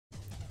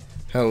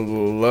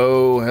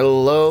Hello,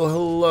 hello,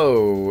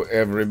 hello,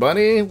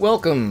 everybody.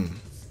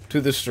 Welcome to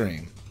the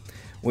stream.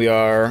 We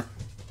are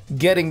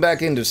getting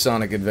back into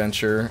Sonic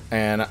Adventure,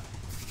 and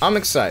I'm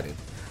excited.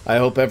 I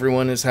hope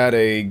everyone has had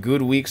a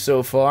good week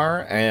so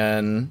far,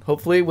 and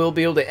hopefully we'll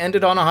be able to end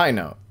it on a high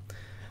note.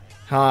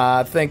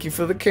 Thank you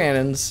for the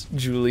cannons,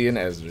 Julie and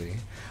Esri.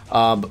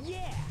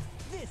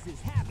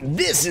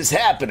 This is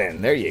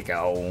happening. There you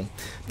go.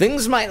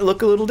 Things might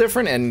look a little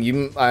different, and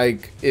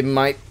it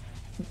might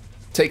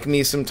take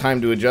me some time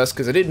to adjust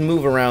because I did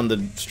move around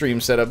the stream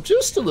setup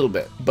just a little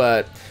bit,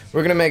 but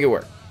we're gonna make it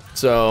work.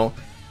 So,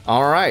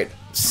 all right.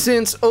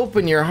 Since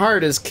Open Your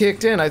Heart is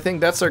kicked in, I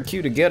think that's our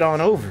cue to get on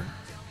over.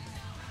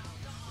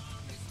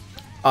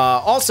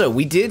 Also,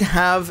 we did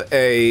have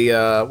a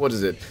a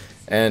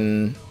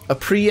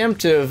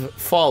preemptive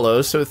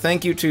follow, so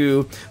thank you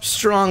to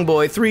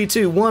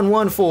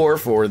Strongboy32114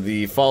 for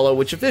the follow,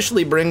 which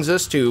officially brings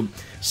us to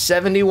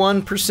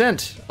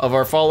 71% of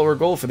our follower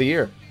goal for the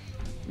year.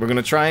 We're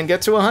gonna try and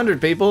get to 100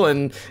 people,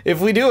 and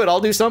if we do it,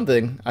 I'll do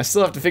something. I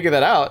still have to figure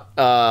that out.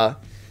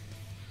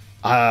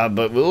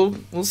 But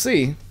we'll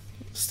see.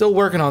 Still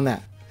working on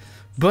that.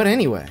 But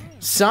anyway,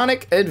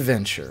 Sonic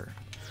Adventure.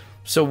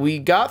 So we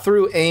got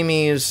through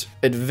Amy's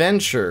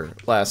adventure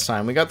last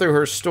time. We got through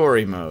her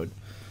story mode.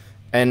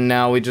 And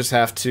now we just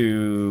have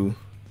to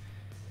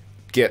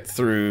get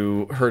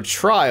through her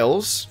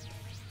trials.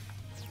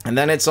 And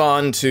then it's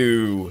on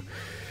to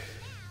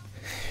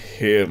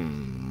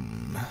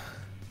him.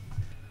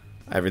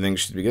 Everything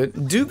should be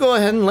good. Do go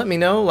ahead and let me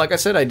know. Like I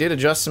said, I did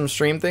adjust some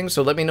stream things,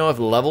 so let me know if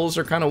levels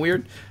are kind of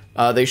weird.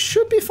 They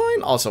should be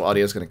fine. Also,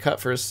 audio's going to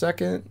cut for a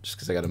second, just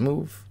because I got to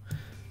move.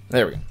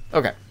 There we go.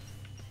 Okay.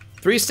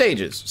 3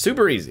 stages.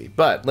 Super easy,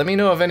 but let me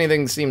know if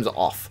anything seems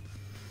off.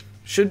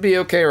 Should be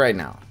okay right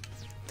now.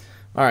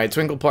 Alright,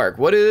 Twinkle Park.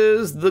 What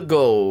is the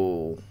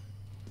goal?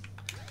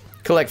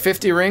 Collect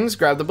 50 rings,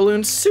 grab the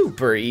balloon.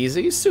 Super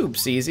easy.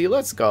 Soup's easy.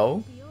 Let's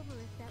go.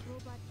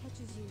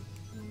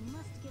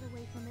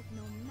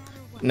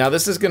 Now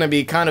this is going to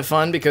be kind of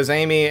fun because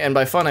Amy, and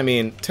by fun I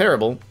mean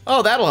terrible.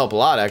 Oh, that'll help a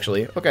lot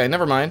actually. Okay,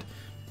 never mind.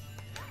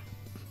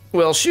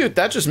 Well, shoot,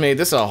 that just made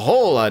this a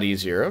whole lot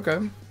easier. Okay.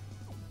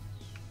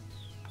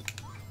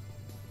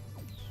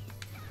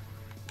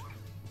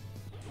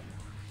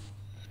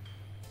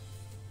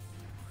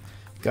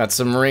 Got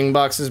some ring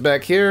boxes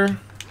back here.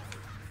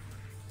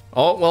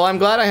 Oh, well, I'm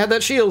glad I had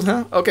that shield,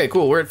 huh? Okay,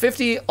 cool. We're at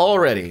 50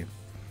 already.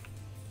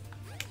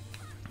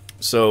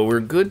 So we're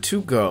good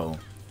to go.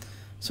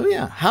 So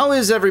yeah, how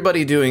is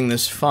everybody doing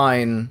this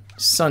fine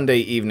Sunday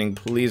evening?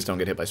 Please don't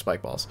get hit by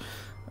spike balls.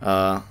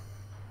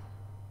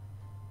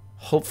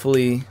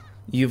 Hopefully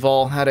you've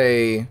all had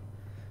a,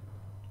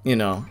 you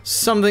know,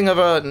 something of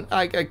a,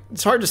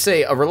 it's hard to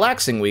say a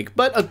relaxing week,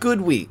 but a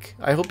good week.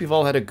 I hope you've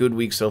all had a good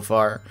week so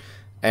far.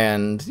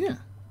 And yeah.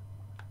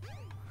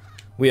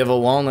 We have a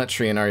walnut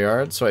tree in our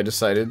yard, so I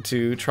decided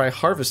to try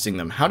harvesting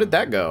them. How did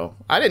that go?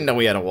 I didn't know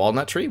we had a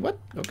walnut tree. What?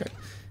 Okay.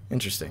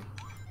 Interesting.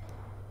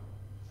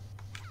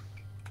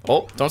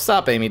 Oh, don't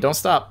stop, Amy. Don't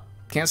stop.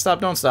 Can't stop,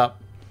 don't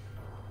stop.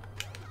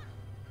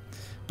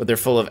 But they're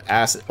full of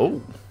acid.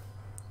 Oh.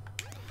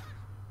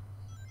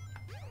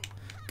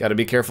 Gotta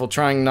be careful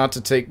trying not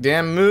to take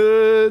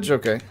damage.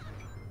 Okay.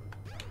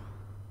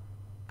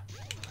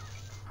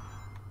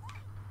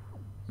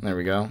 There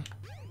we go.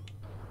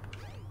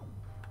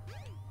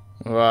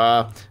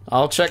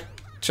 I'll check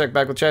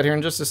back with chat here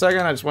in just a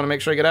second. I just want to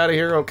make sure I get out of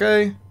here.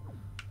 Okay.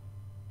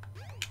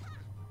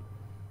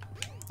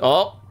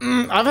 Oh,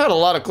 I've had a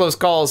lot of close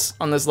calls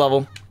on this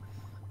level,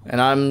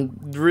 and I'm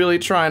really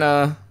trying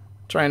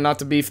not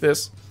to beef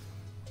this.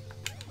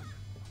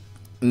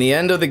 And the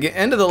end of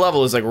the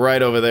level is like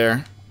right over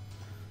there,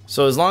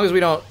 so as long as we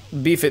don't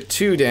beef it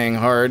too dang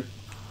hard.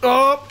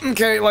 Oh,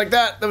 okay, like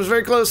that. That was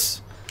very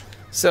close.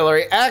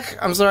 Celery, Ack,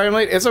 I'm sorry I'm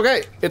late. It's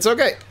okay. It's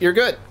okay. You're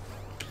good.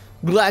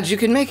 Glad you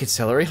can make it,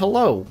 Celery.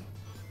 Hello.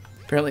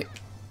 Apparently,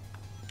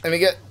 let me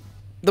get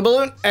the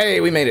balloon.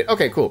 Hey, we made it.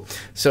 Okay, cool.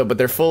 So, but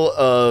they're full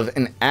of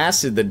an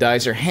acid that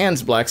dyes your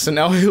hands black, so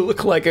now you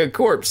look like a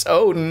corpse.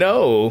 Oh,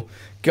 no.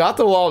 Got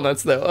the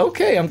walnuts, though.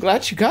 Okay, I'm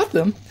glad you got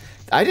them.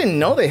 I didn't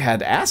know they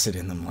had acid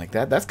in them like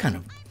that.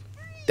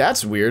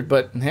 That's weird,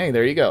 but hey,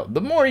 there you go. The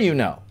more you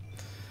know.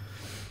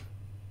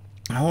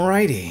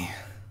 Alrighty.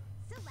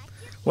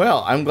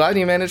 Well, I'm glad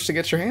you managed to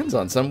get your hands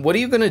on some. What are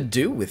you going to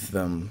do with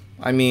them?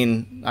 I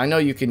mean, I know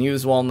you can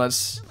use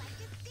walnuts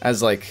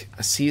as like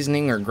a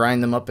seasoning or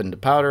grind them up into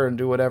powder and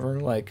do whatever,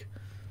 like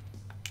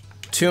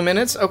 2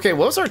 minutes? Okay,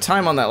 what was our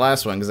time on that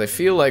last one? Because I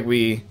feel like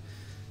we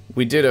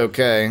did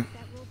okay.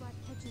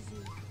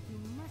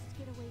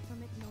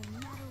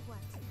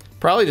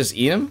 Probably just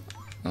eat them?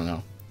 I don't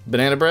know.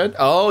 Banana bread?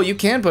 Oh, you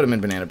can put them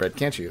in banana bread,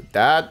 can't you?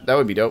 That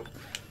would be dope.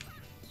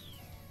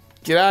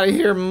 Get out of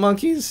here,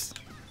 monkeys.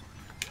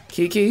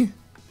 Kiki.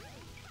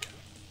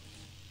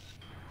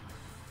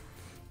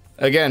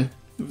 Again,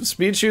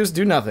 speed shoes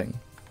do nothing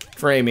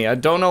for Amy. I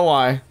don't know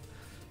why.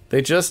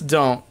 They just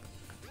don't.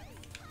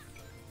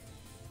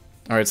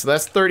 Alright, so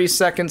that's 30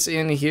 seconds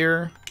in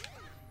here.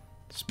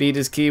 Speed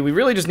is key. We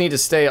really just need to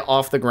stay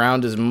off the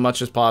ground as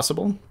much as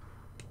possible.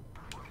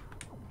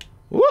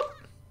 Whoop!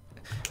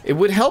 It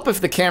would help if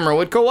the camera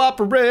would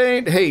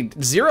cooperate. Hey,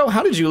 Zero,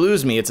 how did you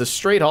lose me? It's a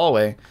straight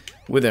hallway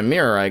with a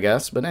mirror, I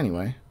guess, but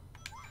anyway.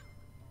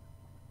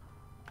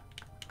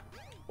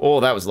 Oh,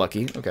 that was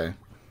lucky. Okay.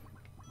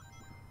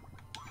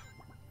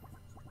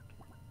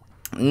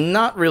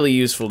 Not really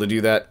useful to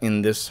do that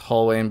in this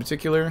hallway in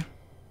particular.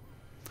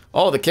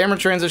 Oh, the camera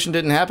transition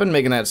didn't happen,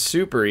 making that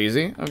super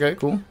easy. Okay,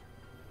 cool.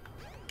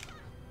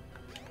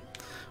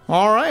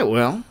 Alright,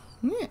 well,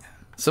 yeah.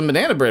 Some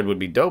banana bread would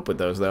be dope with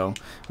those, though.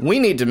 We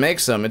need to make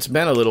some. It's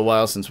been a little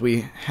while since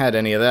we had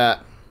any of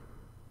that.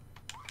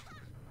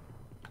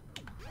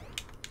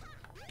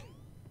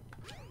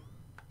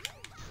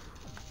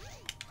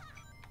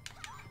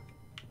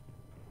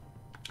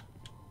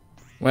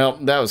 Well,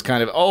 that was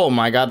kind of... Oh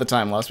my god, the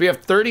time loss. We have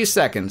 30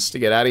 seconds to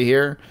get out of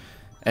here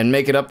and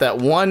make it up that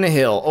one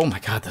hill. Oh my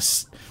god,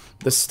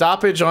 the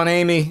stoppage on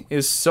Amy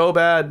is so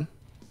bad.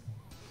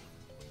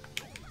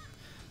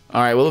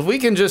 Alright, well, if we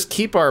can just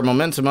keep our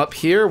momentum up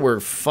here, we're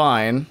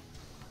fine.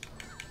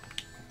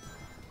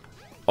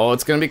 Oh,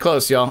 it's gonna be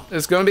close, y'all.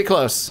 It's gonna be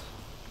close.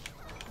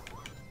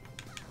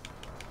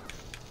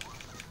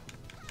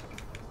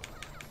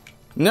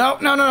 No,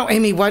 no, no, no.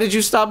 Amy, why did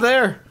you stop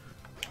there?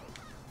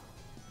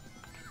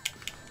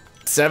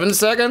 7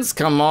 seconds?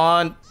 Come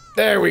on.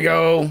 There we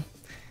go.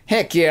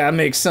 Heck yeah,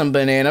 make some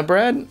banana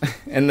bread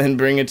and then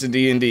bring it to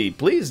D&D.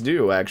 Please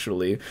do,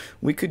 actually.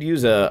 We could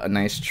use a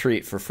nice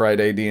treat for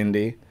Friday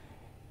D&D.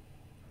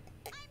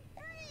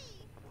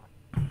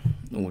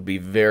 It would be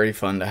very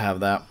fun to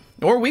have that.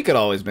 Or we could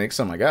always make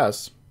some, I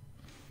guess.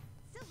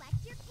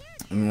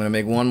 I'm going to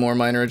make one more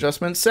minor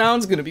adjustment.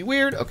 Sounds going to be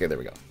weird. Okay, there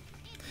we go.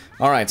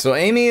 Alright, so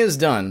Amy is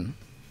done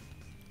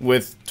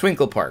with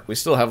Twinkle Park. We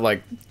still have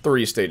like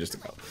 3 stages to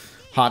go.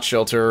 Hot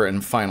Shelter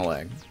and Final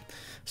Egg.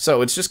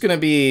 So it's just going to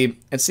be,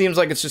 it seems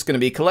like it's just going to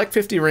be collect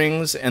 50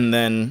 rings and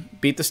then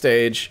beat the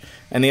stage.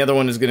 And the other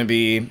one is going to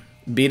be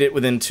beat it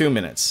within 2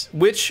 minutes.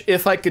 Which,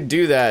 if I could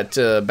do that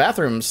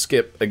bathroom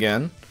skip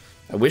again,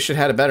 I wish it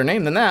had a better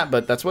name than that,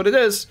 but that's what it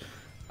is.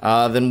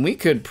 Then we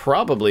could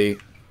probably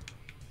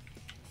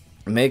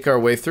make our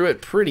way through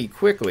it pretty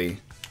quickly.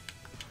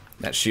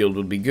 That shield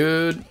would be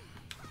good.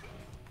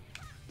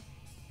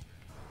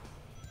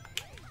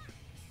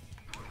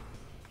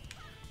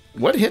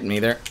 What hit me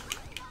there?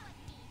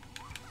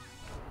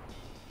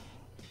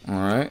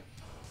 Alright.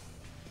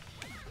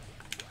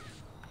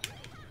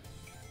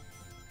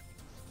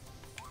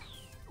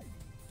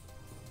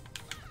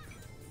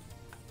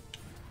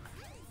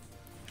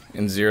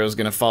 And Zero's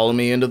gonna follow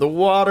me into the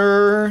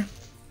water.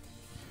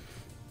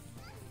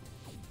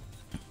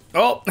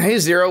 Oh, hey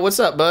Zero, what's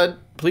up, bud?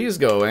 Please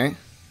go away.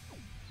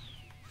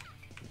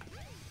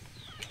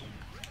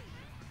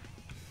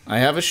 I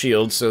have a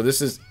shield, so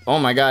this is... Oh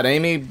my god,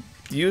 Amy,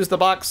 use the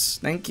box.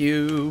 Thank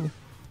you.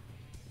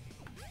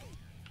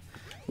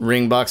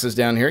 Ring boxes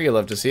down here, you'll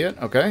love to see it.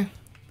 Okay.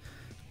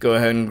 Go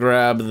ahead and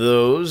grab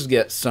those.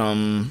 Get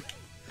some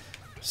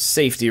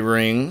safety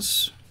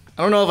rings.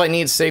 I don't know if I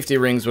need safety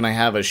rings when I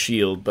have a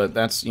shield, but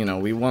that's, you know,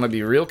 we want to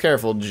be real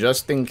careful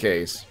just in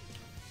case.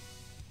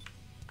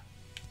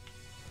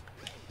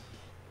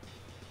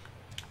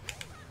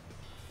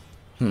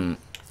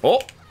 Oh!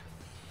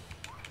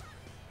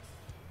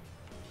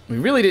 We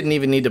really didn't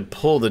even need to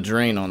pull the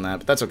drain on that,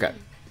 but that's okay.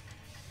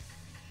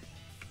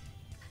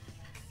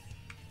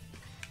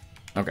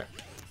 Okay.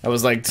 I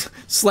was like,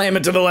 slam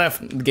it to the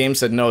left. The game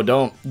said, no,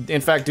 don't.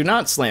 In fact, do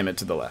not slam it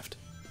to the left.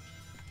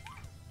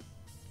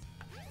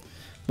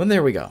 But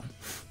there we go.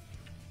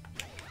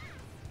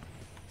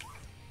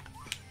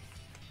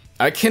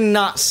 I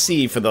cannot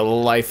see for the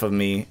life of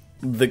me.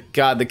 The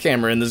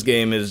camera in this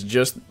game is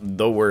just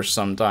the worst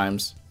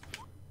sometimes.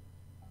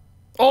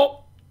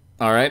 Oh!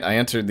 Alright, I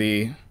entered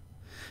the...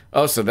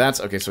 Oh, so that's...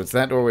 Okay, so it's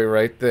that doorway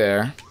right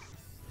there.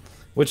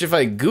 Which, if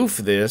I goof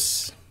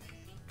this...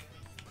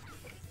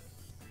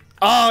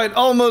 Oh, it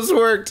almost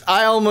worked!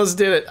 I almost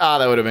did it! Ah,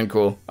 that would have been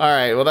cool.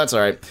 Alright, well, that's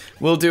alright.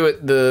 We'll do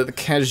it the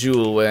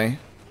casual way.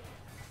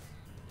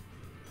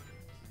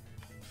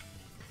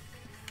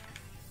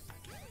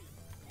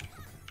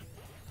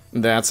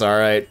 That's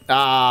alright.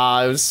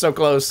 Ah, it was so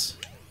close.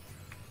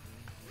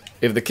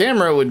 If the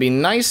camera would be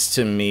nice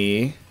to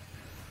me,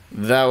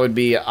 that would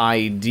be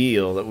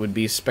ideal. That would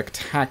be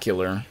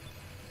spectacular.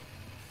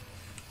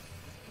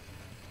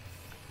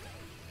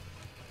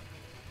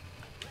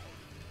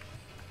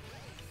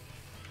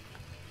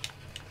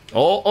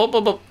 Oh, oh,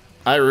 oh, oh.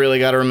 I really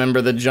gotta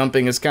remember the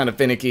jumping is kind of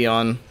finicky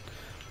on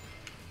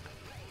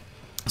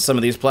some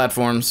of these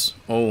platforms.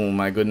 Oh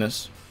my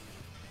goodness.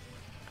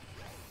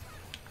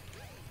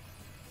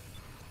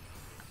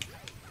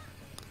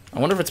 I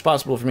wonder if it's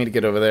possible for me to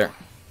get over there.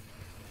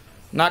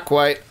 Not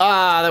quite.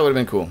 Ah, that would have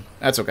been cool.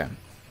 That's okay.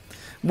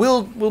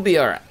 We'll be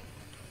alright.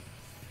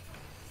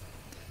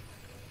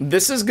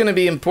 This is going to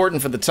be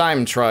important for the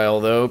time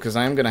trial, though, because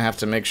I'm going to have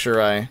to make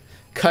sure I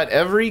cut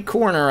every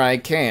corner I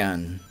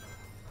can.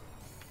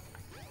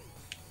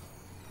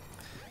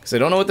 Because I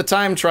don't know what the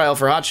time trial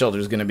for Hot Shelter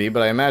is going to be,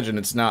 but I imagine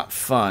it's not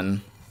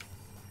fun.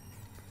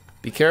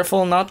 Be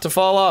careful not to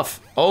fall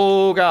off.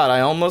 Oh god, I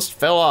almost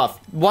fell off.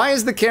 Why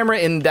is the camera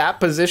in that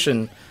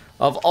position?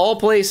 Of all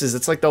places,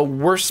 it's like the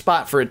worst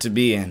spot for it to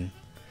be in.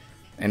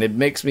 And it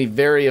makes me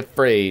very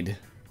afraid.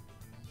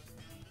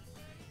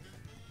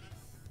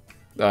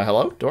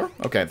 Hello? Door?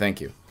 Okay,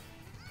 thank you.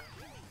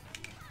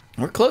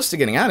 We're close to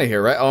getting out of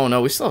here, right? Oh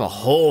no, we still have a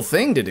whole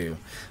thing to do.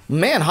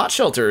 Man, Hot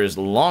Shelter is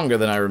longer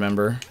than I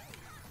remember.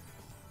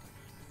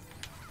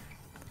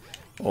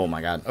 Oh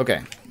my god.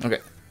 Okay, okay.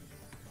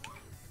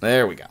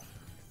 There we go.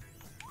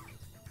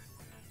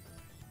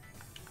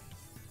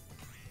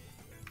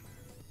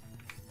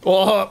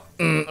 Oh,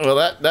 well,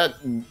 that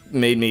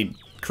made me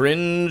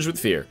cringe with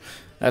fear.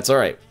 That's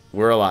alright.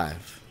 We're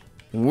alive.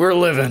 We're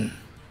living.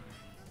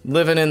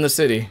 Living in the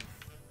city.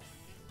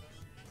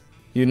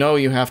 You know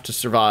you have to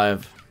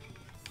survive.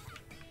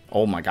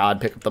 Oh my god,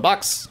 pick up the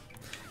box.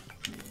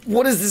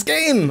 What is this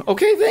game?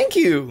 Okay, thank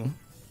you.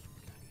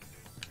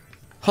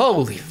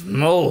 Holy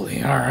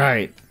moly,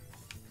 alright.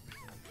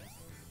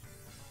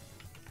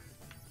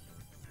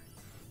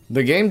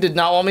 The game did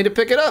not want me to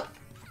pick it up.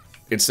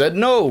 It said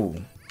no.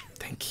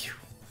 Thank you.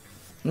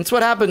 That's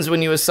what happens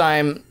when you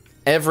assign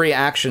every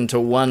action to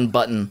one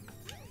button.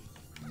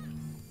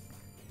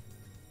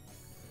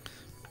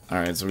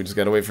 Alright, so we just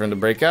gotta wait for him to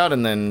break out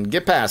and then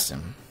get past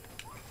him.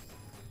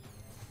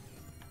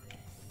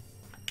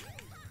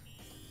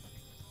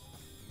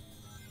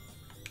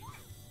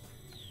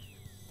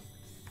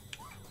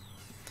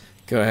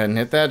 Go ahead and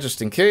hit that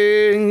just in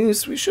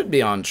case. We should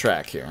be on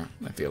track here,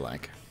 I feel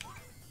like.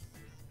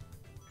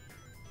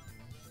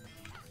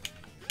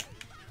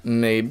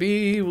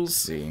 Maybe, we'll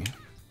see.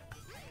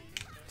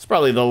 It's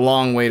probably the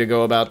long way to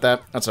go about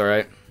that. That's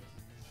alright.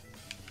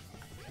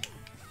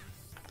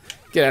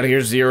 Get out of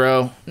here,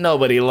 Zero.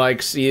 Nobody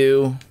likes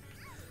you.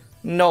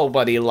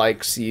 Nobody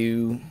likes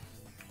you.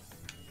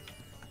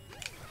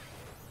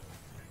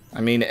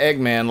 I mean,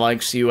 Eggman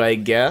likes you, I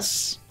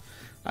guess.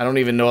 I don't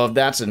even know if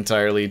that's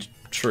entirely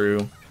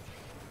true.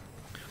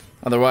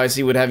 Otherwise,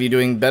 he would have you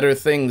doing better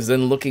things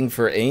than looking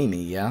for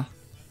Amy, yeah?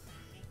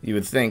 You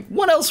would think.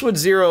 What else would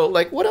Zero,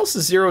 like, what else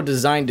is Zero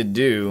designed to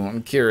do?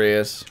 I'm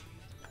curious.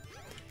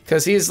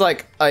 Because he's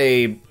like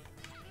a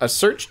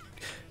search...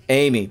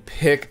 Amy,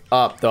 pick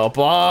up the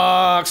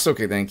box!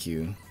 Okay, thank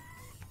you.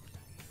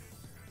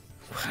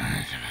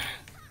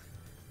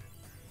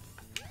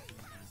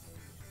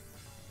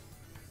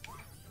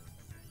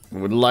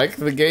 Would like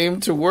the game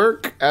to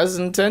work as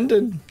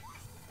intended.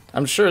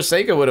 I'm sure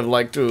Sega would have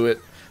liked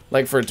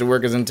for it to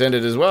work as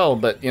intended as well,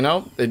 but you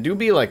know, it do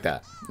be like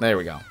that. There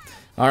we go.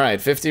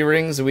 Alright, 50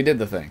 rings, we did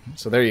the thing.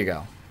 So there you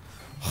go.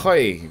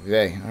 Hoy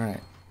vey,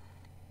 alright.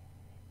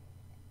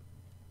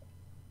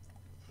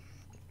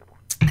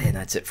 And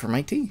that's it for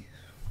my tea.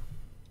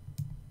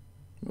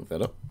 Move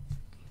that up.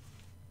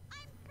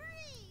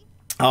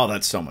 Oh,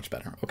 that's so much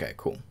better. Okay,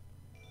 cool.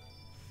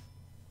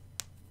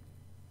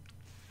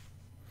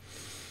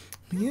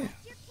 Yeah.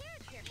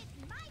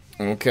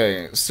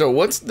 Okay, so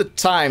what's the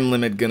time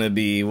limit gonna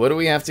be? What do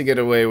we have to get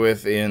away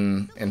with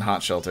in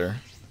Hot Shelter?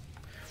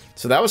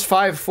 So that was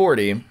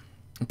 5:40.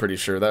 I'm pretty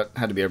sure that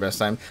had to be our best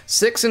time.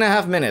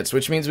 6.5 minutes,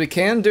 which means we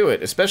can do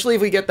it. Especially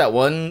if we get that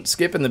one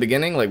skip in the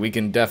beginning, like, we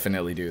can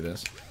definitely do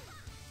this.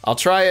 I'll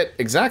try it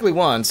exactly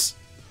once,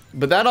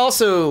 but that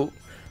also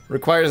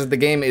requires that the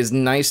game is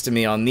nice to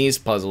me on these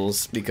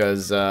puzzles,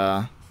 because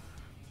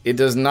it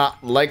does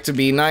not like to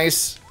be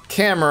nice.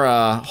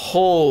 Camera,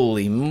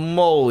 holy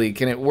moly,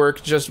 can it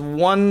work just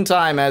one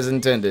time as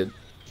intended?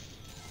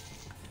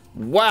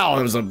 Wow,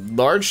 it was a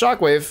large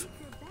shockwave.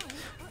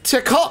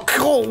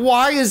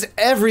 Why is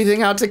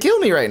everything out to kill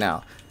me right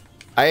now?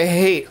 I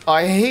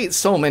hate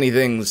so many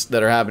things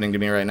that are happening to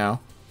me right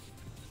now.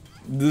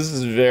 This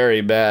is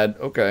very bad.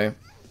 Okay.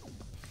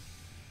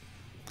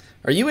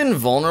 Are you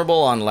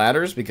invulnerable on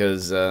ladders?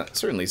 Because it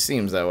certainly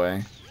seems that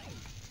way.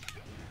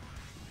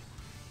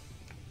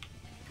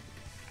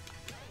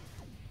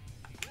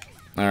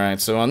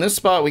 Alright, so on this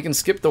spot we can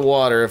skip the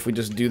water if we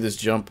just do this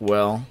jump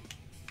well.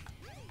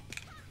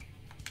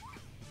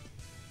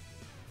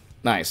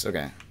 Nice,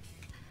 okay.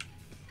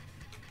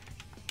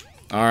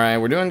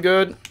 Alright, we're doing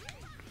good.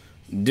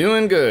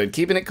 Doing good,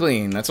 keeping it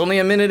clean. That's only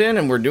a minute in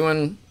and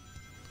we're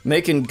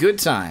making good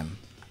time.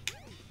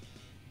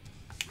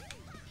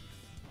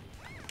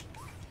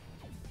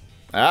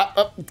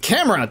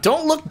 Camera,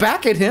 don't look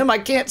back at him. I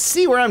can't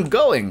see where I'm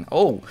going.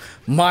 Oh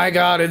my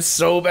god, it's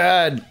so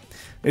bad.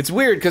 It's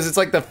weird because it's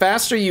like the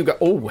faster you go.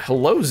 Oh,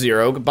 hello,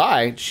 Zero.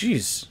 Goodbye.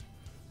 Jeez.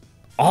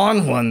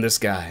 On one, this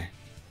guy.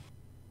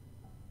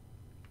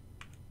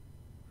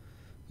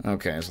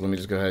 Okay, so let me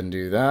just go ahead and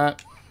do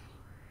that.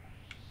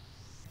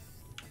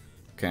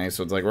 Okay,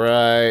 so it's like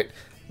right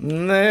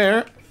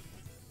there.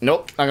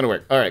 Nope, not gonna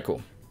work. Alright,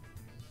 cool.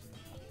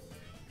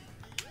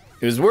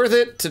 It was worth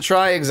it to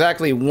try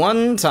exactly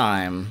one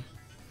time.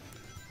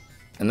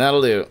 And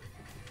that'll do.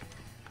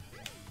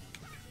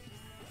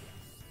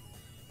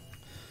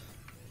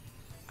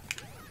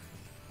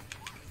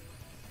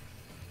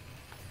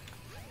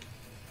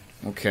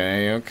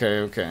 Okay, okay,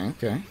 okay,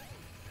 okay.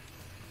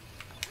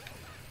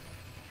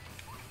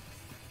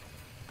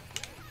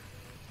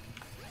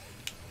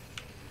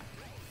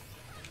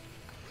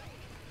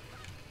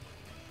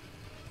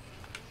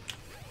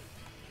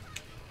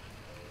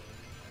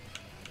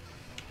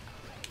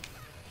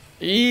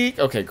 Eek.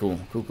 Okay, cool.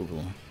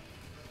 Cool.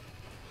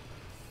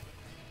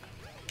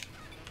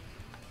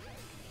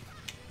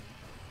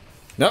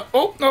 No.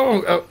 Oh,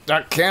 no. Oh,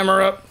 that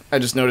camera up. I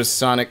just noticed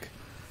Sonic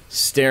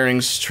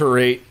staring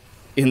straight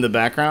in the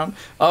background.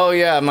 Oh,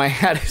 yeah. My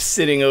hat is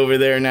sitting over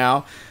there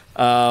now.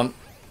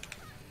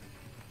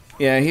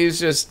 Yeah, he's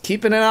just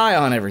keeping an eye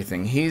on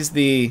everything. He's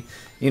the,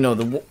 you know,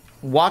 the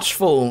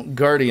watchful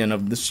guardian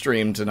of the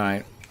stream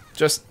tonight.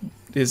 Just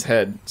his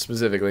head,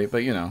 specifically.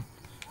 But, you know,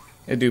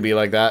 it do be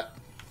like that.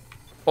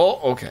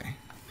 Oh, okay.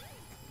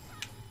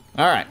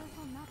 Alright.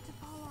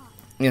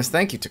 Yes,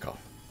 thank you, Tikal.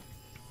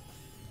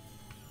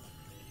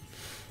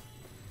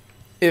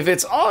 If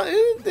it's all,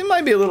 it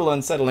might be a little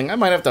unsettling. I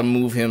might have to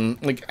move him,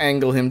 like,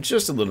 angle him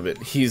just a little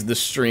bit. He's the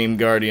stream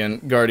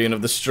guardian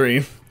of the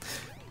stream.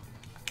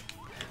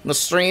 The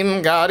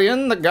stream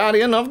guardian, the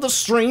guardian of the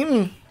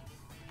stream.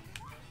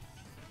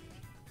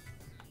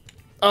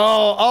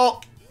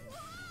 Oh.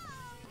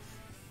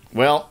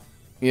 Well,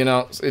 you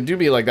know, it do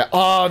be like that.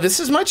 Oh, this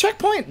is my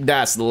checkpoint?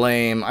 That's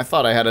lame. I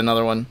thought I had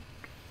another one.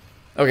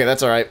 Okay,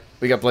 that's alright.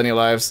 We got plenty of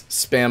lives.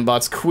 Spam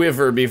bots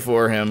quiver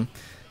before him.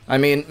 I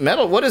mean,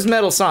 what is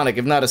Metal Sonic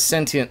if not a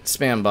sentient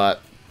spam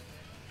bot?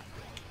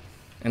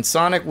 And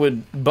Sonic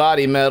would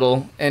body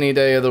Metal any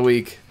day of the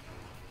week.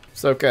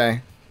 It's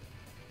okay.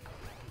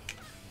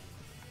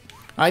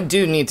 I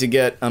do need to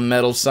get a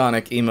Metal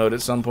Sonic emote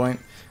at some point.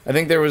 I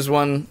think there was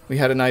one, we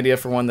had an idea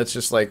for one that's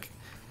just like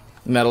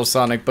Metal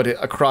Sonic, but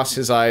across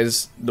his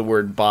eyes, the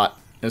word bot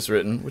is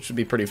written, which would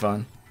be pretty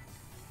fun.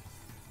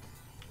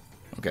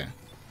 Okay.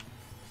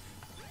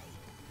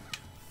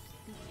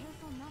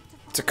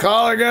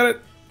 Tikal, I got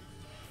it!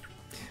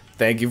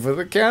 Thank you for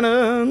the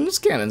cannons.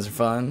 Cannons are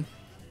fun.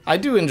 I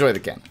do enjoy the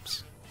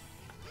cannons.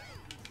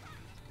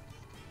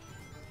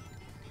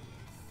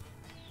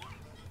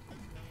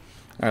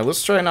 Alright,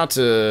 let's try not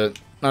to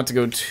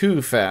go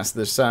too fast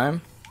this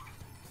time.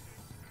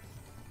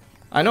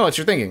 I know what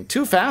you're thinking.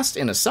 Too fast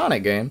in a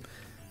Sonic game?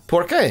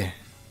 Por qué?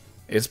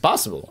 It's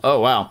possible. Oh,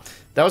 wow.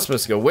 That was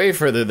supposed to go way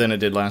further than it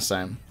did last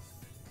time.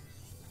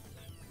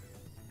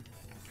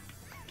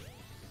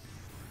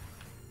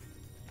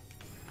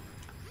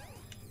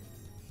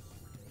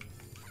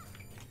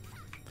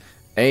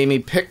 Amy,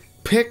 pick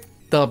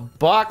the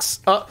box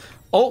up.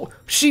 Oh,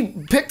 she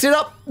picked it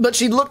up, but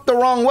she looked the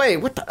wrong way.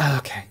 What the?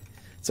 Okay.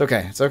 It's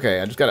okay. It's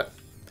okay. I just gotta...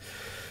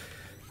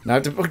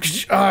 Not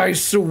to... I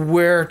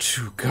swear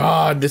to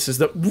God, this is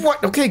the...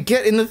 What? Okay,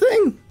 get in the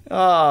thing.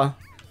 Oh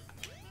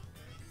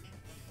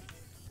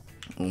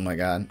my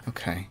God.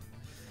 Okay.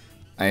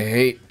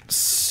 I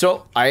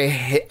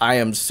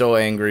am so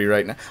angry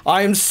right now.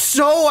 I am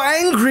so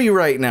angry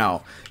right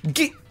now.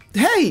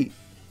 Hey!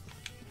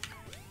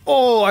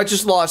 Oh, I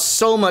just lost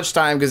so much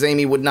time because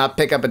Amy would not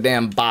pick up a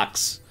damn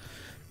box.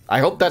 I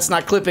hope that's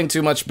not clipping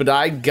too much, but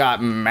I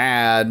got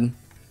mad.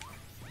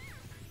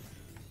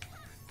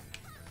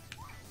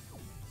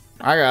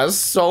 I got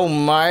so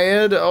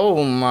mad.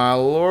 Oh my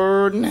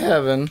Lord in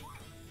heaven.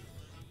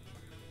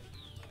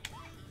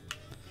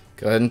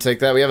 Go ahead and take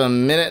that. We have a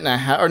minute and a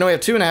half, or no, we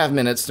have 2.5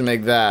 minutes to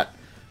make that.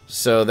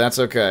 So that's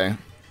okay.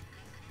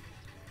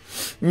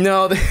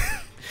 No,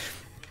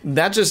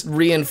 that just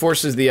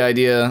reinforces the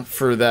idea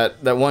for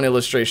that one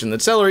illustration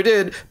that Celery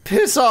did.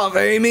 Piss off,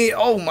 Amy.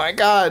 Oh my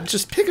God,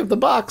 just pick up the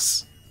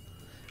box.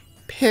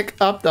 Pick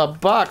up the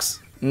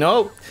box.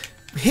 Nope.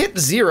 Hit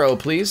 0,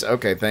 please.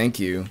 Okay, thank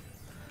you.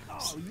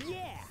 Oh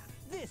yeah,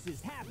 this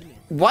is happening.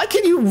 Why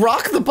can you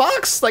rock the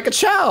box like a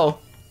chow?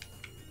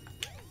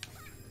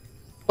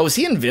 Oh, is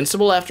he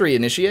invincible after he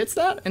initiates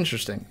that?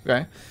 Interesting.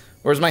 Okay.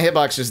 Or is my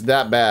hitbox just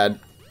that bad?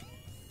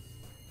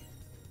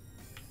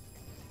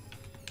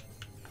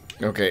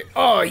 Okay.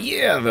 Oh,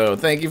 yeah, though.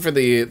 Thank you for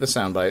the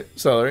soundbite,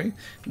 Celery.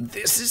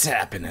 This is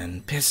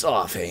happening. Piss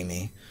off,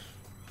 Amy.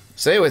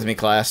 Say it with me,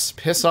 class.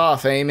 Piss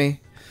off, Amy.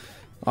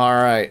 All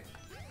right.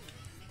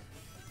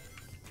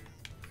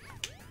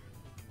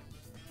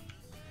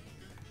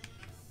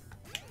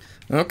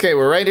 Okay,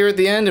 we're right here at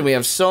the end, and we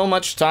have so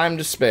much time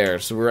to spare,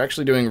 so we're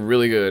actually doing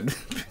really good.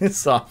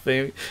 Piss off,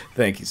 Amy.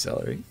 Thank you,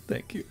 Celery.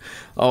 Thank you.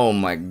 Oh,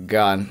 my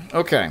God.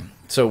 Okay,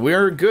 so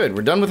we're good.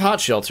 We're done with Hot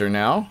Shelter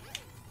now.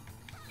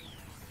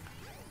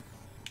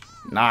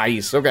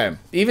 Nice. Okay.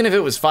 Even if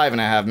it was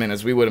 5.5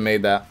 minutes, we would have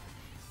made that.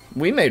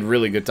 We made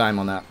really good time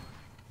on that.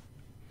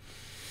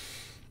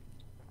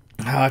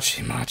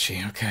 Hachi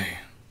Machi. Okay.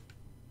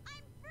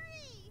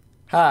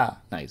 Ha.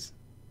 Nice.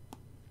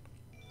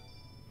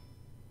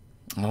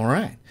 All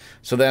right.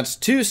 So that's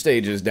 2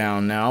 stages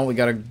down now. We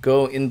got to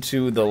go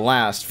into the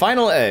last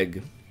final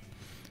egg,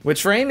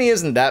 which for Amy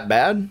isn't that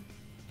bad.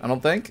 I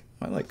don't think.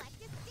 I like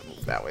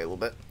that way a little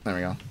bit. There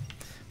we go.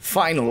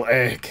 Final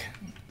egg.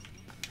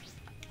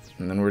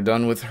 And then we're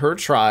done with her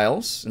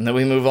trials. And then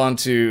we move on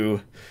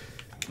to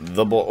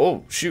the boy.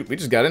 Oh, shoot. We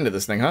just got into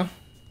this thing, huh?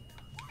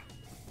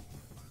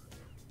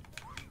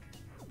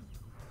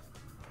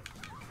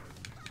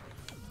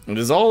 It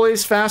is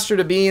always faster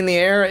to be in the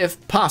air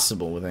if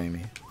possible with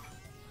Amy.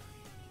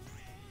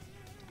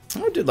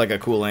 Oh, I did like a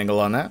cool angle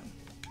on that.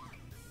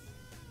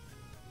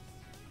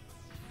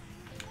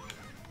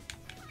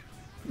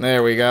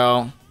 There we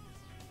go.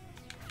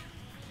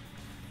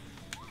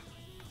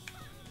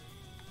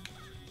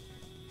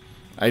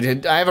 I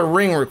have a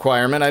ring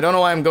requirement. I don't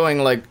know why I'm going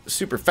like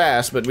super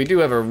fast, but we do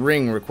have a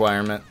ring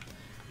requirement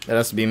that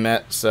has to be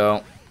met,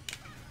 so.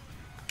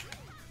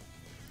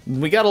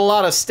 We got a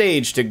lot of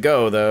stage to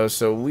go though,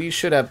 so we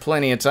should have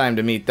plenty of time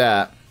to meet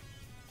that.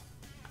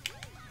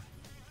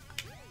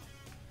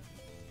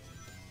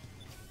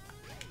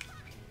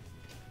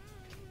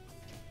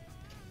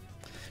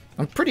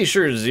 I'm pretty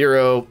sure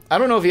Zero, I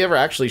don't know if he ever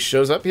actually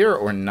shows up here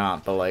or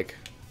not, but like,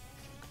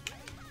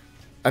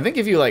 I think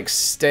if you like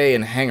stay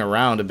and hang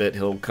around a bit,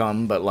 he'll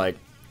come, but like,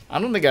 I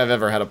don't think I've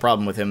ever had a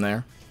problem with him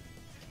there.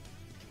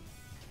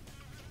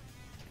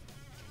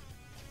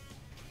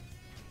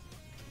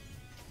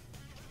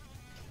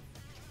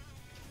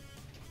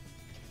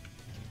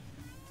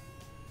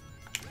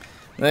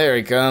 There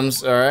he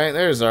comes. Alright,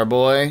 there's our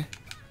boy.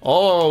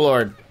 Oh,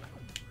 Lord.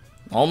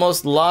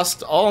 Almost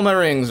lost all my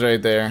rings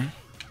right there.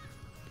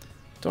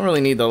 Don't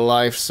really need the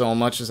life so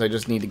much as I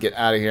just need to get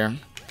out of here.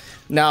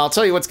 Now, I'll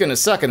tell you what's going to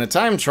suck in the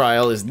time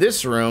trial is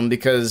this room,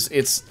 because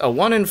it's a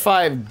 1 in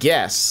 5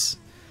 guess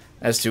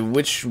as to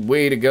which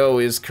way to go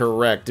is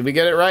correct. Did we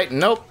get it right?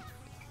 Nope.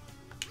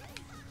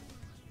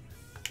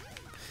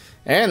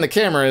 And the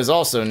camera is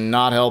also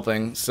not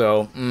helping,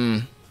 so,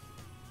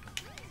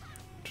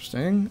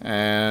 Interesting.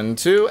 And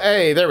 2.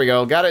 Hey, there we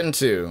go. Got it in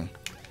 2.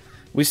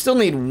 We still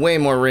need way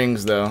more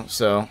rings, though,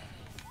 so.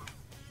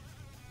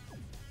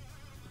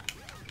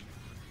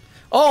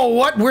 Oh,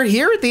 what? We're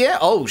here at the end?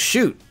 Oh,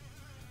 shoot.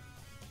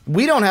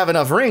 We don't have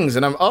enough rings,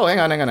 and I'm... Oh, hang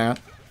on.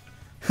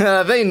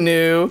 They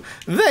knew.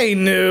 They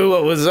knew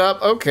what was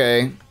up.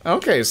 Okay.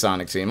 Okay,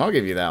 Sonic Team. I'll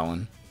give you that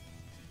one.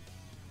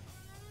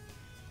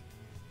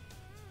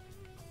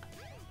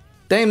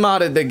 They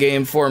modded the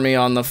game for me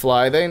on the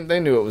fly. They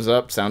knew it was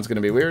up. Sounds gonna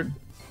be weird.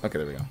 Okay,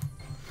 there we go.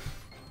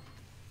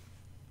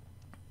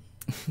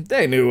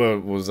 They knew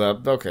what was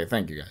up. Okay,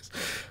 thank you guys.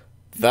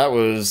 That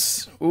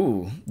was...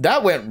 Ooh.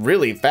 That went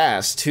really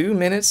fast. 2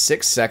 minutes,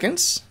 6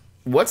 seconds?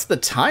 What's the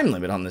time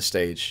limit on this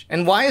stage?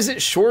 And why is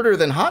it shorter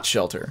than Hot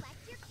Shelter?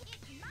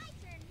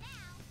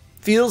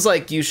 Feels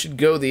like you should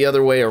go the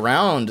other way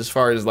around as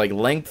far as like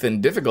length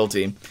and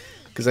difficulty.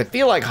 Because I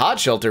feel like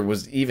Hot Shelter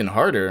was even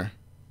harder.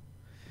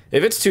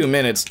 If it's 2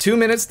 minutes, 2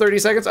 minutes, 30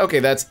 seconds? Okay,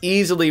 that's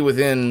easily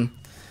within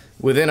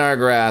our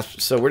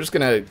grasp. So we're just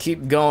gonna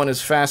keep going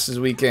as fast as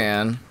we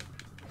can.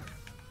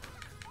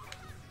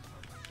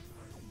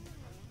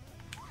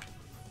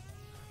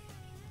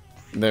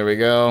 There we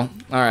go.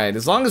 Alright,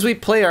 as long as we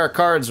play our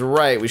cards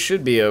right, we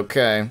should be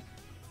okay.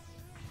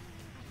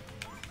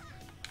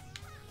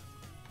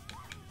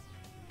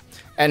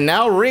 And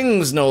now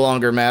rings no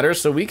longer matter,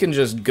 so we can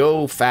just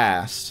go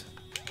fast.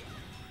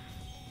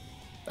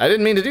 I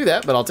didn't mean to do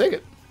that, but I'll take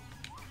it.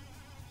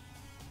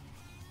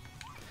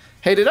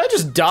 Hey, did I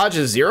just dodge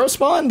a Zero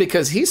spawn?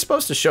 Because he's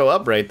supposed to show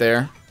up right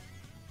there.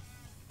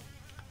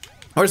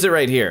 Or is it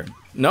right here?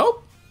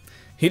 Nope.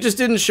 He just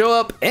didn't show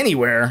up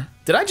anywhere.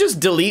 Did I just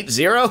delete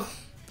Zero?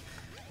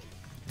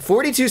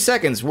 42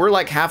 seconds. We're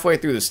like halfway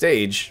through the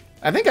stage.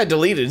 I think I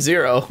deleted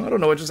Zero. I don't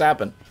know what just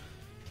happened.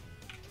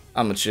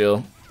 I'm gonna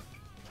chill.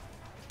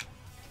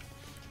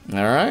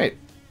 Alright.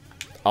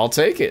 I'll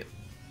take it.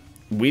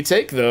 We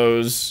take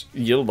those.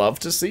 You'll love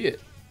to see it.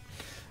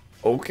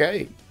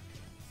 Okay.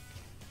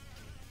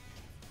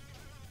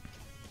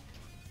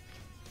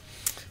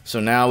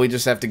 So now we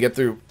just have to get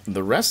through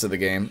the rest of the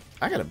game.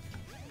 I gotta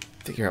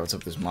figure out what's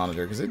up with this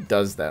monitor, because it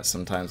does that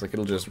sometimes. Like,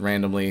 it'll just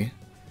randomly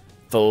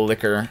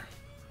flicker.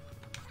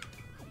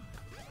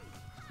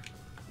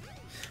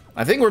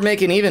 I think we're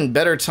making even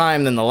better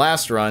time than the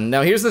last run.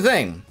 Now, here's the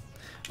thing.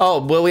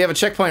 Oh, well, we have a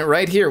checkpoint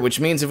right here, which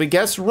means if we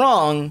guess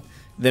wrong,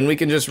 then we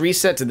can just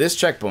reset to this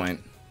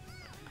checkpoint.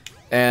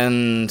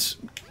 And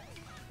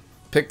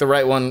pick the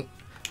right one.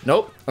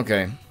 Nope.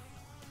 Okay.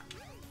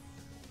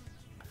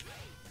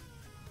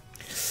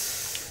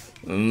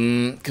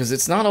 Because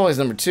it's not always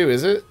number 2,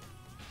 is it?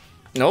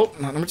 Nope,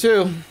 not number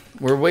 2.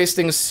 We're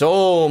wasting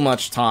so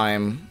much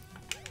time.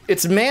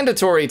 It's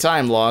mandatory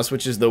time loss,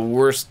 which is the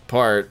worst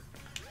part.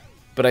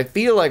 But I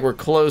feel like we're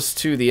close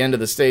to the end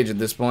of the stage at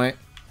this point.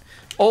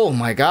 Oh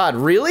my god,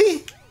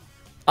 really?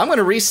 I'm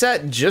gonna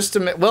reset just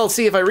to... Well,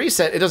 see, if I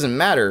reset, it doesn't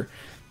matter.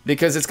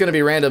 Because it's gonna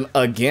be random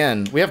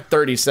again. We have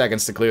 30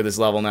 seconds to clear this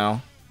level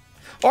now.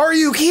 Are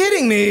you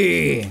kidding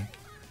me?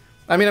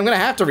 I mean, I'm gonna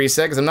have to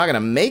reset because I'm not gonna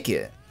make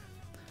it.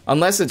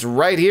 Unless it's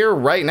right here,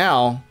 right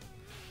now.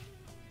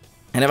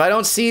 And if I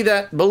don't see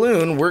that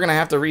balloon, we're gonna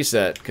have to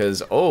reset.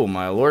 Because, oh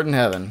my lord in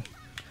heaven.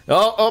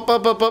 Oh,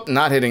 up.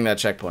 Not hitting that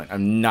checkpoint.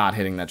 I'm not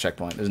hitting that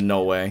checkpoint. There's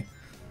no way.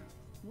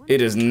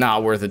 It is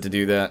not worth it to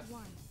do that.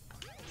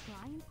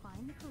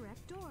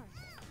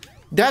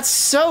 That's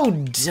so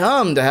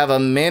dumb to have a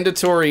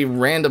mandatory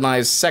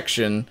randomized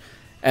section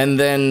and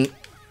then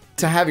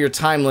to have your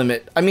time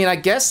limit. I mean, I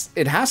guess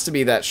it has to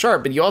be that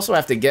sharp, but you also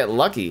have to get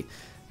lucky.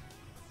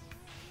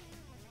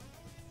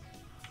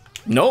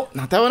 Nope,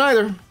 not that one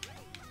either.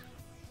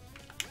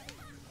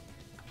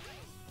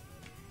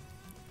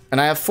 And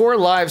I have 4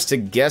 lives to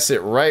guess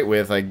it right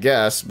with, I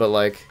guess, but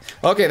like...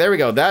 Okay, there we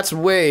go. That's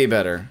way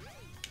better.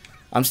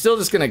 I'm still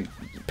just gonna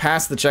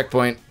pass the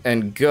checkpoint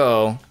and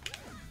go.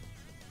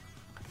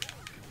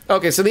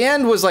 Okay, so the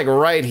end was like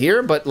right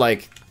here, but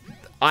like...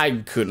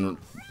 I couldn't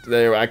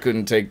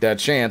take that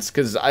chance,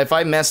 because if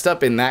I messed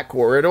up in that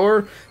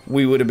corridor,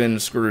 we would have been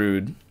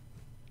screwed.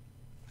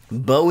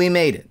 But we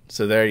made it,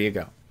 so there you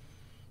go.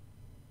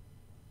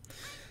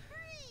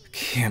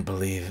 Can't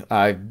believe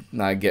I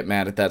get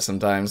mad at that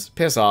sometimes.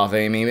 Piss off,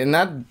 Amy. And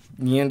that,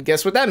 you know,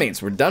 guess what that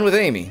means? We're done with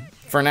Amy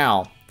for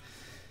now.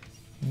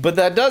 But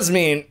that does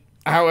mean,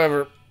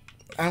 however,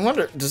 I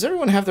wonder, does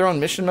everyone have their own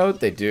mission mode?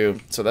 They do,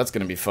 so that's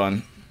gonna be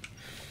fun.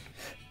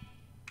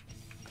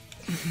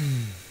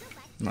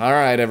 All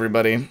right,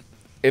 everybody,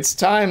 it's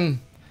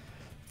time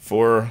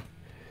for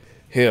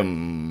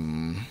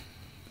him.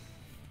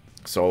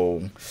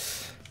 So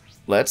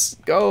let's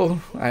go,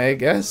 I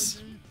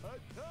guess.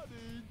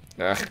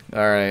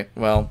 Alright,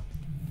 well,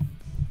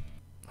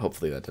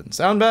 hopefully that didn't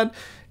sound bad.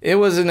 It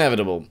was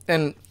inevitable.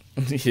 And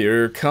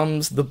here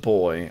comes the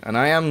boy. And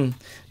I am...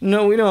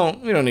 No, we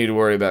don't need to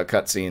worry about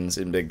cutscenes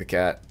in Big the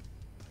Cat.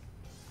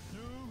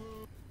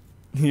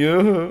 Yeah,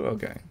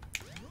 okay.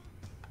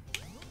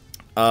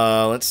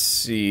 Let's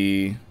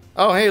see.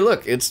 Oh, hey,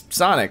 look, it's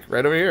Sonic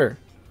right over here.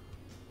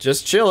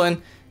 Just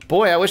chilling.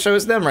 Boy, I wish I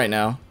was them right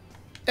now.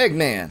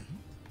 Eggman.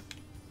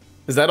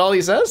 Is that all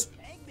he says?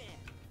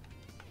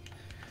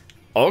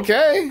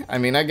 Okay, I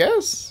mean, I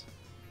guess.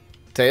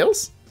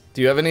 Tails,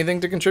 do you have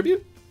anything to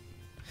contribute?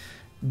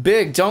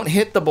 Big, don't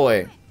hit the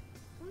boy.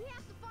 We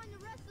have to find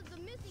the rest of the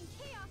missing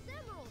Chaos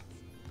Emeralds.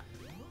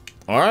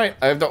 Alright,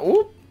 I have to...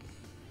 Ooh.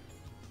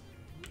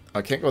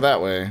 I can't go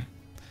that way.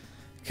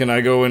 Can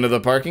I go into the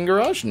parking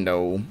garage?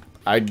 No.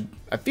 I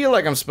feel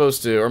like I'm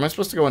supposed to... Or am I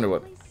supposed to go into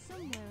what?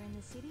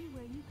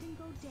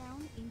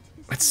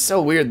 It's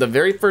so weird. The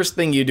very first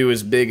thing you do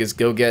as Big is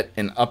go get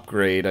an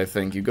upgrade, I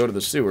think. You go to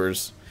the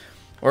sewers.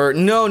 Or,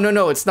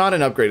 no, it's not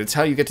an upgrade. It's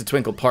how you get to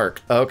Twinkle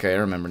Park. Okay, I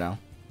remember now.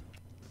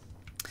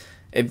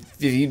 If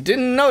you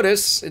didn't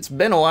notice, it's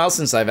been a while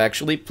since I've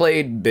actually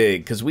played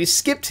Big, because we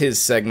skipped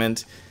his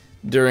segment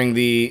during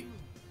the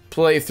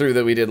playthrough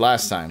that we did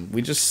last time.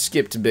 We just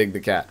skipped Big the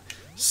Cat.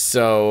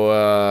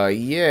 So,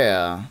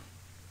 yeah.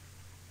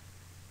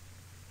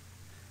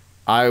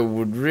 I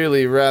would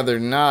really rather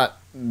not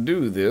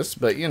do this,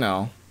 but, you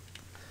know,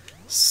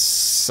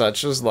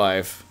 such is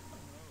life.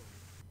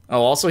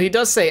 Oh, also, he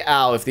does say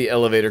ow if the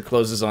elevator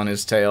closes on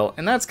his tail,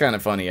 and that's kind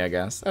of funny, I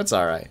guess. That's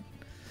alright.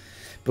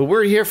 But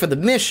we're here for the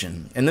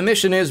mission, and the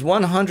mission is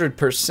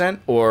 100%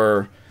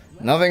 or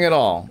nothing at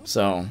all.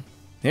 So,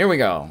 here we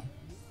go.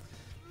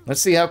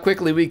 Let's see how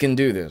quickly we can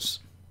do this.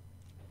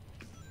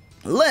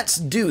 Let's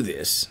do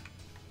this.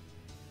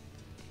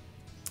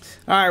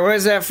 Alright,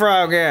 where's that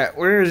frog at?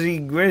 Where's he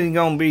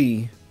gonna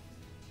be?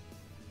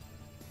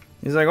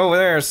 He's like over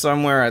there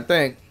somewhere, I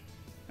think.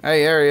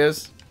 Hey, there he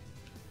is.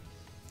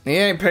 He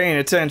ain't paying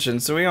attention,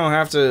 so we gonna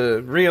have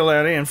to reel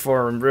that in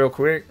for him real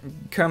quick.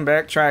 Come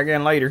back, try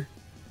again later.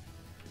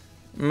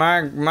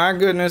 My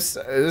goodness,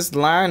 this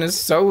line is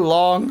so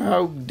long.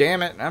 Oh,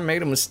 damn it, I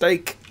made a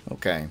mistake.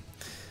 Okay.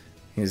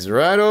 He's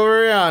right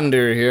over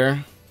yonder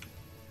here.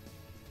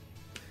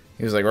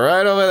 He was like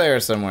right over there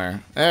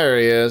somewhere. There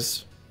he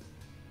is.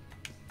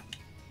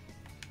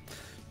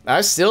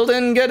 I still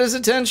didn't get his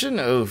attention?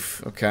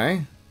 Oof,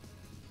 okay.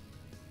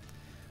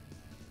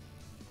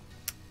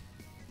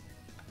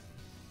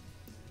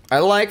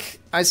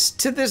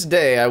 To this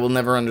day, I will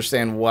never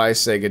understand why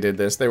Sega did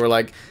this. They were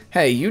like,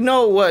 hey, you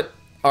know what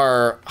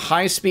our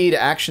high-speed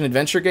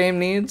action-adventure game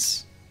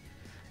needs?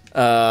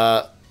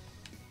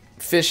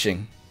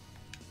 Fishing.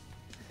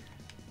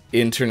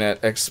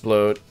 Internet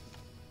explode.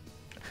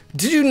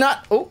 Did you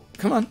not... Oh,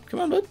 come on,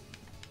 bud.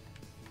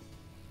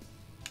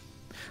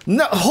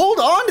 No, hold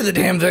on to the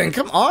damn thing,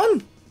 come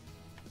on!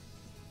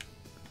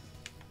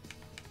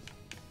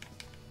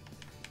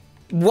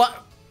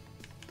 What?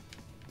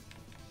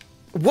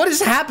 What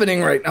is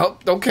happening right now?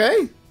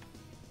 Okay.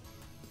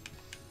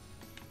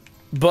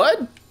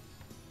 Bud?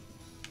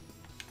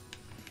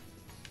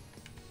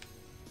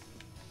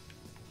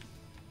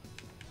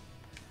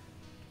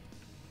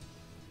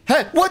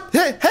 Hey, what?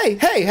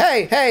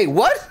 Hey,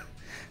 what?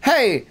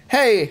 Hey,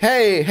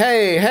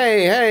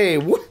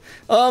 what?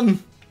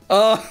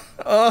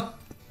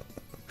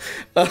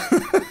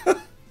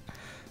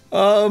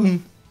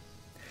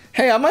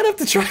 Hey, I might have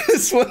to try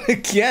this one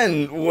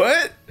again.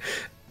 What?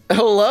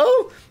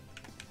 Hello?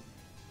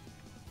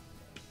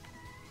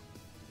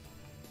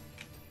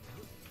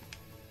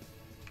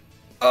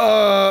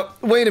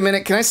 Wait a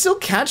minute. Can I still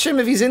catch him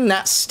if he's in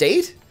that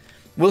state?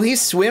 Will he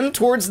swim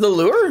towards the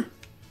lure?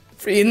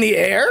 In the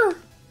air?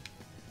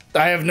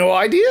 I have no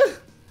idea.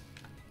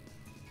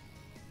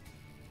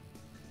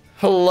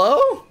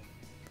 Hello?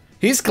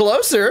 He's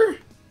closer.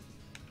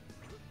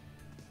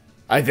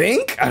 I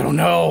think? I don't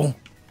know.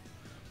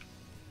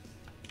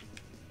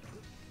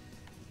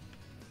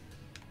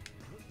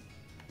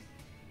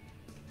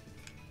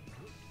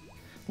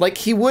 Like,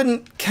 he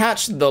wouldn't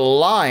catch the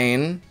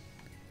line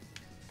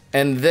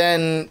And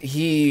then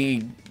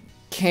he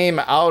came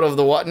out of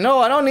the water. No,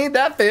 I don't need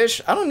that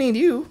fish. I don't need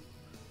you.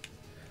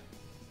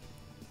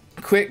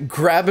 Quick,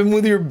 grab him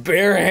with your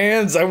bare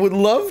hands. I would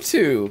love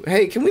to.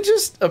 Hey, can we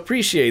just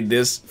appreciate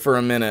this for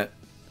a minute?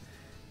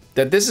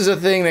 That this is a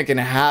thing that can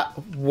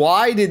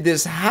Why did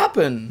this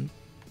happen?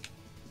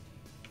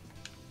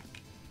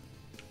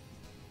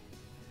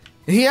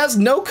 He has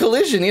no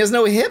collision. He has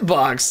no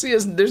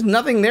hitbox. There's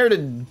nothing there to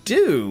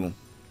do.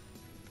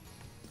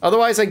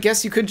 Otherwise, I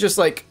guess you could just,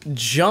 like,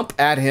 jump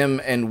at him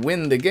and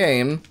win the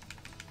game.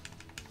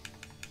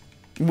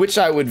 Which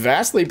I would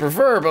vastly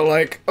prefer, but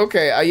like,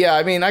 okay, yeah,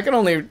 I mean,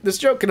 this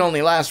joke can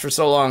only last for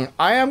so long.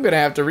 I am gonna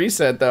have to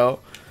reset, though.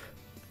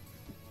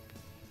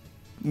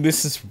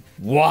 This is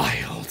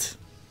wild.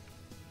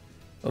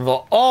 Of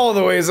all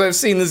the ways I've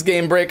seen this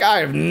game break, I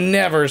have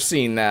never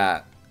seen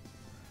that.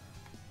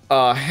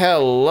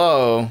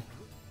 Hello.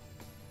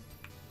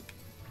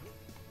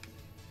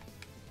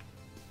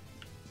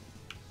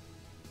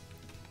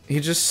 He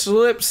just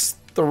slips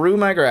through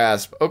my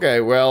grasp. Okay,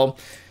 well...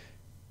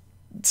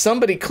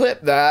 Somebody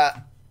clip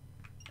that,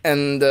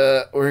 and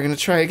we're gonna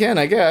try again,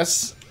 I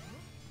guess.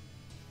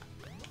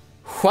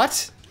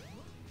 What?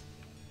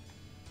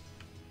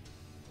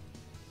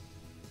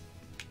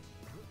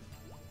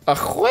 A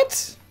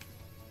what?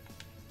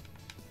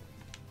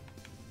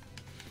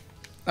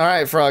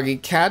 Alright, Froggy,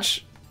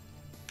 catch.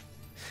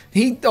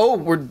 Oh,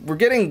 we're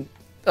getting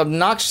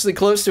obnoxiously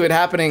close to it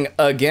happening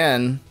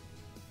again.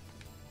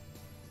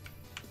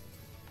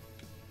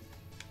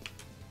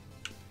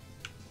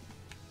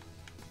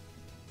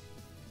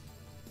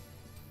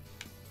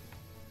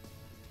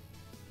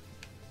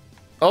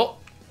 Oh.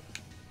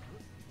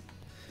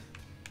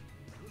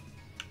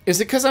 Is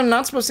it because I'm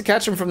not supposed to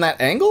catch him from that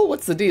angle?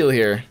 What's the deal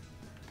here?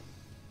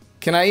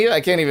 Can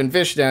I can't even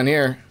fish down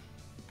here.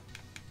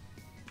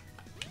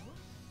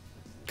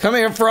 Come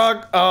here,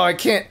 frog. Oh, I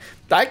can't.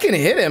 I can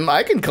hit him.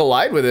 I can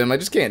collide with him. I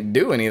just can't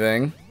do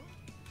anything.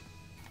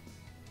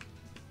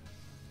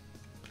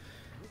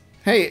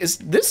 Hey, is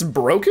this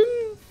broken?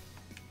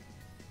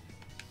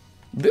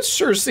 This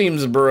sure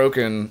seems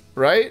broken,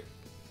 right?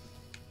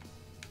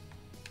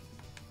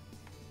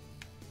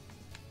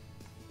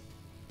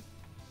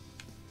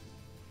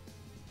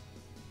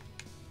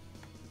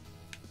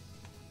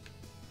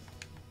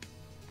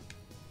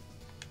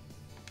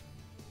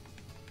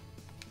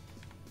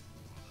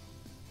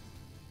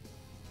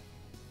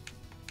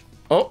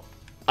 Oh,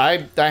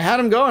 I had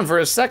him going for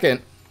a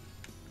second.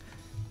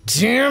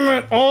 Damn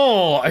it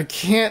all! I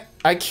can't.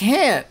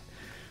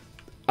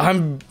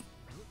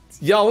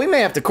 Y'all, we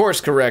may have to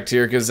course correct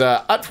here, because,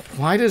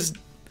 why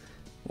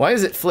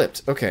is it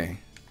flipped? Okay.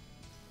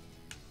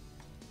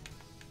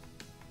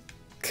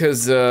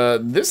 Because,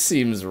 this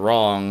seems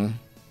wrong.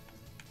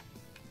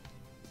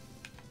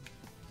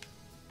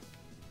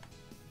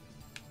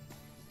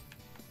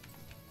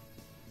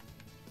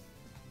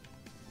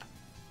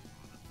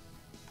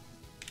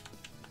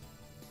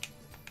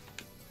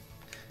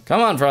 Come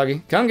on,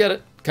 Froggy. Come get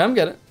it. Come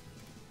get it.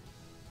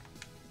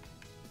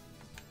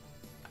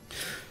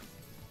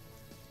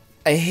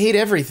 I hate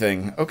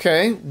everything.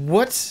 Okay.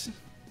 What?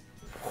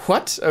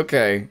 What?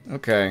 Okay.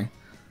 Okay.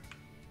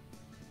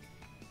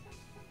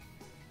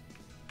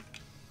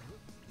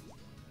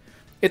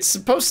 It's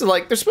supposed to,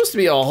 like, there's supposed to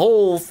be a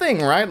whole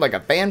thing, right? Like a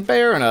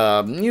fanfare and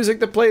a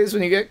music that plays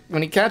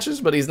when he catches,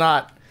 but he's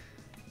not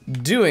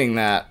doing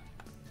that.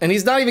 And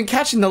he's not even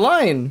catching the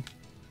line.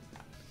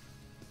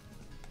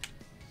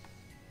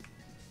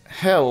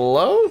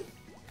 Hello?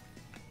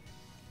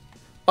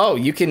 Oh,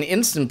 you can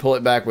instant pull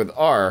it back with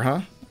R,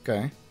 huh?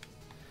 Okay.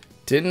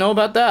 Didn't know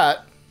about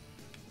that.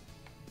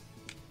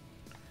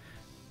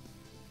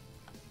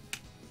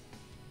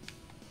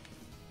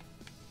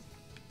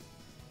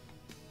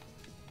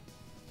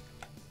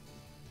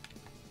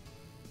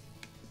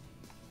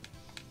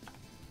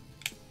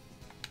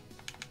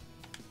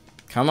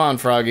 Come on,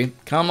 Froggy.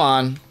 Come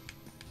on.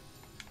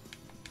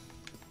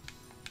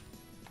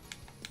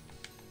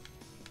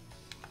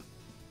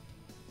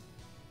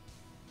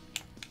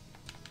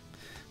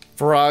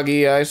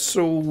 Froggy, I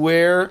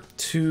swear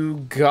to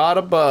God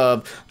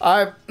above.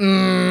 Come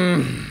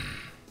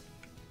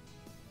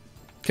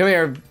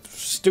here,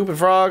 stupid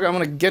frog. I'm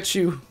gonna get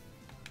you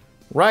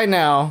right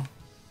now.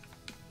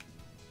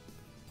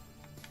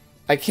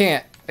 I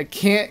can't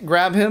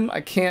grab him.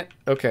 I can't.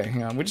 Okay,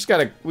 hang on.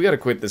 We gotta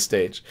quit this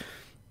stage.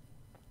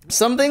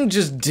 Something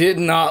just did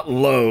not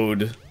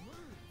load.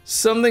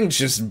 Something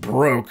just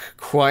broke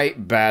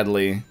quite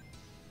badly.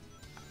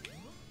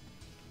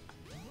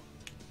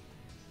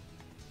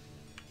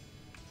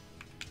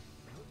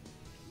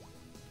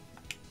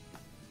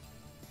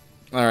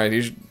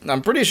 Alright,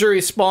 I'm pretty sure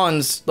he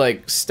spawns,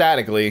 like,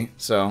 statically,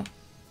 so.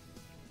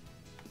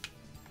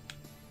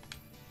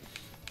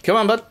 Come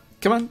on, bud.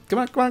 Come on, come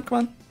on, come on, come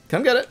on.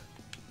 Come get it.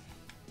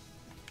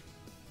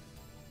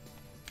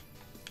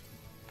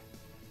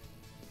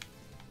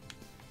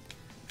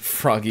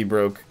 Froggy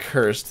broke.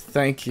 Cursed.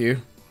 Thank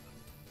you.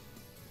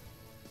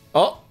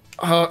 Oh,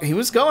 he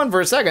was going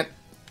for a second.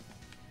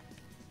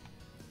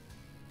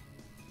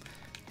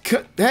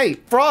 Hey,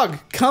 frog,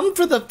 come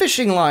for the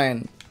fishing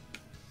line.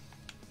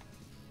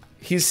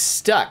 He's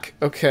stuck.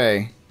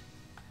 Okay.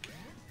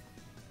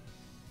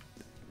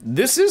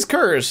 This is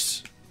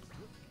cursed.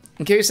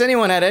 In case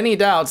anyone had any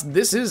doubts,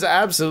 this is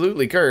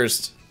absolutely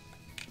cursed.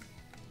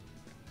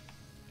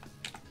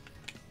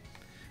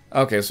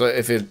 Okay, so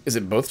if it is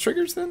it both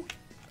triggers then?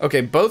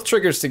 Okay, both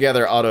triggers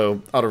together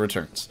auto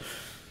returns.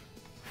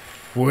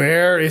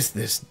 Where is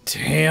this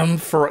damn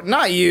frog?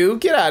 Not you.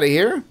 Get out of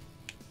here.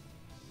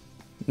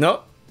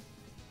 Nope.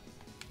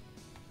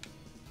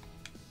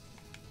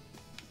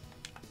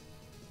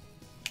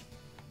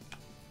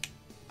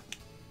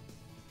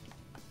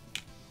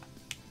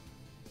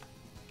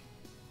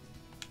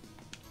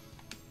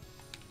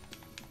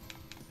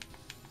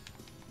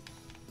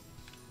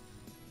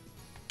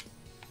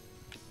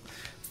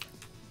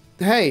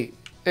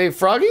 Hey,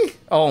 Froggy?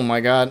 Oh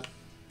my god.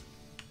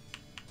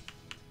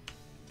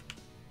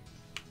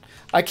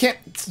 I can't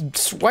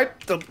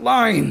swipe the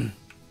line.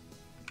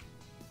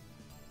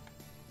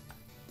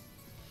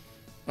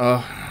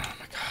 Oh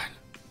my god.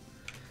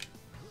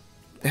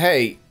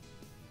 Hey,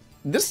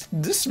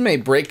 this may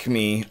break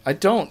me. I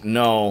don't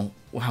know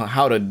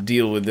how to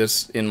deal with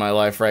this in my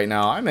life right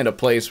now. I'm in a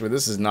place where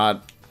this is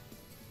not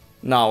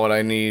what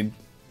I need.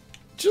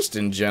 Just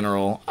in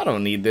general, I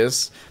don't need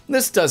this.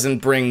 This doesn't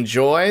bring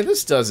joy.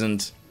 This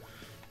doesn't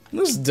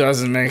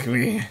make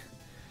me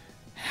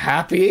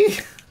happy.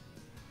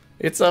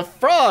 It's a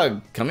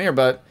frog. Come here,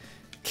 bud.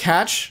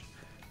 Catch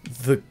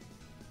the...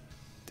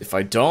 If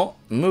I don't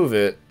move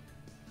it...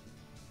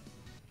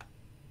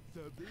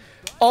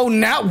 Oh,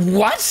 now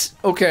what?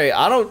 Okay,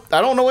 I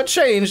don't know what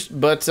changed,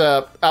 but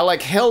I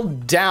like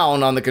held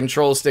down on the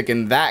control stick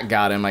and that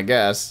got him, I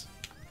guess.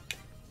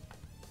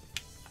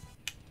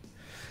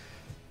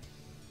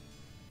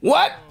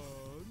 What?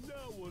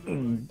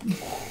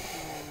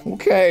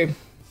 Okay.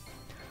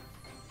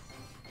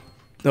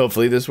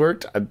 Hopefully this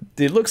worked.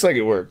 It looks like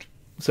it worked.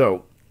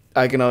 So,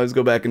 I can always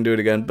go back and do it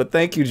again. But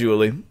thank you,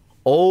 Julie.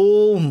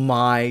 Oh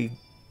my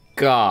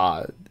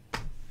god.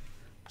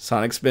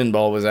 Sonic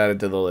Spinball was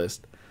added to the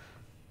list.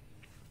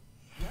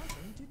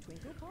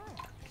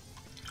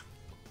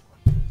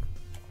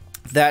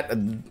 That,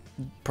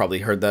 probably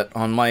heard that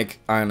on mic,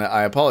 and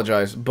I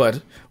apologize,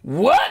 but...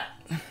 What?!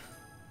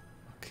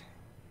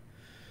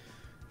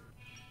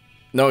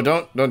 No,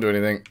 don't do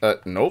anything.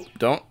 Nope,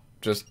 don't.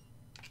 Just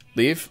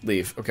leave.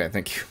 Okay,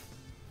 thank you.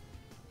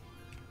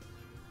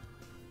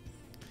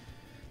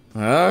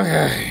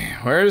 Okay,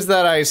 where's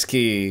that ice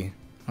key?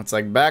 It's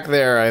like back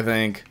there, I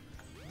think.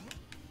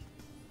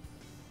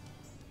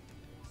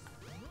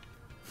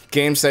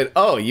 Game said,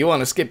 oh, you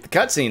want to skip the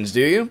cutscenes, do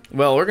you?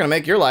 Well, we're gonna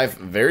make your life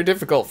very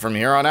difficult from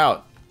here on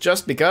out.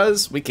 Just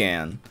because we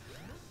can.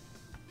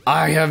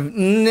 I have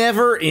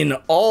never in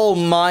all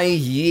my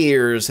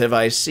years have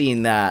I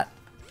seen that.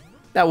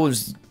 That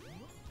was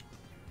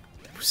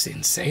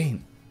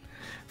insane.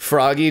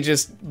 Froggy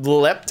just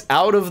leapt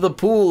out of the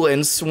pool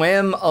and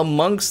swam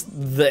amongst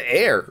the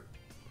air.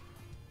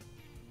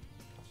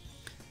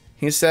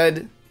 He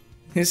said,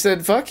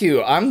 fuck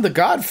you, I'm the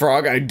god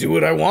frog, I do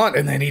what I want,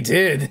 and then he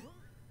did.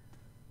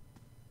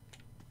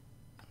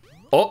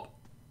 Oh,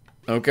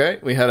 okay,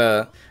 we had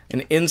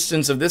an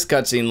instance of this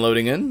cutscene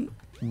loading in,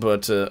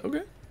 but,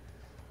 okay.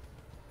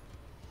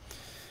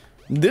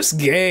 This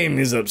game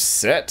is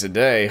upset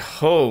today.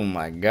 Oh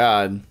my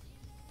god.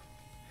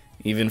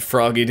 Even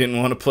Froggy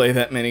didn't want to play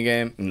that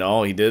minigame.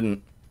 No, he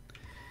didn't.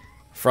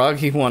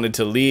 Froggy wanted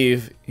to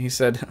leave. He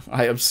said,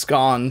 I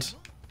abscond.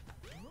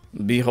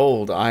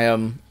 Behold, I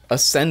am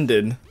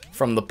ascended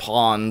from the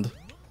pond.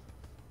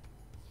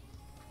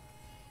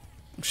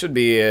 Should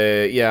be,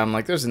 yeah, I'm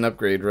like, there's an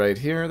upgrade right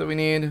here that we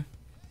need.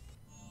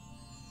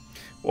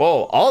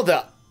 Whoa, all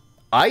the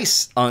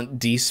ice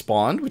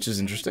despawned, which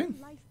is interesting.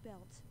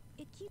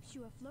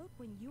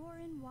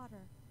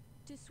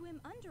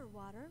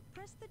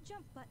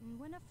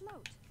 When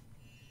afloat.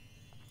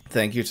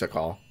 Thank you,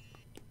 Takal.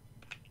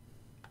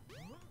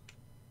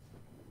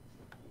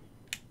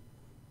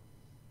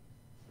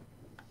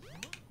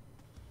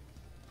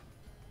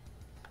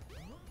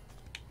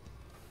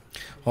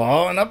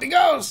 Oh, and up he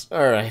goes!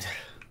 Alright.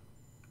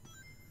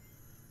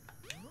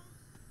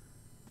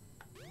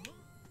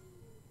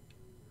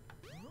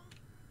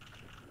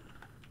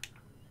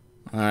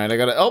 Alright, I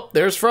gotta... Oh,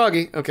 there's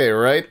Froggy. Okay,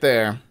 right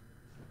there.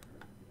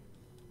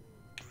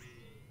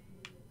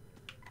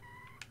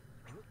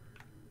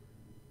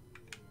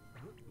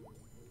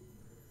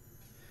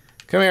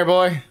 Come here,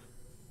 boy.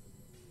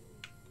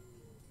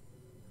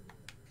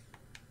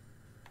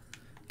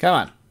 Come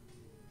on.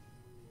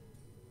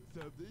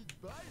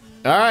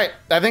 Alright,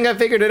 I think I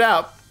figured it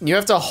out. You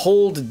have to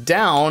hold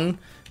down,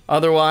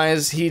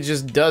 otherwise he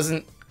just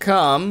doesn't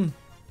come.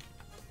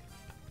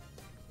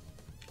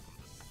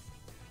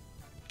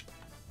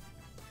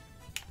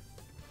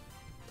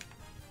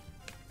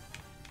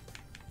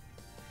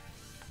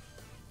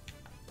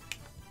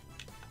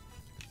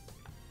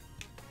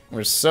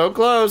 We're so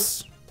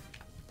close.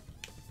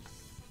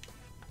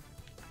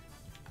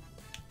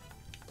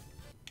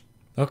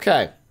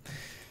 Okay.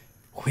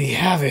 We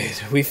have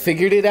it. We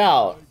figured it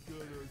out.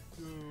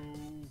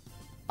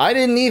 I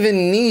didn't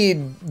even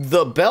need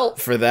the belt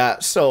for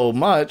that so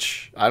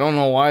much. I don't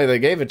know why they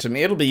gave it to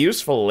me. It'll be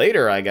useful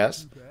later, I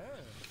guess.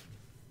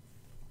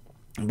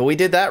 But we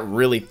did that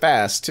really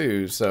fast,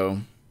 too, so...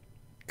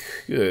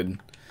 Good.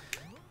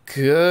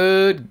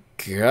 Good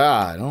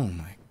God. Oh,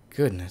 my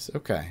goodness.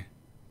 Okay.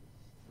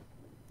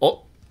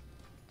 Oh.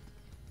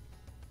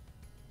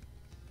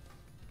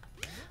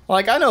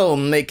 Like, I know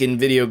making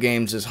video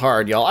games is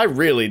hard, y'all. I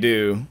really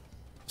do.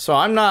 So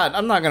I'm not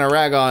gonna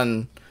rag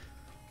on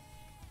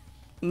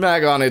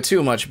it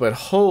too much, but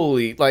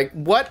holy, like,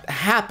 what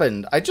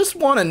happened? I just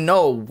want to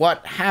know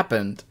what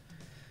happened.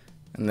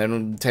 And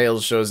then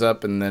Tails shows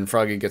up, and then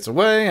Froggy gets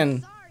away,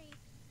 and... Sorry.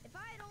 If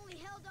I had only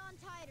held on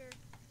tighter.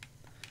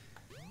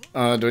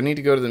 do I need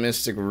to go to the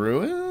Mystic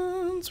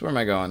Ruins? Where am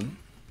I going?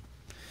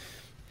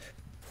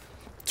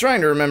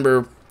 Trying to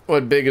remember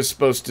what Big is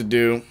supposed to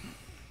do.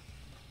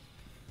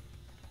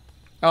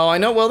 Oh, I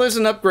know. Well, there's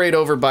an upgrade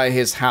over by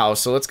his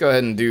house, so let's go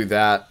ahead and do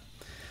that.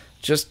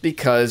 Just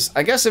because,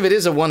 I guess if it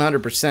is a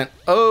 100%...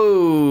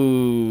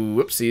 Oh,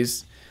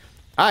 whoopsies.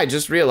 I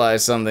just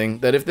realized something,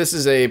 that if this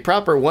is a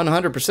proper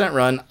 100%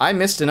 run, I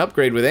missed an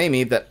upgrade with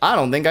Amy that I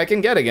don't think I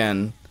can get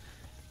again.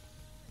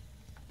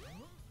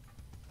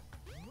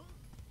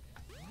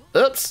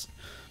 Oops.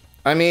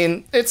 I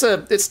mean,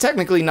 it's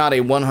technically not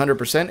a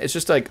 100%, it's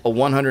just like a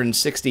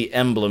 160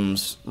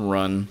 emblems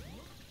run.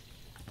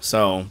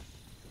 So,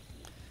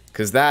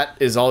 because that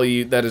is all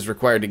that is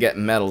required to get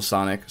metal,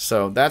 Sonic.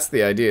 So that's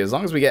the idea. As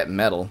long as we get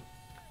metal,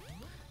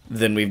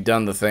 then we've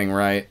done the thing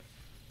right.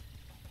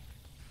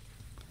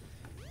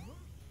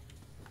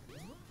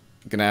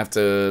 Gonna have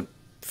to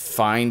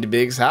find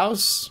Big's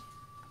house.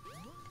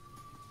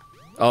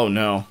 Oh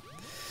no.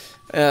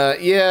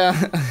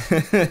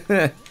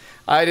 Yeah.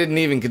 I didn't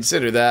even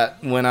consider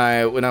that when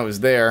I was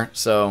there.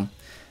 So,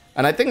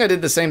 and I think I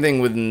did the same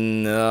thing with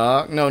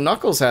no,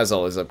 Knuckles has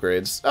all his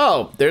upgrades.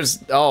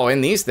 Oh,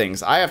 and these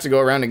things. I have to go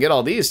around and get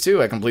all these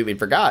too. I completely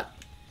forgot.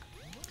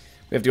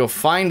 We have to go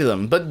find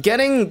them. But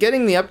getting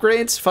the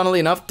upgrades, funnily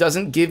enough,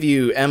 doesn't give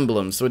you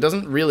emblems, so it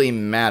doesn't really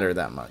matter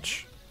that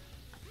much.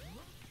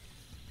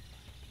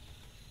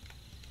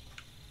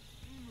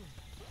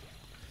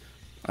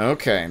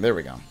 Okay, there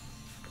we go.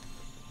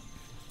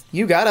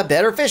 You got a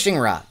better fishing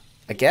rod,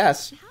 I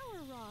guess. Power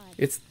rod.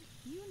 It's...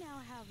 You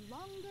now have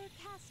longer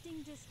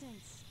casting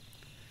distance.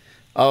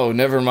 Oh,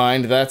 never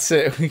mind. That's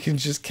it. We can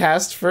just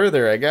cast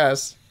further, I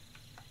guess.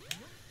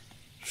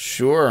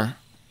 Sure.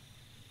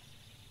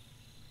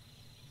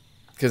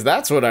 Because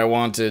that's what I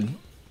wanted.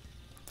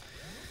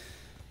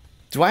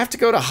 Do I have to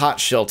go to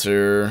Hot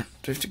Shelter?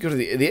 Do I have to go to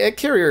the egg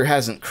carrier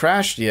hasn't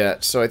crashed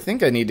yet, so I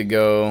think I need to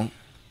go...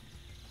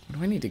 Where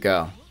do I need to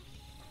go?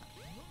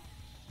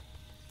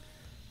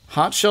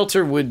 Hot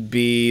Shelter would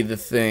be the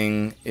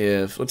thing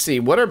if... Let's see,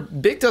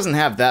 Big doesn't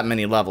have that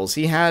many levels.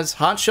 He has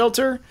Hot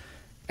Shelter,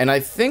 and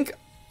I think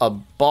a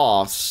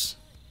boss.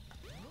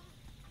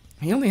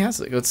 He only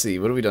has... Let's see,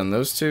 what have we done?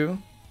 Those two?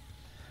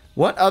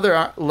 What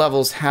other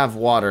levels have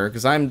water?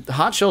 Because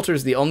Hot Shelter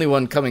is the only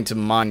one coming to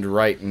mind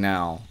right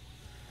now.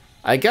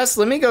 I guess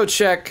let me go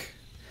check...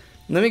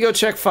 Let me go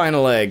check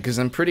Final Egg, because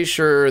I'm pretty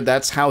sure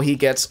that's how he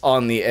gets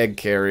on the egg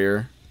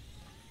carrier.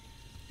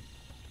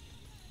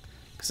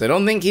 Because I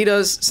don't think he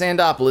does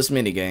Sandopolis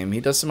minigame.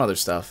 He does some other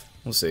stuff.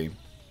 We'll see.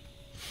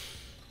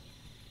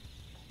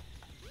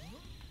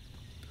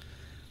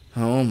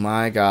 Oh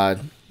my god.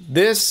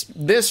 This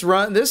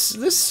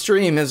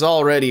stream is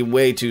already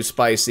way too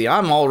spicy.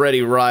 I'm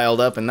already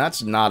riled up, and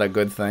that's not a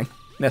good thing,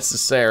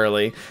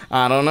 necessarily.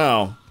 I don't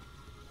know.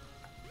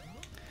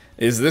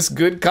 Is this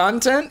good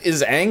content?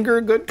 Is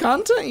anger good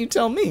content? You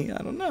tell me. I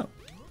don't know.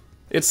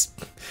 It's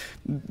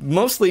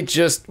mostly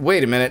just...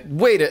 Wait a minute.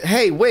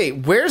 Hey,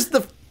 wait. Where's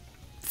the...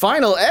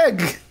 Final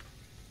Egg?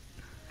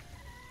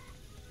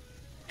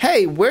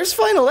 Hey, where's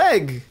Final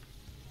Egg?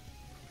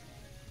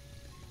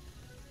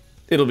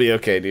 It'll be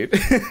okay, dude.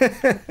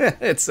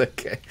 It's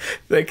okay.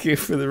 Thank you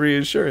for the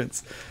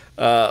reassurance.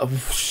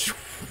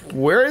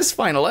 Where is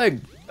Final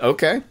Egg?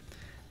 Okay.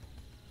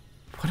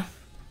 What?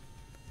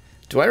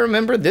 Do I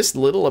remember this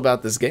little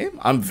about this game?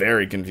 I'm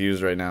very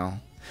confused right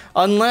now.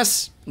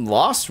 Unless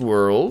Lost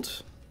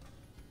World.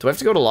 Do I have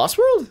to go to Lost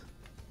World?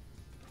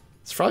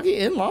 Is Froggy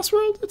in Lost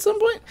World at some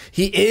point?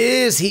 He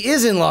is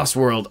in Lost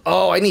World.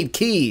 Oh, I need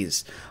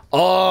keys.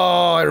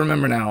 Oh, I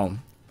remember now.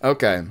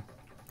 Okay.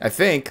 I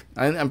think.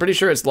 I'm pretty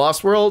sure it's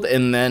Lost World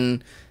and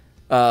then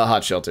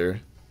Hot Shelter.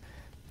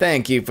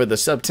 Thank you for the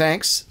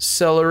sub-tanks,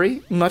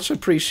 Celery. Much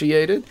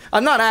appreciated.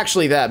 I'm not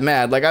actually that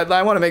mad. Like,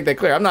 I want to make that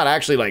clear. I'm not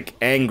actually, like,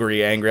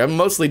 angry. I'm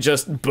mostly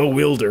just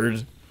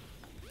bewildered.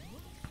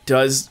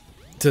 Does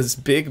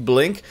Big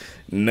blink?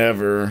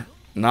 Never.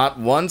 Not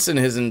once in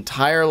his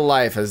entire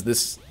life has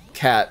this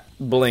cat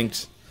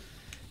blinked,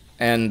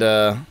 and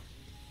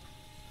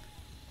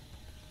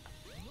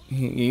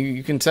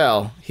you can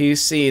tell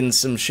he's seen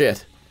some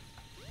shit.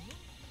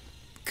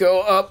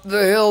 Go up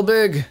the hill,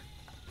 Big.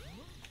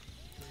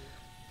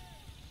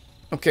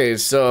 Okay,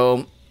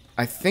 so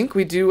I think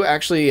we do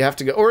actually have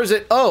to go, or is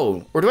it,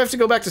 oh, or do I have to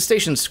go back to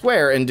Station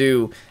Square and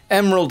do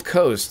Emerald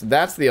Coast?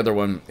 That's the other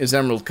one, is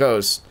Emerald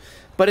Coast.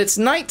 But it's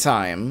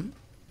nighttime.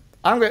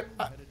 I'm gonna...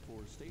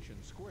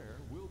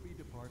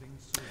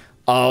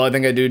 Oh, I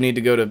think I do need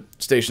to go to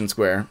Station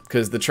Square,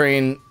 because the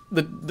train,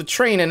 the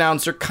train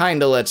announcer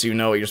kinda lets you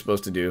know what you're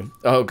supposed to do.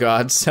 Oh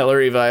god,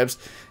 celery vibes.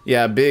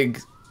 Yeah, big,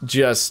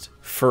 just,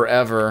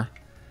 forever,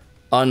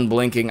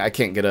 unblinking. I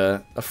can't get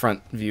a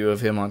front view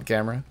of him on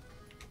camera.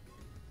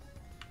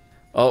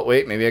 Oh,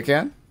 wait, maybe I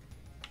can?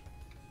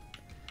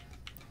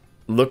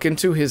 Look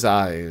into his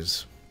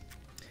eyes.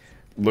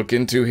 Look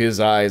into his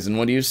eyes, and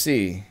what do you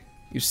see?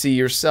 You see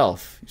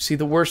yourself. You see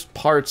the worst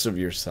parts of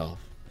yourself.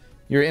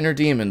 Your inner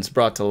demons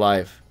brought to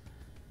life.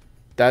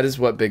 That is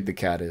what Big the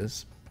Cat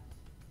is.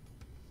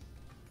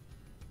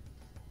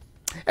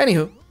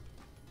 Anywho.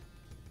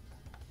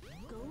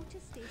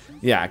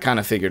 Yeah, I kind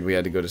of figured we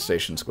had to go to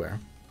Station Square.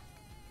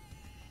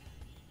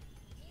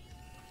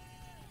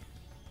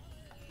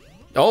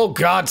 Oh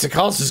god,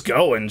 Takal's is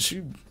going.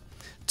 She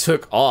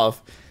took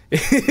off.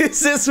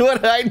 Is this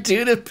what I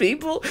do to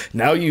people?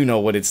 Now you know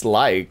what it's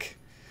like.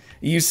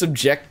 You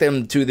subject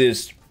them to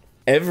this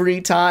every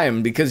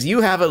time because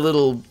you have a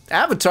little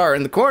avatar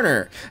in the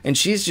corner and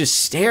she's just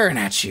staring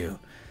at you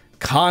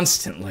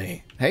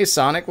constantly. Hey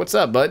Sonic, what's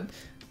up, bud?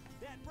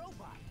 That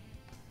robot.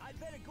 I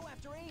better go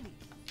after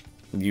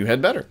Amy. You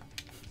had better.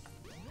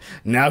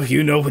 Now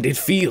you know what it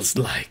feels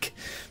like.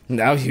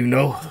 Now you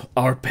know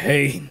our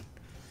pain.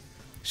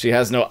 She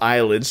has no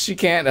eyelids. She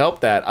can't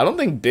help that. I don't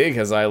think Big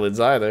has eyelids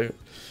either.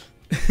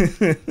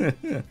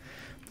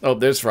 Oh,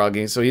 there's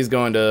Froggy. So he's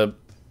going to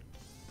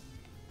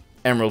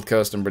Emerald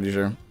Coast, I'm pretty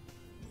sure.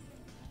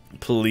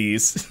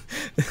 Please.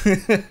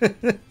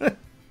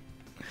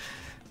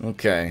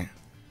 Okay.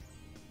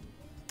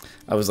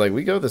 I was like,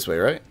 we go this way,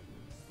 right?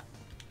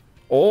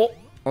 Oh,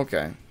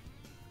 okay.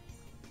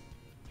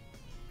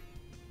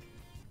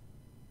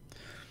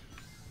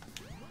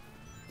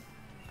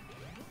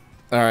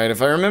 Alright,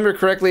 if I remember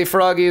correctly,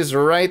 Froggy's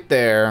right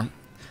there.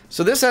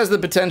 So this has the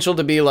potential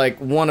to be like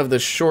one of the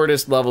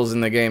shortest levels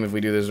in the game if we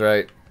do this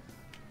right.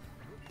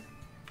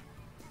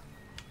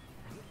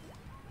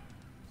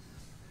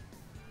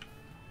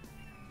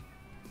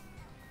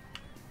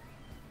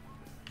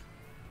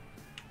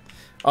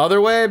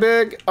 Other way,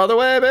 Big! Other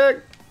way,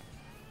 Big!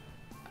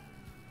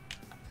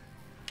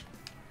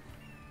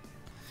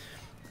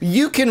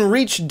 You can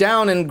reach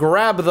down and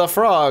grab the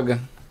frog.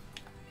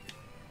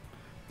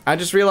 I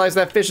just realized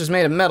that fish is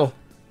made of metal.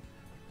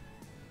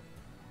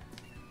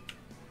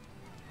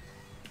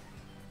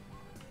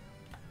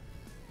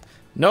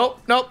 Nope,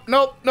 nope,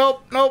 nope,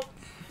 nope, nope.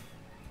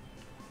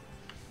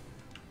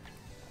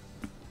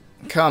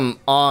 Come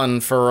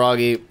on,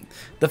 Froggy.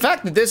 The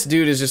fact that this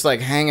dude is just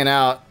like hanging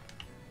out.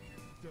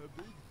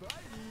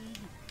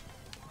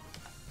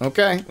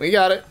 Okay, we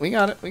got it, we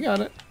got it, we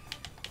got it.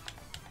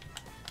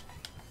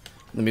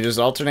 Let me just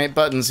alternate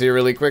buttons here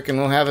really quick and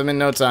we'll have him in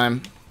no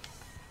time.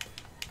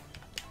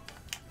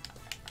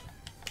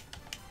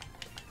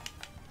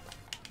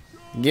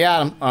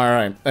 Got him.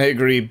 Alright, I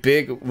agree.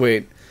 Big,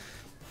 wait.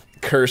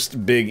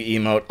 Cursed big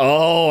emote.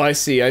 Oh, I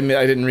see. I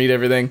didn't read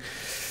everything.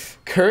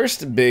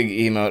 Cursed big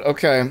emote.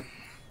 Okay.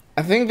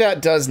 I think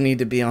that does need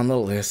to be on the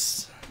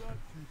list.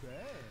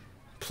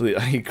 Please,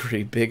 I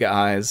agree. Big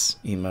eyes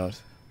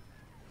emote.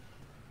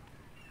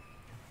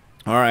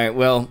 Alright,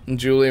 well,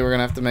 Julie, we're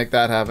gonna have to make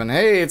that happen.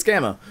 Hey, it's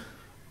Gamma.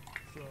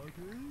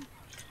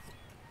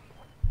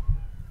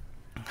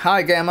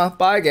 Hi, Gamma.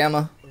 Bye,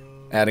 Gamma.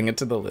 Adding it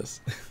to the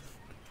list.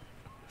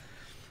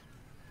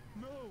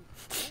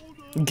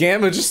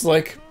 Gamma just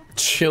like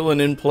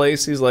chilling in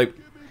place. He's like,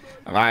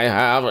 I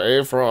have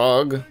a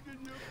frog.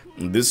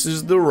 This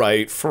is the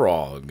right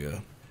frog.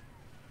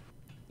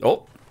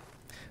 Oh.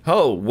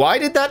 Oh, why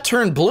did that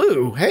turn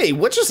blue? Hey,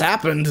 what just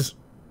happened?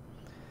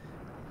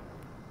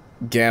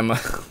 Gamma.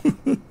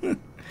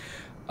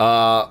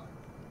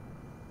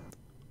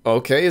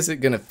 Okay, is it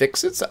gonna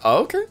fix it?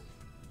 Okay.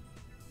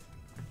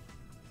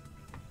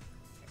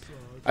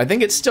 I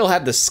think it still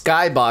had the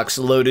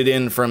skybox loaded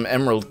in from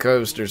Emerald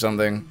Coast or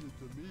something.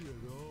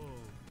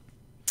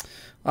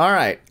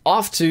 Alright,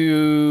 off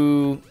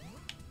to...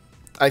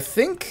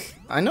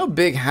 I know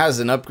Big has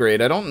an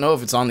upgrade. I don't know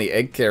if it's on the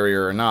egg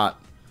carrier or not.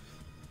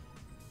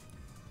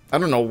 I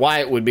don't know why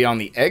it would be on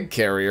the egg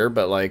carrier,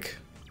 but like...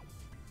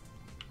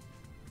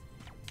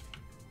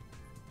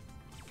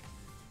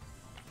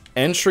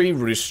 Entry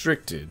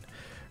restricted.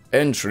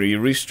 Entry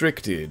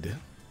restricted.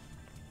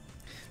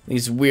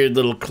 These weird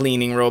little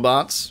cleaning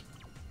robots.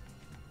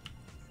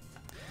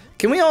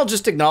 Can we all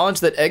just acknowledge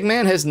that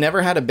Eggman has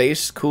never had a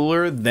base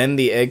cooler than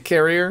the egg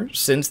carrier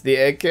since the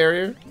egg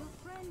carrier? Your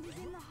friend is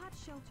in the hot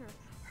shelter.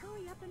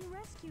 Hurry up and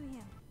rescue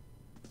him.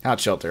 Hot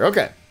shelter,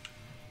 okay.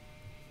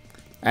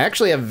 I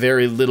actually have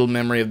very little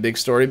memory of Big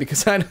Story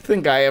because I don't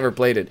think I ever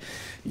played it.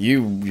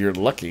 You're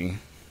lucky.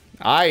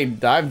 I've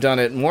done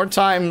it more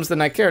times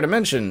than I care to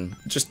mention,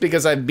 just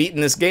because I've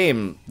beaten this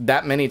game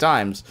that many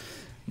times.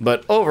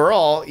 But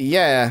overall,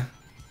 yeah,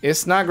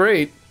 it's not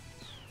great.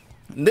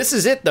 This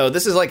is it, though.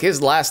 This is like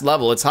his last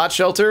level. It's Hot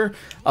Shelter,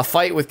 a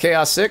fight with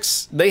Chaos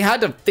 6. They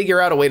had to figure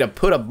out a way to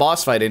put a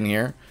boss fight in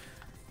here.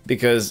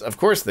 Because, of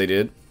course they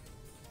did.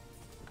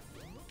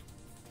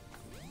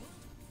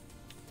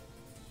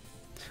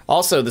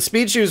 Also, the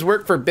speed shoes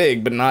work for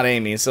Big, but not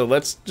Amy. So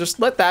let's just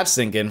let that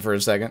sink in for a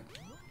second.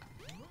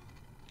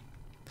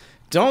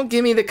 Don't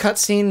give me the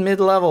cutscene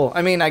mid-level.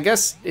 I mean, I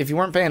guess if you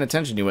weren't paying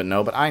attention, you wouldn't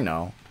know, but I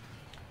know.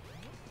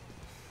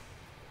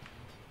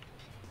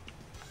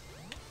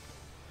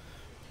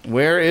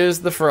 Where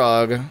is the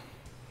frog?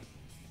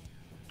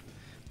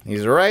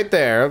 He's right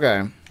there,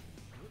 okay.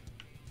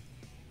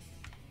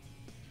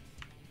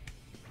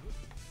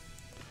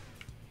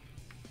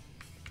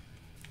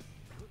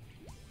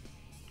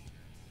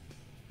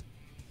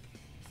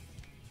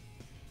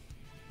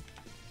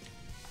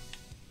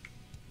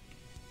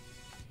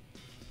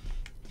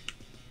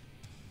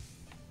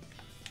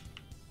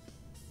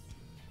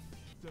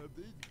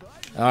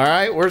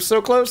 Alright, we're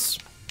so close.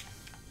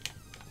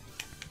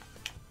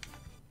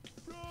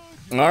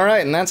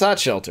 Alright, and that's Hot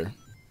Shelter.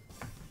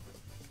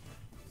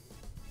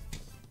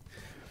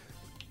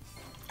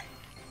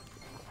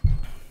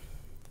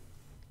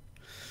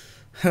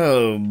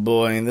 Oh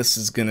boy, this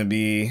is gonna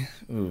be...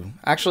 Ooh.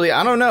 Actually,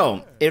 I don't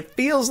know. It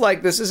feels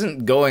like this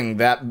isn't going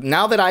that...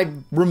 Now that I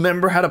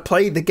remember how to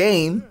play the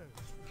game,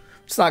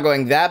 it's not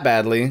going that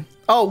badly.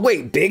 Oh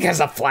wait, Big has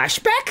a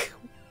flashback?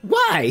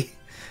 Why?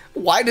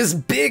 Why does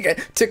Big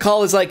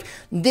Tikal is like,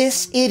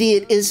 this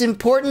idiot is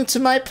important to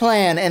my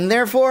plan, and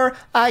therefore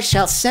I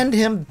shall send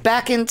him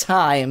back in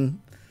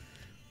time.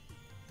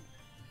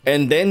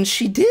 And then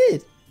she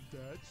did.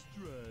 That's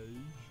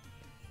strange.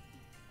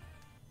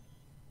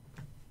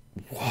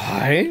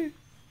 Why?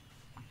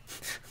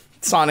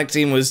 Sonic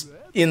Team was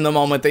in the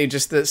moment. They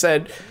just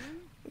said,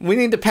 we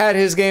need to pad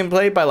his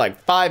gameplay by like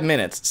 5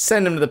 minutes.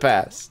 Send him to the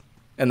past.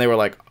 And they were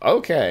like,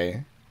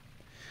 okay.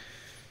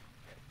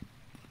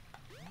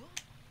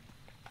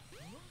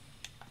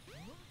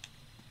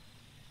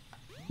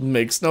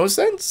 Makes no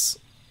sense.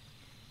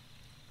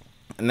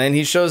 And then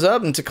he shows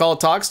up and Tikal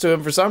talks to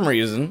him for some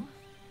reason.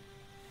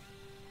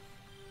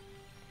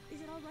 Is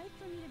it alright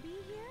for me to be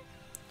here?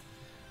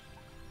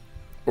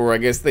 Or I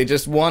guess they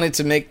just wanted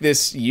to make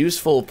this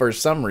useful for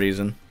some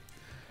reason.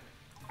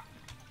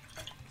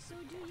 So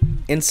do you...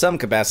 In some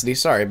capacity.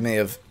 Sorry, I may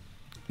have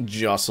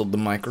jostled the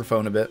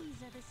microphone a bit. These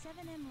are the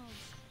 7 emeralds.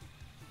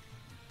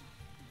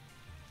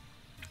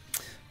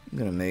 I'm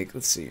gonna make,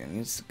 let's see, it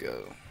needs to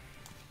go.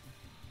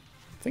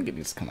 I think it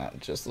needs to come out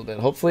just a little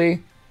bit.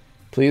 Hopefully,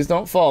 please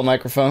don't fall,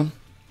 microphone.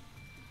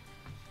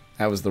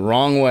 That was the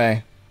wrong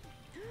way.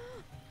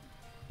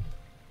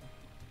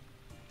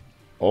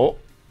 Oh.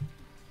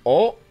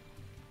 Oh.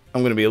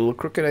 I'm gonna be a little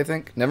crooked, I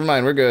think. Never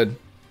mind, we're good.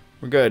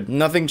 We're good.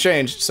 Nothing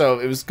changed, so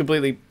it was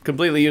completely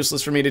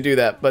useless for me to do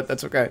that, but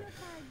that's okay.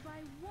 By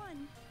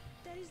 1.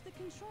 That is the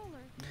controller.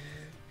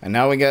 And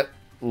now we get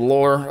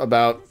lore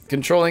about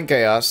controlling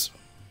chaos.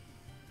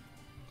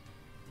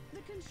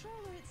 The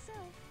controller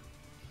itself.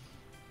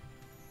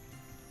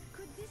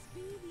 Could this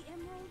be the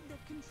emerald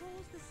that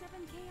controls the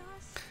 7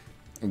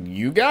 chaos?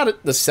 You got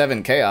it, the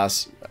 7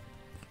 chaos.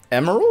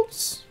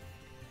 Emeralds?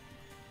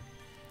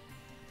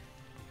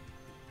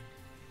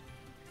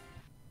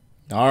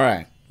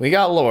 Alright, we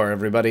got lore,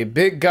 everybody.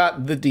 Big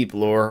got the deep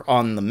lore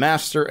on the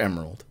Master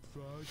Emerald.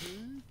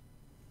 Froggy,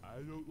 I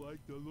don't like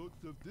the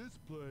looks of this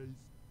place.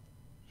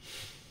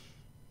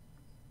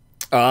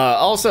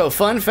 Also,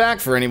 fun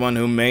fact for anyone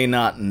who may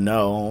not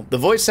know, the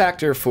voice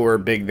actor for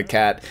Big the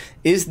Cat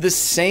is the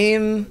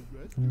same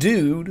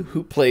dude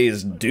who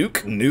plays Duke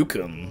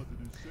Nukem.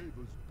 Save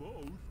us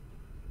both.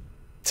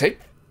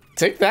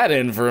 Take that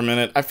in for a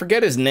minute. I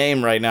forget his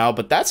name right now,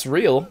 but that's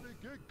real.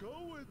 Get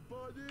going,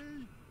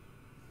 buddy.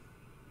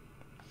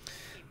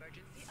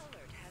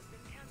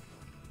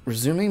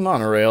 Resuming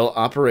monorail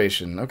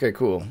operation. Okay,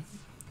 cool.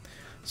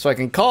 So I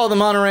can call the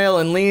monorail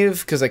and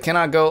leave because I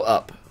cannot go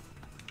up.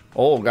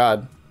 Oh,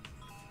 God.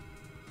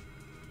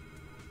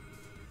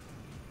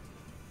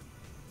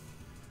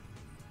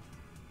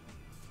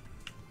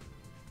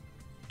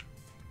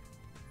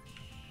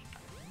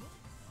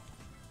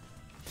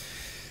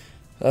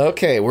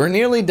 Okay, we're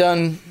nearly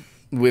done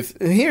with...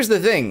 Here's the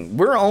thing.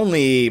 We're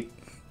only...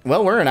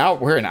 Well, we're an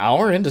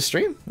hour into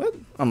stream. What?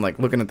 I'm like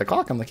looking at the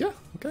clock. I'm like, yeah,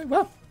 okay,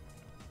 well.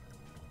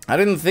 I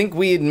didn't think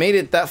we had made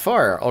it that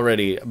far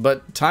already,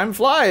 but time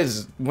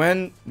flies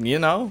when, you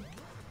know.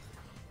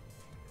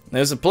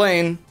 There's a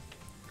plane,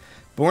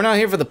 but we're not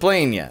here for the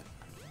plane yet.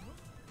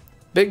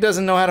 Big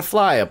doesn't know how to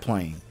fly a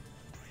plane.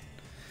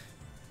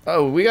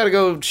 Oh, we gotta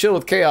go chill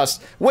with Chaos.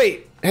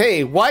 Wait,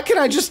 hey, why can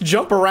I just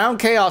jump around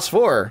Chaos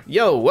 4?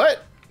 Yo,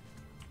 what?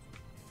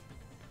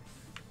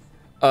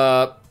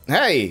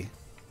 Hey.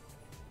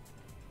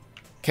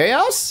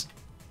 Chaos?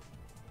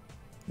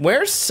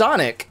 Where's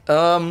Sonic?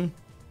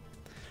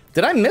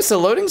 Did I miss a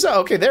loading zone?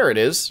 Okay, there it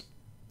is.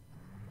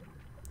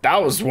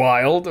 That was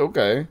wild.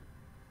 Okay.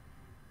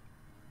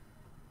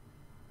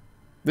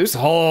 This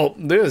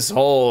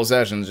whole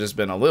session's just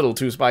been a little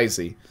too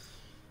spicy.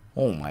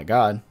 Oh my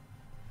God.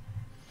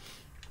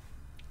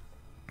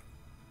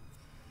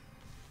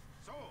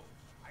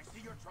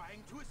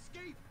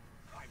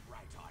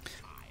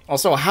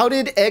 Also, how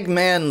did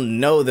Eggman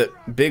know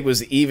that Big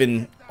was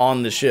even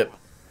on the ship?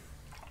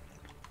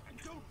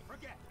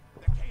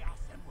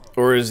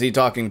 Or is he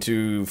talking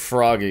to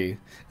Froggy?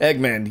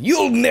 Eggman,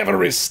 you'll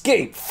never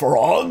escape,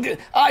 Frog!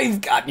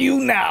 I've got you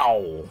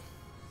now!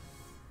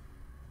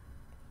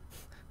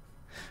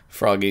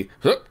 Froggy,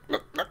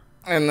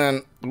 and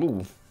then,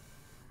 ooh.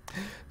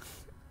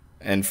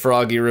 And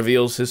Froggy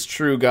reveals his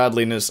true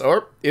godliness,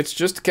 or it's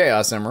just a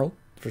Chaos Emerald,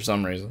 for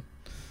some reason.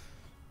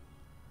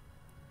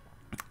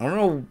 I don't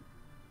know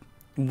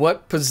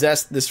what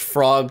possessed this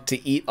frog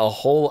to eat a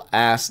whole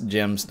ass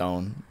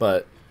gemstone,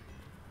 but...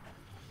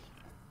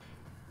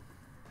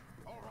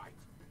 Alright,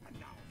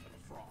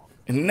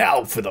 And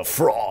now for the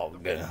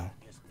frog. Is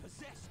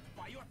possessed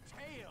by your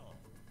tail.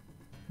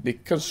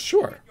 Because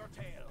sure. Your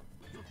tail.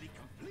 You'll be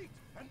complete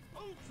and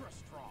ultra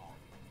strong.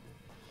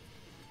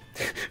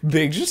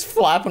 Big just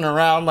flapping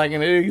around like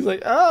an idiot. He's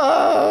like,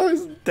 ah,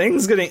 this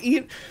thing's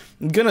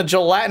gonna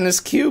gelatinous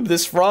cube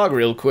this frog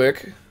real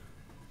quick.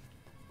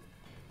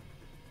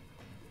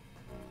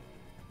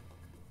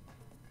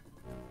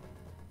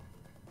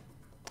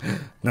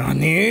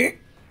 Nani?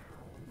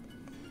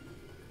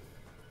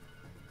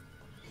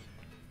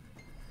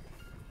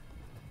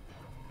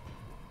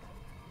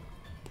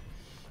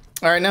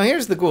 Alright, now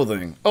here's the cool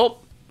thing. Oh!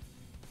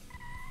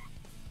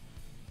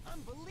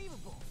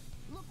 Unbelievable.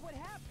 Look what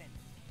happened.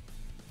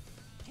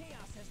 Chaos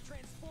has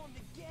transformed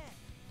again.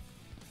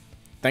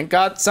 Thank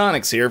God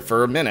Sonic's here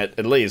for a minute,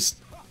 at least.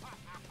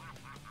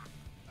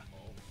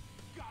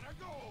 gotta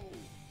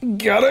go!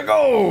 Gotta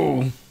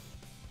go!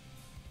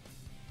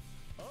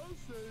 I'll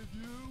save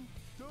you.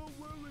 Don't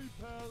worry,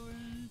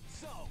 Pally.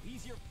 So,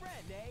 he's your friend,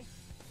 eh?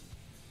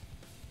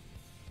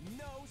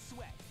 No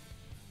sweat.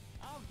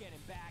 I'll get him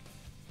back.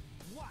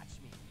 Watch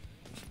me.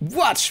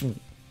 Watch me.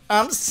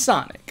 I'm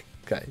Sonic.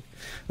 Okay.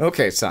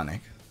 Okay,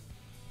 Sonic.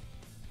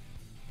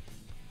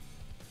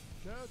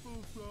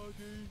 Careful,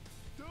 Froggy.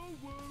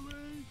 Don't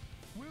worry.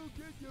 We'll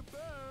get you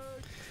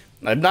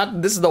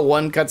back. This is the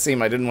one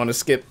cutscene I didn't want to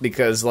skip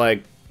because,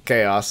 like,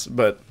 chaos,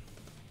 but...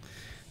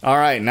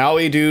 Alright, now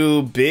we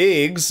do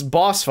Big's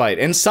boss fight.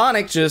 And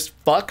Sonic just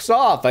fucks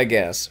off, I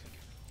guess.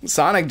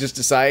 Sonic just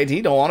decided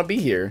he don't want to be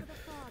here.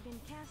 The frog and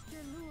cast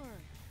your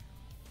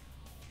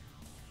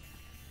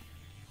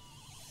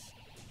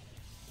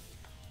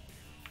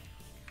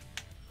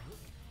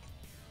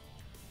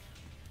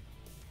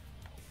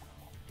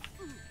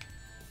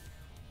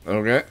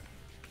lure. Okay.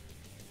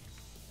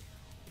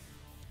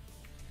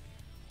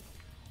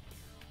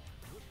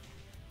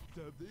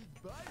 The big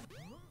bite.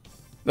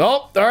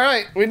 Oh,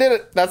 alright, we did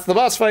it. That's the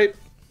boss fight.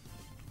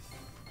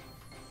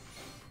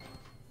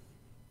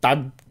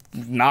 I'm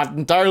not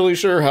entirely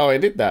sure how I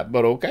did that,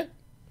 but okay.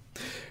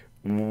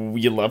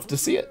 You love to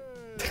see it.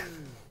 Hey,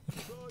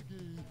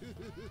 Froggy.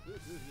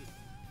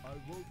 I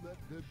won't let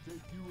them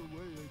take you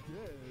away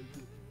again.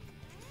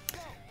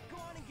 Go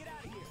on and get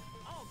out of here.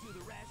 I'll do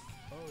the rest.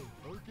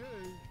 Oh, okay.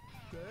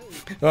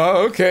 Thanks.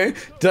 Oh, okay.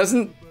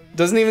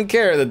 Doesn't even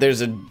care that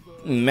there's a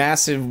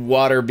massive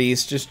water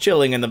beast just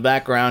chilling in the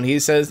background. He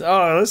says,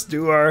 "Oh, let's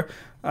do our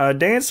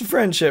dance of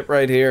friendship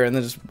right here," and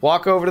then just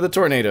walk over to the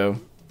tornado.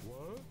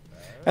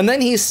 And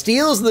then he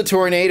steals the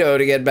tornado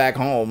to get back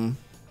home.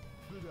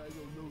 But I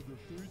don't know the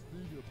first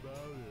thing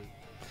about it.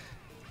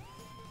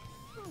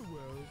 Oh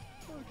well,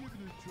 I'll give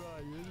it a try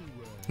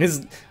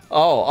anyway.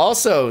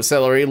 Also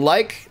Celery,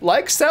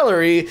 like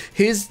Celery,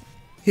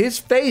 his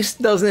face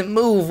doesn't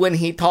move when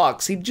he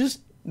talks. He just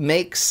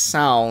makes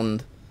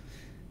sound.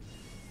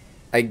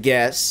 I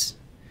guess.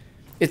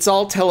 It's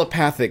all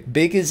telepathic.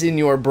 Big is in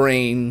your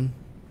brain.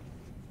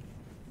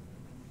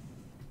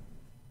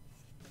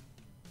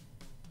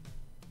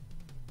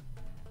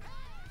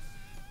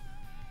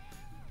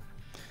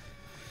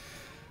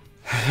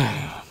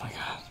 Oh my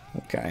god.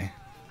 Okay.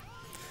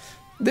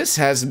 This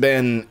has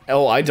been...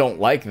 Oh, I don't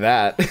like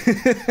that.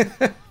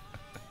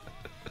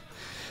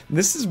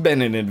 This has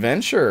been an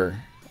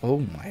adventure. Oh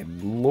my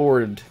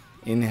lord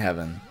in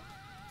heaven.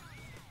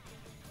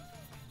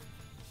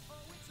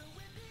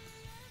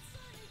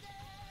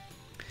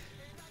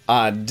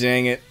 Ah,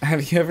 dang it.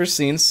 Have you ever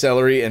seen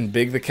Celery and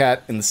Big the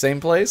Cat in the same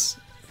place?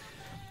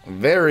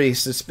 Very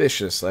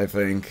suspicious, I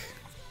think.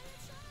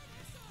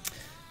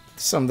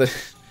 Something...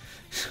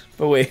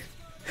 But wait.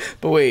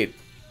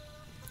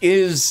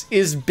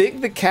 Is Big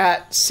the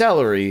Cat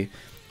Celery,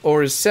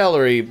 or is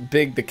Celery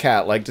Big the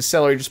Cat? Like, does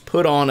Celery just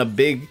put on a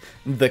Big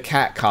the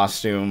Cat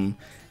costume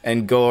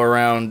and go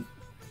around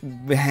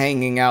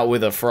hanging out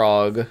with a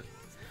frog?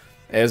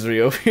 Esri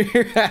over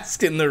here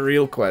asking the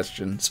real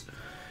questions.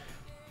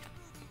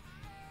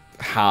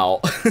 How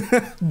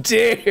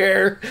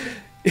dare...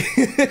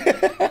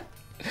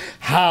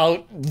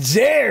 How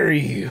dare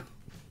you?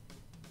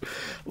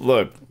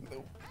 Look,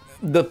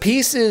 the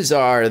pieces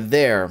are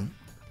there.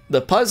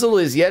 The puzzle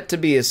is yet to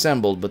be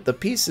assembled, but the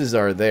pieces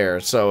are there,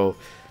 so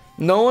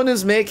no one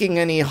is making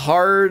any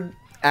hard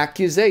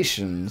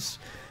accusations.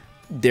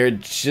 They're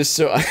just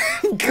so...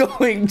 I'm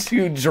going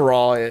to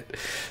draw it.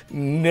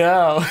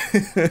 No.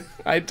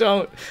 I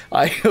don't.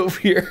 I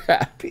hope you're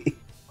happy.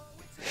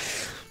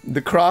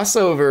 The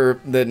crossover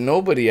that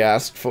nobody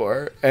asked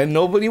for and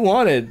nobody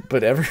wanted,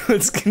 but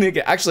everyone's gonna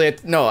get. Actually,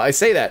 no, I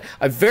say that.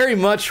 I very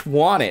much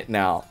want it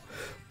now,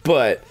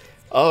 but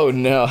oh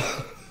no.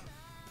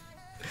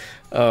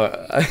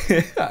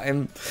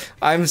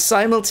 I'm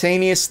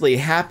simultaneously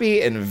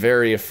happy and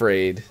very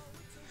afraid.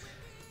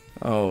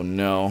 Oh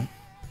no.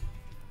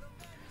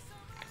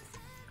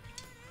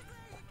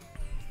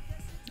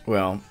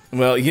 Well,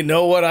 you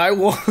know what I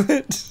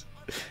want?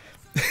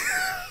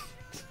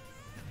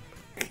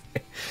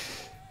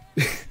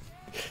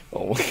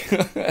 Oh my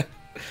god.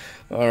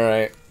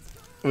 Alright.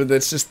 Well,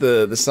 that's just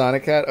the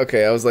Sonic hat?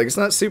 Okay, I was like, it's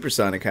not Super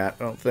Sonic hat,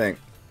 I don't think.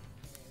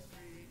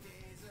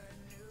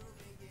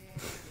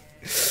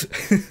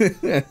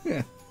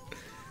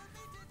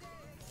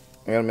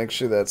 I gotta make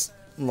sure that's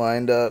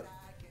lined up.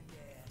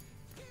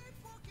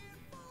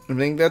 I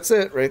think that's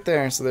it right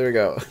there, so there we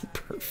go.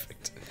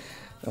 Perfect.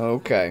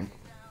 Okay.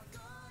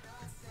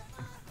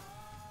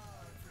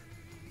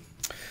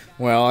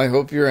 Well, I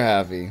hope you're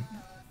happy.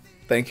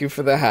 Thank you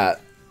for the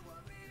hat.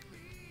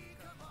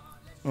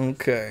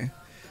 Okay.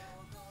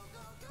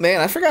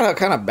 Man, I forgot how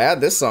kind of bad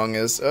this song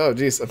is. Oh,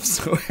 jeez, I'm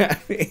so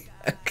happy.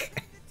 Okay.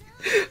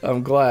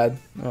 I'm glad.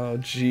 Oh,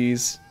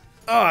 jeez.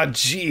 Oh,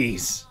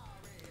 jeez.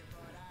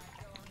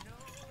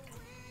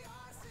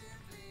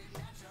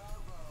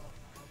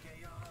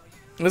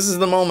 This is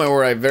the moment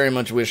where I very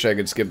much wish I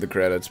could skip the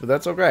credits, but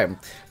that's okay.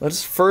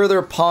 Let's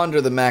further ponder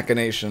the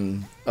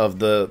machination of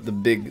the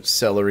big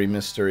celery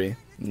mystery.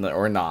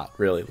 Or not,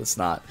 really. Let's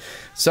not.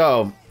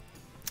 So,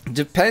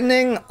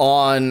 depending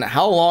on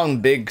how long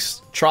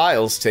Big's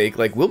trials take,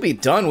 like, we'll be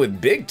done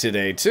with Big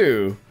today,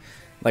 too.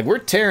 Like, we're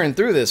tearing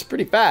through this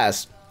pretty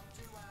fast.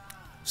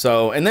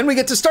 So, and then we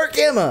get to start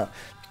Gamma!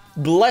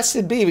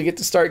 Blessed be, we get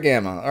to start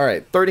Gamma.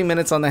 Alright, 30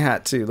 minutes on the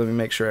hat, too. Let me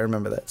make sure I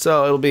remember that.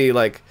 So, it'll be,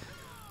 like,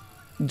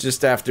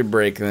 just after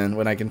break, then,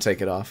 when I can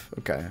take it off.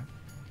 Okay.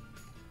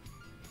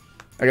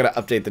 I gotta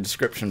update the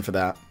description for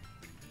that.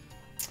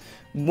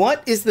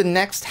 What is the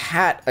next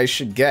hat I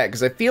should get?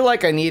 Because I feel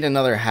like I need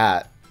another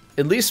hat.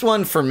 At least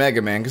one for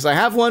Mega Man, because I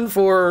have one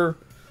for...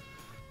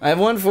 I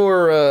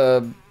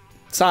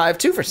have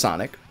two for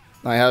Sonic.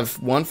 I have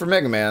one for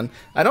Mega Man.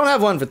 I don't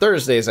have one for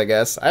Thursdays, I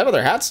guess. I have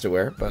other hats to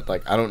wear, but,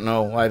 like, I don't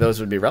know why those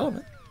would be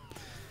relevant.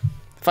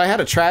 If I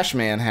had a Trash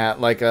Man hat,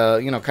 like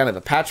a, you know, kind of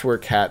a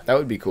patchwork hat, that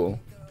would be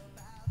cool.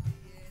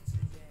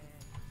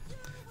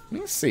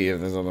 Let me see if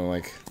there's other,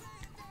 like...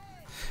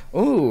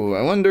 Ooh,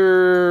 I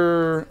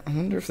wonder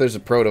if there's a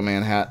Proto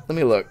Man hat. Let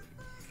me look.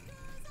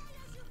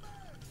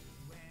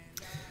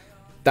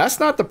 That's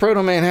not the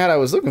Proto Man hat I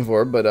was looking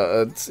for, but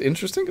it's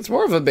interesting. It's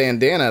more of a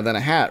bandana than a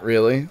hat,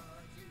 really.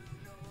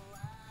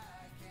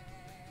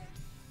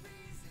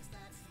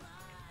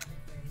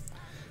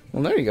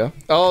 Well, there you go.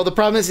 Oh, the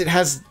problem is it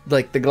has,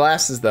 like, the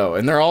glasses, though,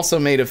 and they're also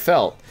made of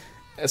felt,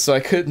 so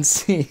I couldn't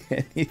see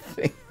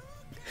anything.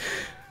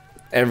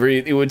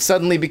 It would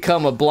suddenly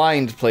become a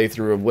blind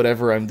playthrough of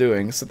whatever I'm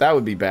doing, so that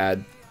would be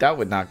bad. That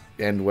would not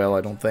end well,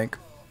 I don't think.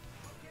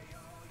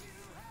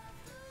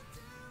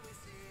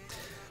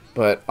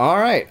 But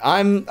alright,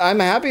 I'm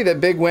happy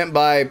that Big went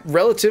by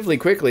relatively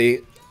quickly.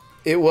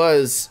 It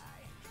was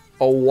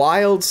a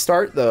wild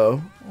start,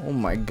 though. Oh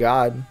my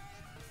god.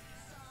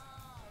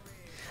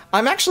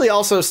 I'm actually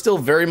also still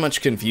very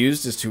much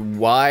confused as to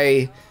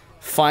why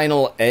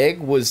Final Egg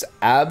was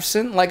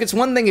absent. Like, it's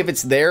one thing if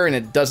it's there and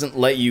it doesn't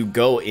let you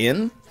go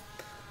in,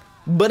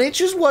 but it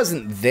just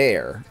wasn't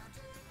there.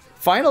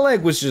 Final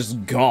Egg was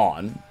just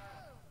gone.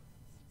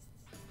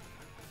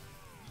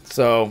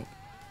 So,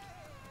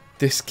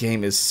 this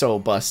game is so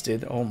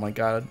busted. Oh my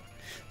god.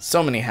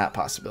 So many hat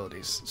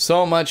possibilities.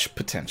 So much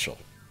potential.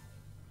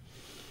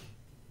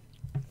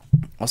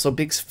 Also,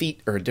 Big's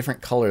feet are a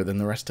different color than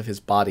the rest of his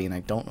body, and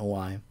I don't know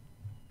why.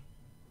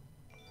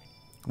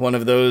 One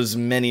of those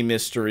many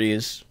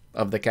mysteries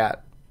of the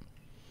cat.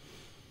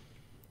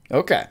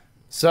 Okay,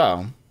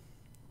 so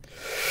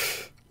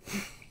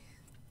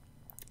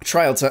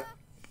trial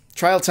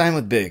time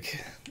with Big,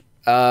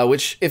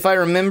 which, if I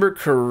remember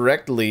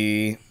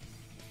correctly,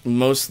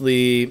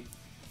 mostly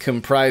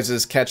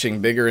comprises catching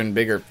bigger and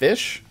bigger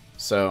fish.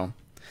 So,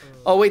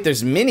 oh wait,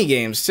 there's mini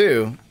games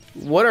too.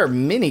 What are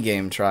mini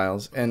game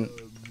trials? And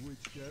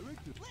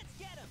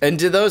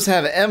do those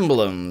have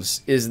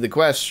emblems? Is the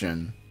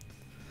question.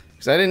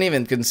 Because I didn't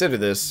even consider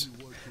this.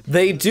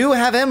 They do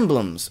have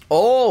emblems.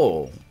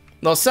 Oh.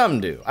 Well, some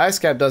do. Ice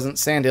Cap doesn't.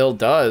 Sandhill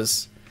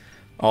does.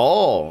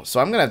 Oh. So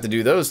I'm going to have to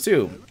do those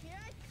too.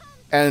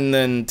 And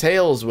then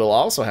Tails will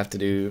also have to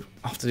do...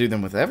 I'll have to do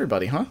them with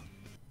everybody, huh?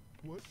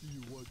 What do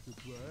you want to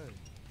play?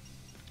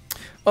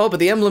 Oh, but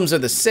the emblems are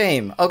the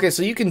same. Okay,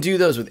 so you can do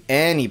those with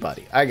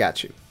anybody. I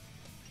got you.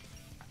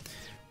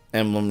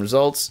 Emblem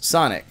results.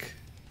 Sonic.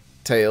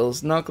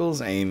 Tails.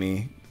 Knuckles.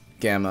 Amy.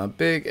 Gamma,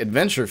 Big,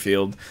 Adventure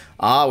Field.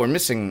 Ah, we're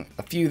missing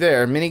a few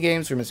there.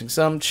 Minigames, we're missing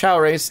some. Chow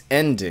Race,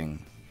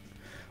 Ending.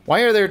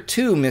 Why are there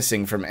two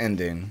missing from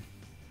Ending?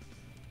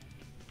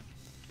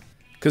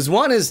 Because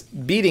one is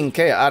beating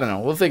Chaos. I don't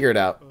know. We'll figure it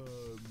out.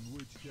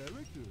 Which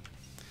character?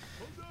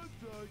 Hold on,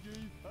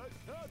 doggy. I'm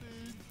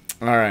coming.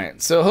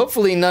 Alright, so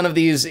hopefully none of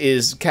these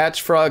is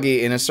catch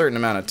Froggy in a certain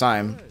amount of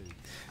time.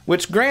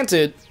 Which,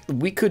 granted,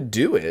 we could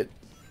do it.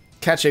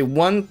 Catch a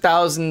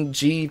 1000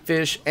 G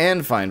fish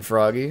and find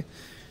Froggy.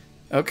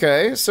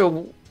 Okay,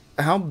 so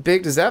how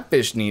big does that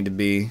fish need to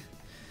be?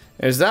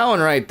 There's that one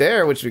right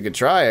there, which we could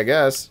try, I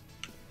guess.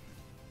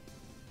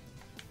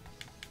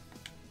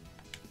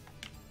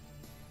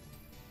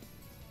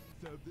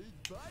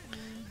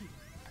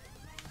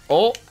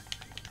 Oh.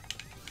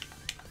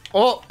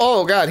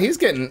 Oh, God, he's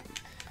getting...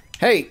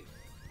 Hey.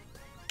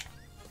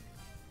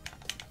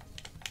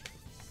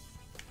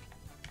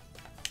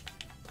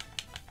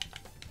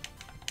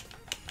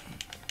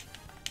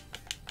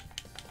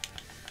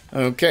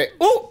 Okay.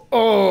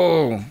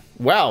 Oh.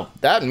 Wow,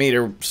 that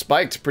meter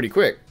spiked pretty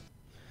quick.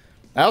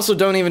 I also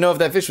don't even know if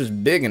that fish was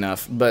big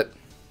enough, but...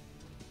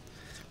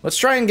 Let's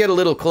try and get a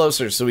little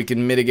closer so we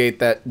can mitigate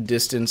that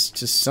distance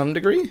to some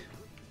degree.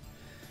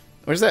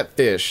 Where's that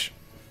fish?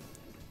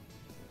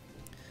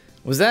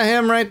 Was that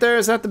him right there?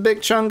 Is that the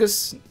big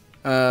chungus?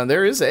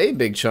 There is a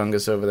big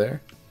chungus over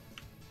there.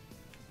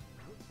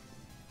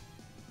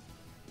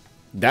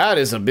 That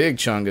is a big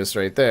chungus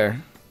right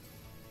there.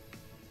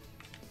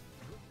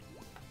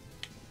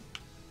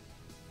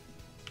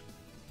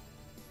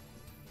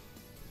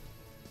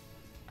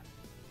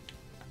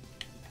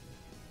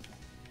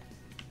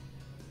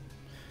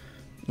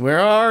 Where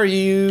are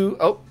you?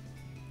 Oh.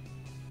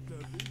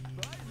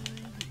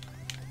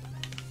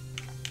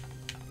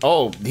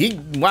 Oh,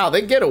 wow,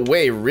 they get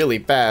away really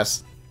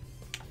fast.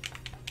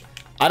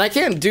 And I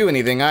can't do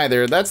anything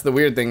either. That's the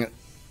weird thing.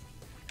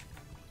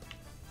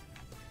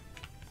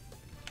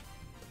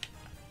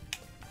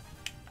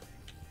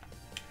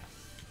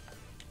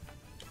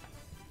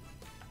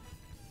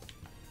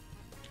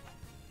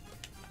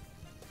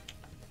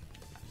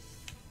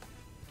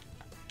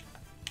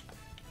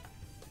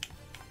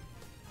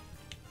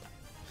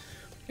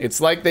 It's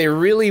like they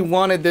really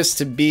wanted this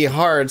to be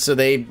hard, so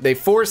they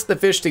forced the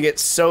fish to get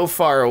so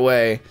far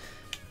away,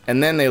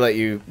 and then they let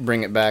you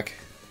bring it back.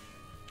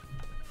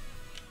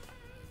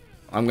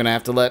 I'm gonna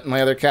have to let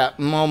my other cat,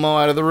 Momo,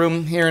 out of the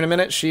room here in a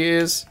minute.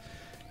 She's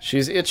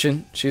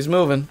itching. She's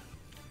moving.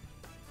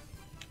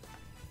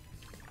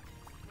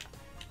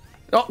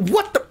 Oh,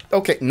 what the?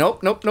 Okay,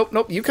 nope.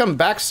 You come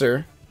back,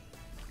 sir.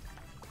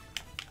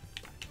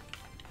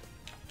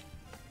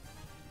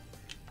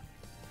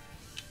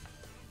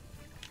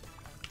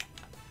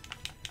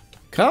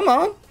 Come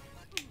on.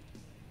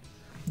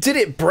 Did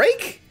it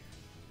break?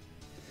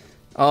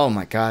 Oh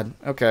my God.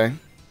 Okay.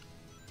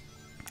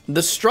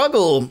 The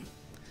struggle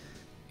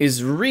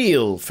is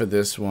real for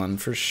this one,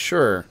 for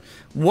sure.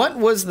 What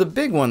was the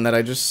big one that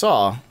I just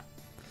saw?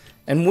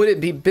 And would it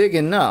be big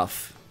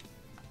enough?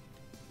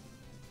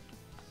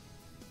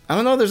 I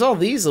don't know, there's all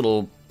these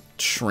little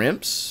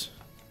shrimps.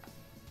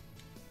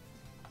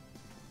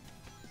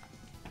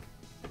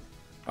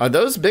 Are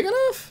those big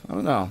enough? I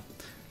don't know.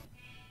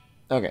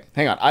 Okay,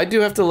 hang on. I do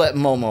have to let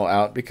Momo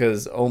out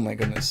because, oh my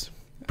goodness.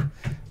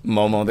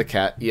 Momo the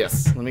cat.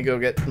 Yes, let me go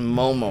get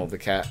Momo the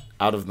cat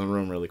out of the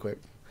room really quick.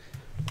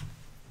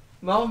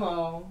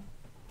 Momo,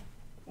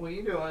 what are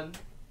you doing?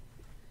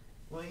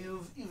 Well,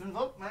 you've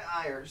invoked my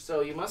ire,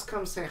 so you must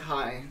come say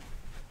hi.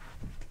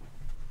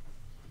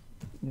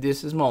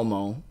 This is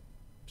Momo.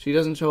 She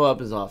doesn't show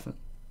up as often.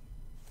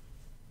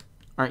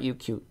 Aren't you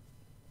cute?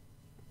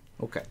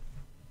 Okay.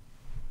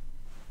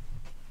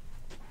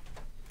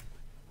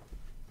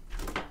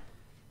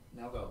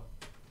 Now go.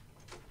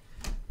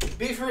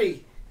 Be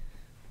free.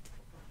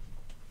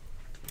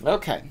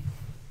 Okay.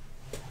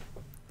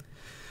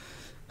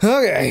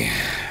 Okay.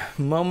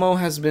 Momo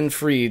has been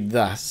freed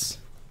thus.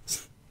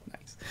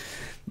 Nice.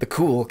 The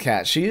cool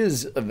cat. She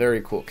is a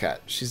very cool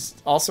cat. She's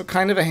also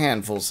kind of a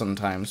handful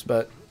sometimes,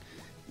 but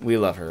we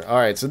love her.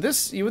 Alright, so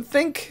this, you would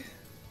think...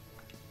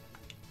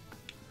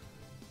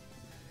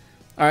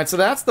 Alright, so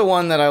that's the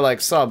one that I,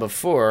 saw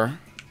before.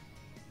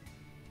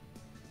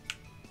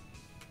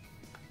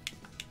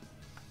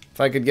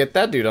 If I could get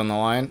that dude on the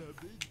line.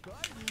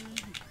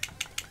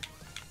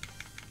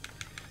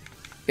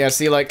 Yeah,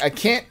 see, I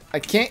can't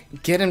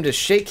get him to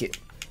shake it.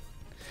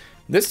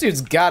 This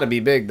dude's gotta be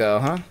big, though,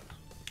 huh?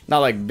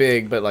 Not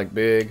big, but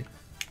big.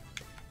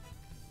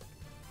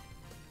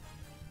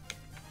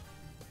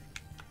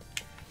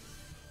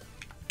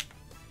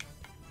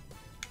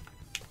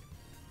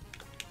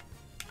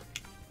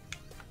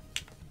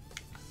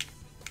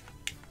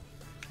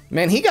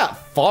 Man, he got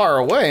far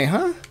away,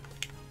 huh?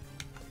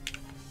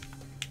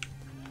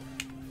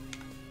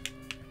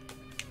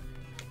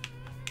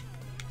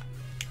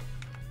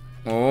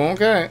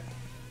 Okay.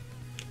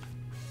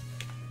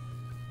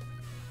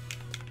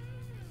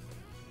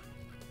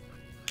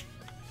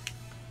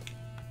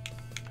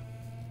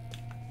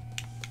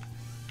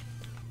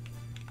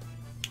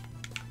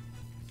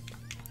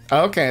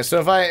 Okay, so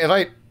if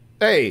I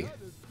hey,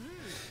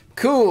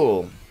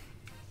 cool.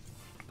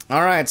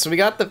 All right, so we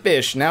got the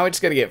fish. Now we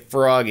just gotta get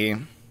Froggy,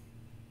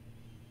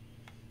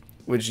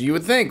 which you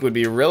would think would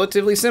be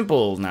relatively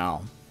simple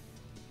now.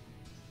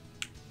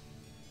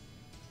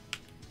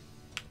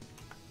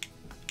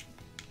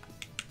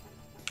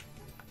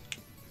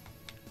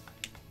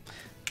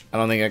 I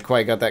don't think I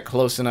quite got that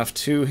close enough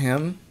to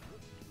him.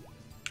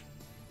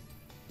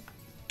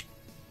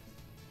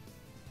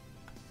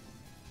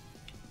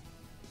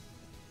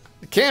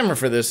 The camera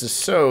for this is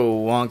so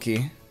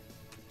wonky.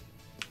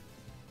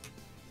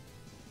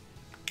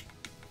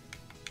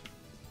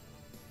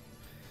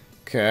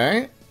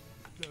 Okay.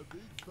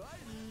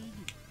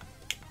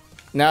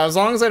 Now, as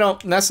long as I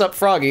don't mess up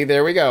Froggy,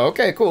 there we go.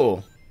 Okay,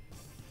 cool.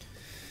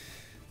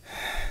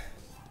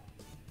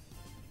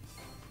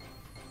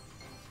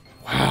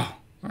 Wow.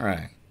 All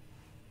right.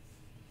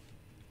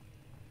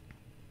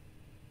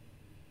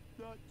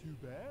 Not too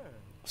bad.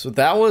 So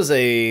that was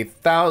a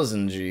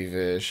 1000 G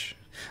fish.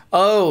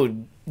 Oh,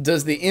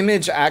 does the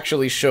image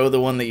actually show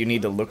the one that you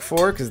need to look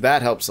for? Because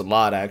that helps a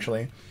lot,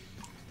 actually.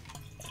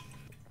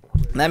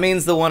 That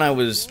means the one I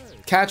was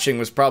catching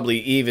was probably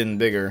even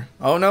bigger.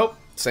 Oh, nope.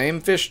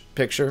 Same fish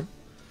picture.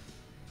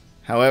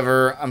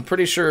 However, I'm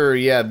pretty sure,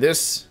 yeah,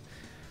 this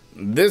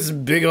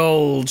big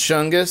old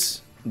chungus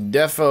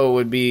defo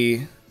would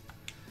be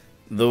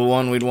the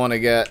one we'd want to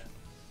get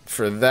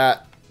for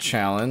that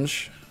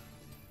challenge.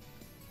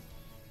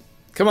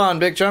 Come on,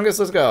 big chungus,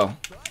 let's go.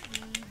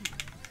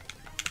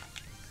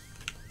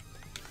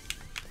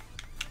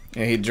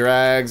 Yeah, he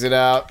drags it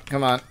out.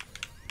 Come on.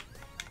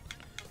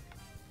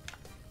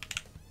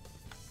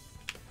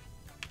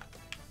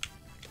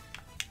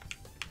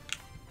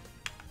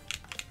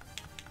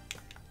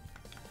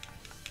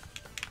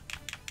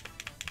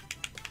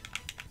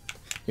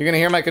 You're gonna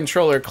hear my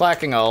controller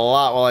clacking a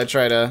lot while I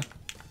try to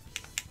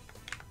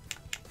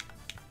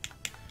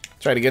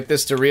get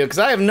this to reel, because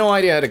I have no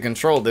idea how to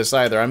control this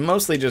either. I'm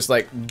mostly just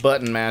like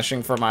button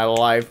mashing for my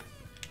life.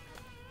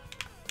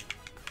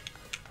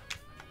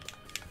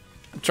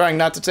 I'm trying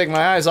not to take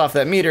my eyes off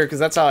that meter, because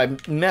that's how I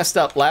messed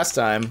up last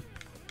time.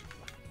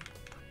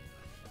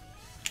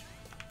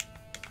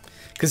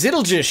 Because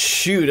it'll just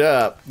shoot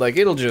up. Like,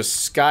 it'll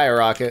just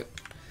skyrocket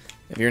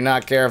if you're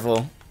not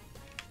careful.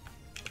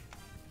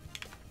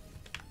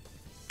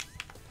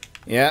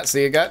 Yeah,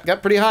 see, it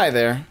got pretty high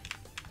there.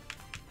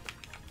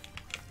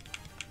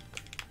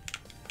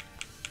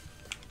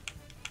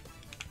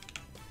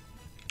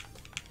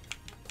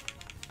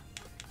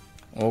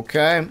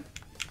 Okay.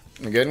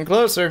 I'm getting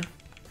closer.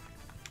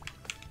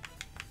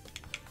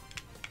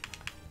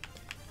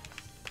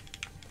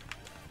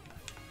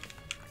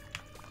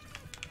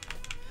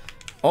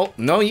 Oh,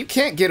 no, you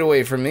can't get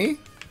away from me.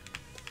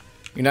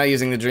 You're not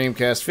using the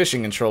Dreamcast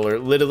fishing controller.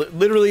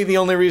 Literally the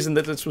only reason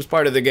that this was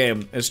part of the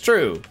game. It's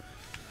true.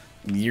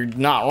 You're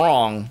not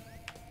wrong.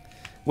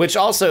 Which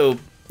also,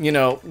 you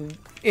know,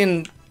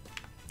 in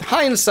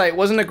hindsight,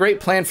 wasn't a great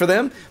plan for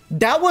them.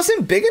 That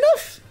wasn't big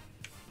enough?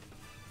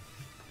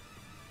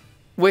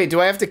 Wait,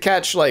 do I have to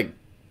catch, like,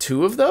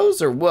 2 of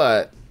those, or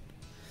what?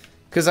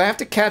 Because I have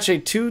to catch a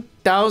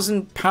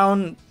 2,000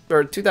 pound,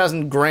 or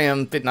 2,000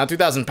 gram, not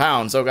 2,000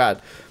 pounds, oh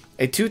god.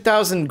 A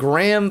 2,000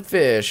 gram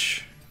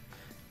fish,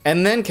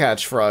 and then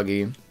catch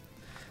Froggy.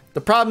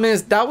 The problem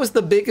is, that was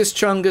the biggest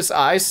chungus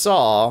I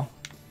saw.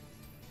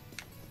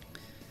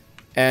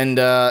 And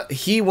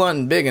he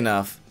wasn't big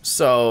enough,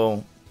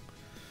 so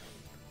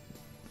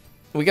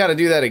we got to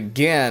do that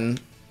again.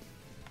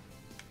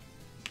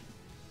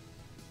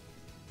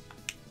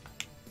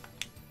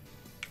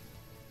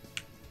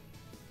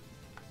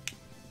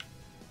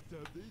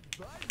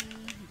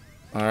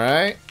 All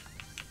right.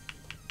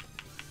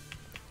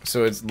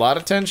 So it's a lot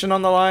of tension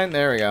on the line.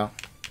 There we go.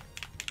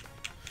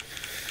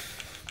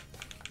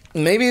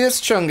 Maybe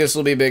this chungus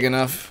will be big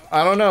enough.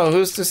 I don't know.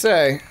 Who's to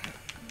say?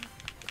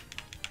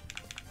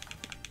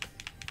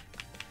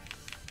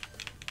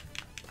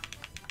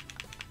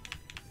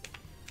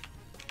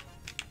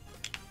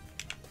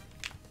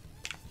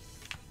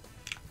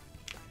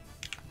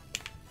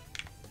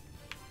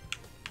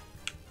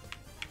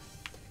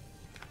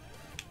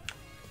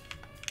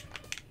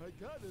 I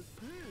got a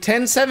fish.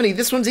 1070.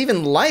 This one's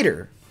even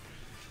lighter.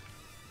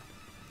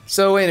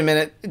 So wait a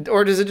minute.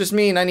 Or does it just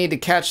mean I need to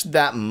catch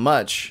that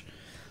much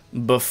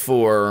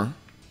before?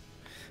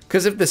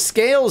 Because if the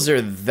scales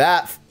are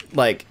that,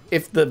 like,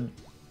 if the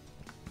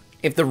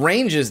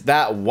range is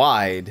that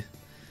wide,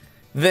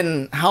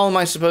 then how am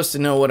I supposed to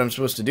know what I'm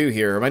supposed to do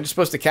here? Am I just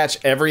supposed to catch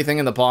everything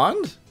in the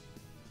pond?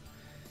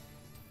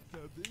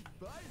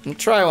 We'll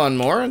try one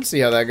more and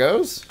see how that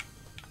goes.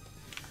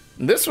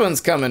 This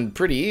one's coming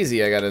pretty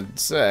easy, I gotta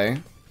say.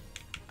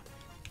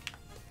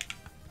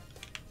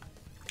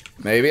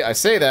 Maybe. I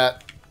say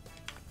that.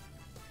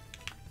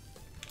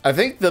 I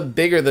think the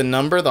bigger the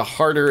number, the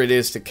harder it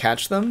is to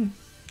catch them.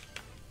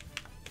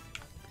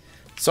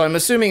 So I'm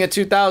assuming a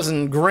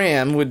 2,000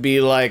 gram would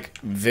be, like,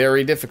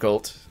 very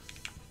difficult.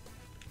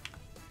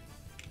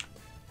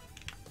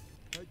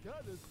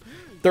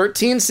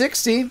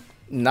 1360.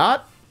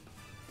 Not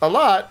a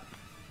lot.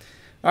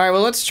 Alright,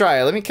 well, let's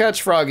try it. Let me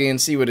catch Froggy and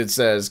see what it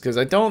says, because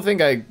I don't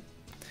think I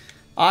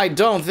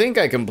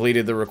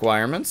completed the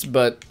requirements,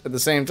 but at the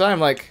same time,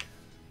 like,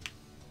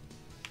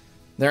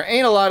 there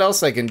ain't a lot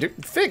else I can do.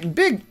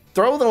 Big,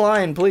 throw the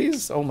line,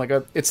 please. Oh my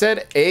god. It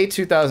said a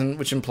 2,000,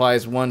 which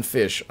implies 1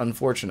 fish,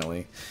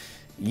 unfortunately.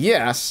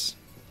 Yes.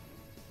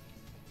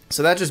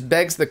 So that just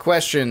begs the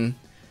question,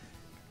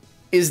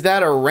 is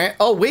that a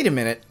oh, wait a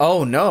minute.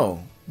 Oh,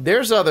 no.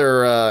 There's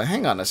other,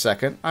 hang on a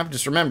second. I've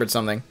just remembered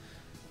something.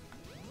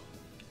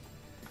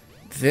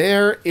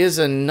 There is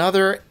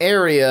another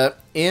area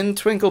in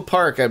Twinkle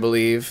Park, I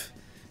believe,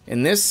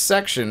 in this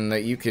section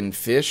that you can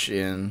fish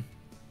in.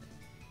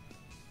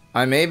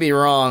 I may be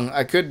wrong.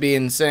 I could be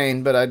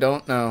insane, but I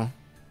don't know.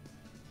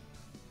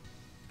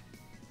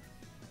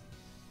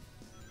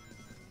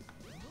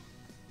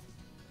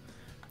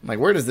 Like,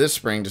 where does this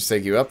spring just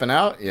take you? Up and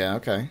out? Yeah,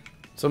 okay.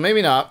 So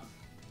maybe not.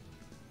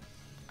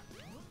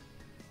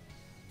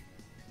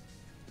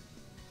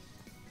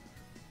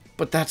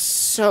 But that's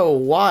so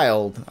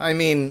wild. I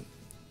mean,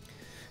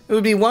 it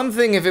would be one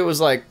thing if it was,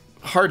 like,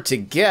 hard to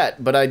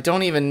get, but I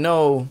don't even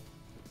know.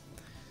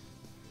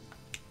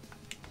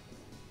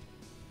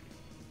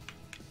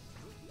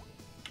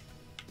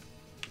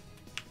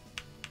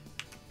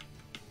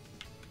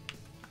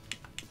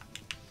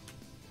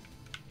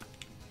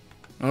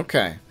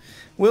 Okay.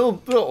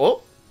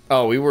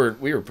 Oh, we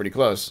were pretty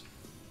close.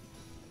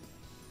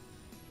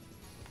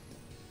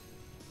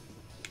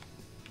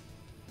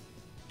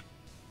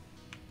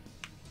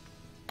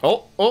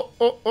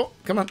 Oh,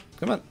 come on,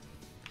 come on.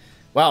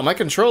 Wow, my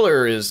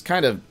controller is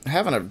kind of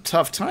having a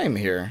tough time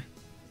here.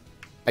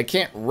 I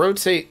can't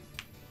rotate.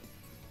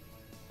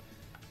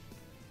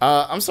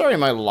 I'm sorry,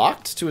 am I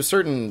locked to a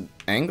certain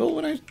angle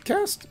when I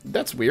cast?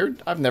 That's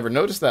weird. I've never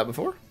noticed that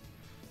before.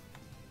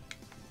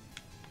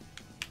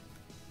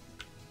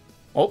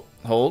 Oh,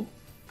 hold.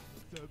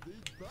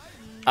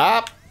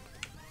 Ah!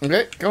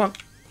 Okay, come on.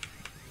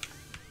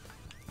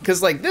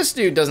 Because, like, this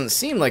dude doesn't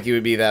seem like he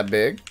would be that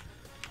big.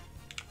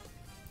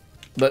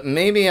 But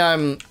maybe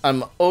I'm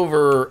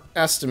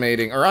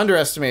overestimating or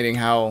underestimating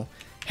how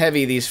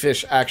heavy these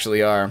fish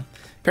actually are.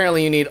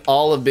 Apparently you need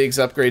all of Big's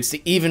upgrades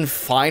to even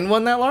find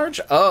one that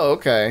large? Oh,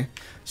 okay.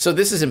 So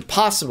this is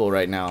impossible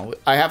right now.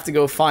 I have to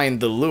go find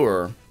the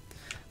lure.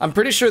 I'm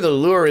pretty sure the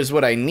lure is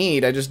what I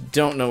need. I just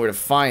don't know where to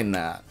find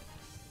that.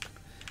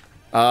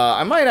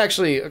 I might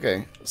actually...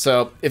 Okay,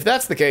 so if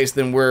that's the case,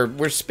 then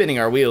we're spinning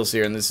our wheels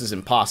here and this is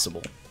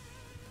impossible.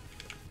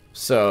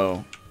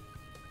 So...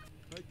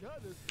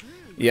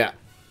 yeah.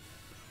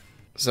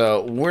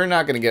 So, we're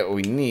not going to get what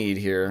we need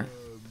here.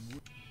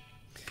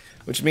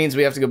 Which means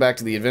we have to go back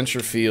to the adventure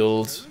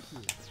field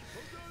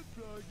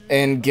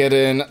and get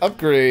an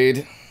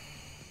upgrade.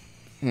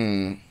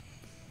 Okay,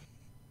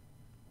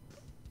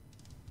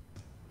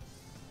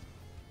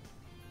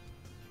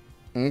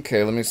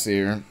 let me see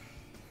here.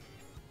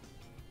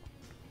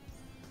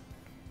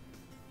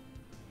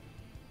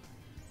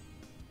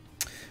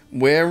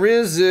 Where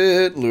is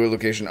it? Lure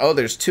location. Oh,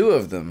 there's two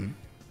of them.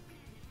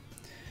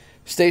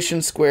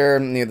 Station Square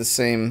near the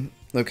same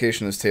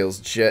location as Tails'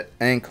 jet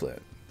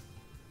anklet.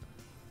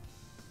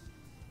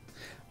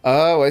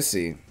 Oh, I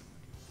see.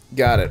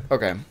 Got it.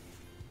 Okay.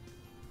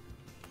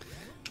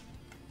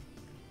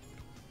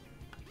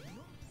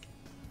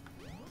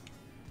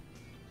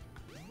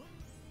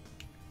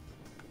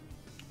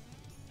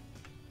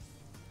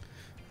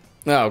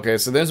 Oh, okay,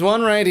 so there's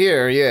one right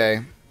here.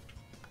 Yay.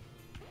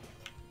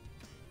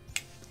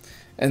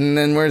 And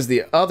then where's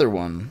the other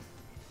one?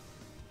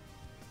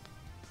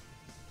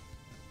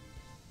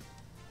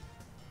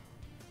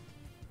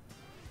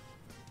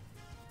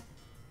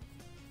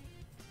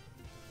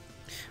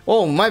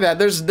 Oh, my bad.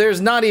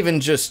 There's not even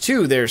just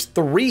two. There's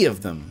three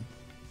of them.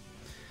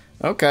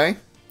 Okay.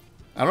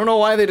 I don't know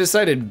why they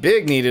decided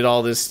Big needed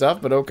all this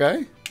stuff, but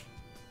okay.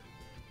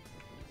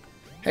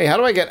 Hey, how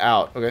do I get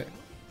out? Okay.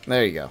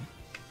 There you go.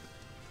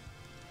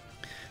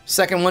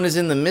 Second one is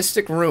in the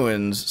Mystic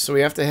Ruins, so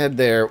we have to head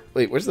there.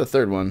 Wait, where's the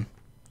third one?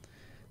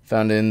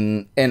 Found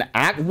in an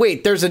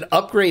wait, there's an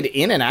upgrade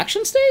in an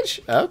action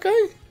stage?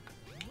 Okay.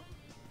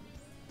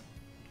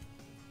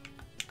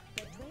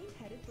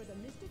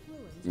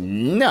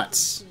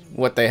 Nuts.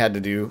 What they had to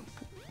do.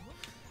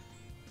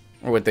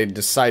 Or what they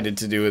decided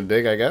to do with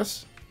Big, I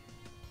guess.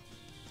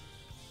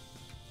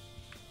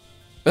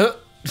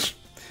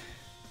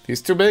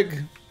 He's too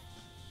big.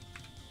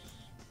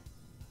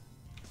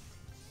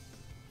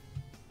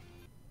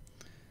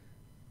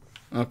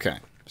 Okay,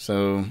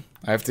 so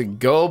I have to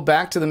go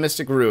back to the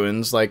Mystic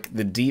Ruins, like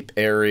the deep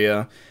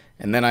area,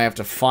 and then I have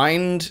to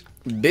find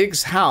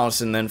Big's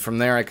house, and then from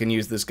there I can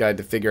use this guide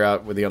to figure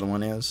out where the other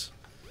one is.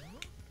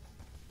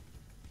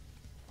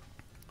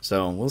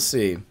 So, we'll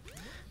see.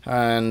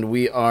 And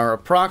we are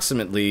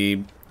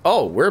approximately...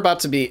 oh, we're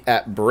about to be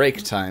at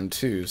break time,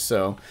 too.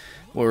 So,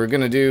 what we're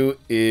going to do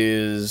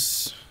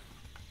is...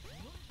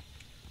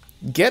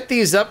 get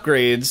these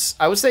upgrades.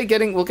 I would say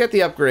we'll get the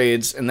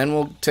upgrades, and then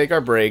we'll take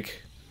our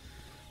break.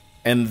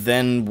 And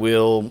then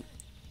we'll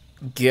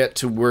get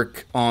to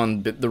work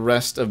on the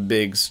rest of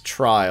Big's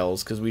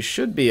trials, because we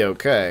should be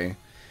okay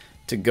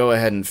to go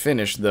ahead and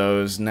finish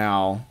those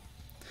now.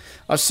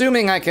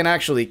 Assuming I can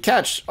actually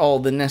catch all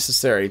the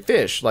necessary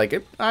fish.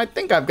 Like, I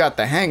think I've got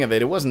the hang of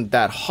it. It wasn't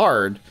that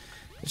hard.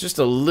 It's just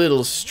a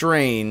little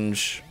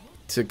strange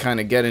to kind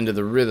of get into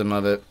the rhythm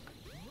of it.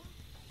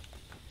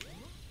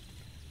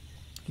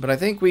 But I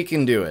think we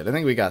can do it. I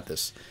think we got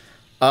this.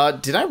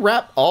 Did I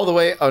wrap all the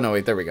way? Oh, no,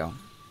 wait, there we go.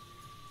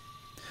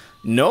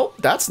 Nope,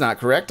 that's not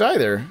correct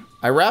either.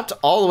 I wrapped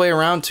all the way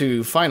around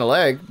to Final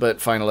Egg,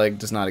 but Final Egg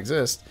does not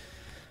exist.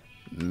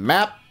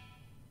 Map.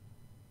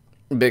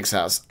 Big's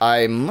house.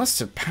 I must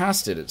have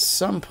passed it at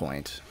some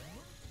point.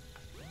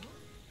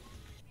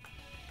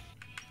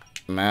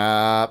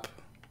 Map.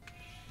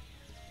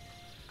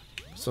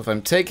 So if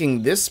I'm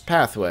taking this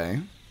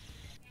pathway...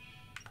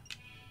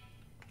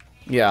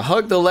 Yeah,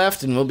 hug the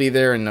left and we'll be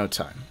there in no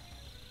time.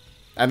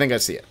 I think I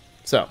see it.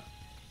 So.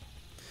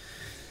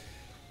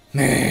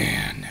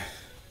 Man.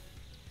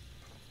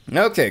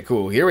 Okay,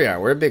 cool. Here we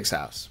are. We're at Big's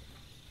house.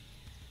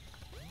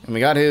 And we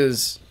got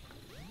his...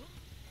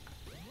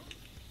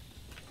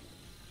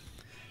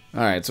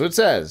 Alright, so it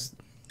says...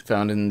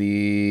 Found in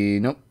the...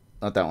 Nope,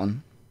 not that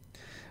one.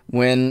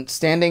 When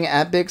standing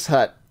at Big's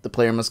hut, the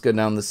player must go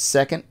down the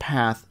second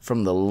path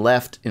from the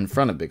left in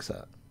front of Big's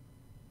hut.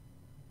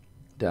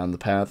 Down the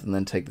path and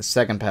then take the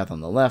second path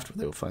on the left where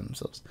they will find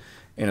themselves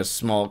in a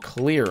small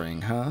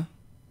clearing, huh?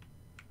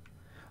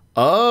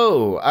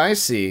 Oh, I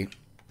see.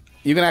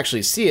 You can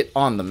actually see it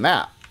on the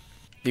map.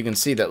 You can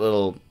see that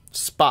little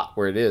spot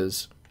where it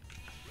is.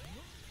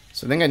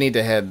 So I think I need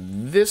to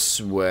head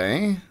this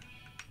way.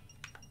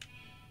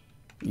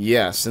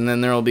 Yes, and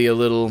then there will be a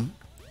little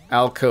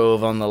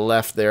alcove on the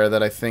left there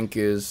that I think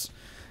is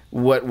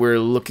what we're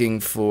looking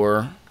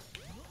for.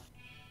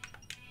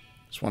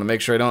 Just want to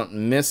make sure I don't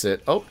miss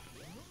it. Oh.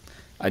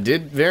 I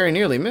did very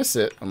nearly miss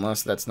it,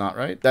 unless that's not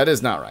right. That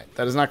is not right.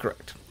 That is not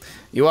correct.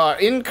 You are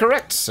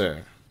incorrect,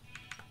 sir.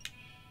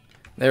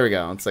 There we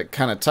go. It's like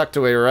kind of tucked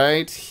away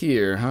right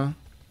here, huh?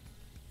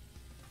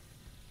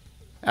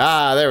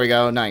 Ah, there we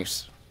go.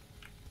 Nice.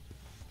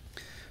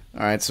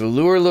 Alright, so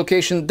lure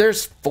location.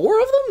 There's 4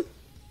 of them?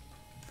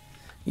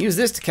 Use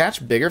this to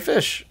catch bigger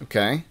fish.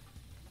 Okay.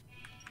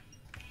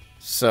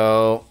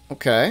 So,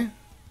 okay.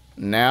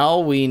 Now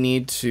we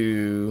need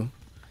to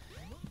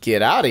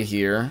get out of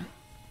here.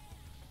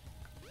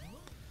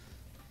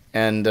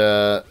 And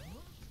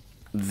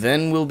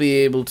then we'll be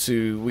able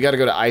to... We got to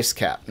go to Ice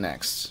Cap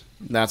next.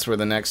 That's where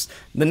the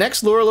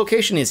next lure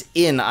location is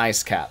in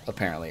Ice Cap,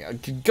 apparently.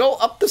 Go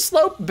up the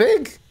slope,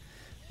 Big.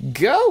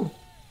 Go.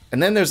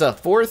 And then there's a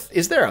 4th.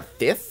 Is there a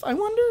 5th, I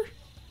wonder?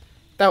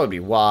 That would be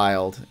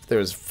wild. If there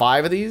was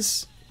 5 of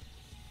these.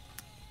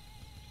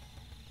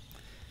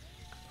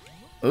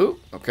 Ooh,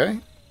 okay.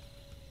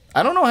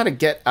 I don't know how to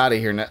get out of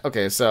here now.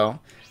 Okay, so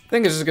I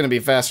think it's just going to be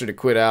faster to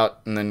quit out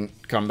and then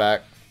come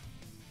back.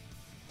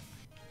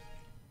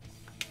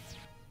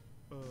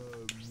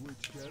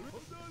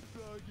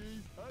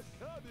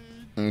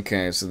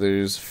 Okay, so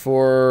there's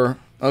 4...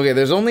 Okay,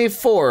 there's only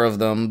 4 of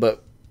them,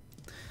 but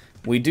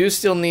we do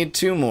still need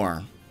 2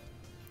 more.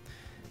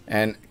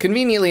 And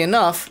conveniently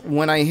enough,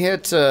 when I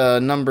hit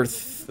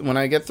when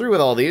I get through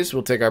with all these,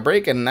 we'll take our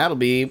break, and that'll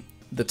be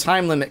the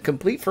time limit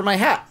complete for my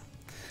hat.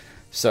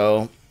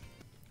 So,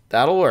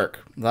 that'll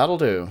work. That'll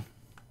do.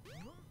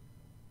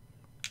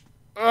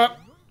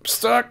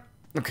 Stuck.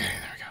 Okay,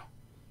 there we go.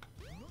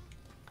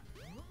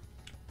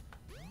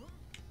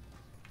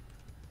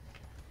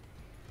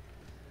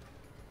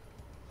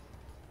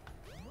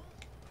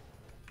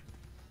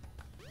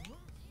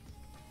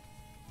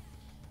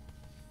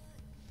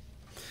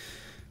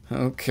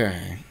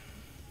 Okay.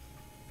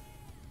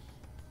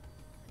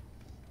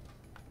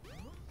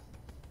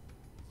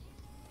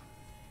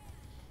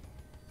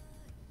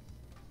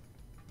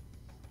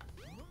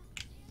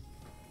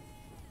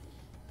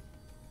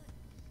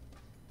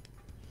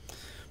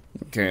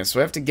 Okay, so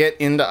I have to get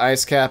into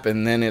Ice Cap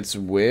and then it's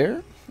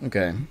where?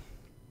 Okay.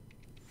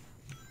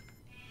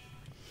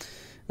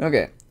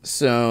 Okay,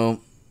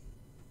 so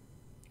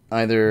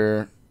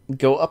either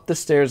go up the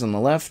stairs on the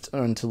left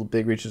until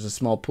Big reaches a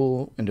small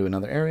pool into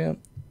another area.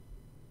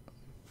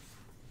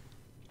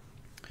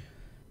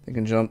 They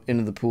can jump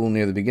into the pool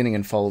near the beginning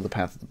and follow the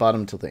path at the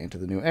bottom until they enter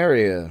the new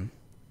area.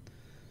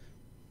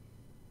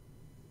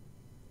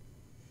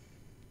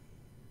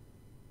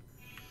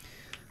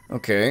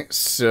 Okay,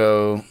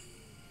 so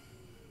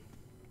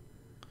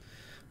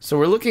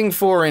we're looking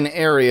for an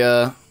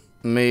area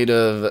made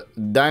of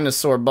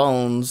dinosaur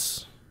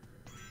bones.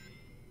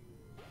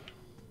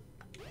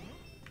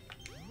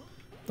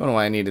 Don't know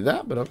why I needed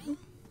that, but okay.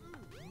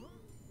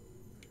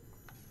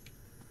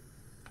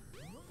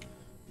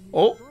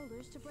 Oh!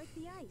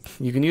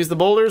 You can use the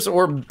boulders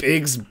or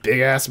Big's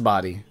big-ass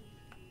body.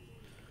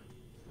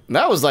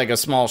 That was like a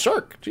small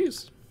shark.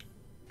 Jeez.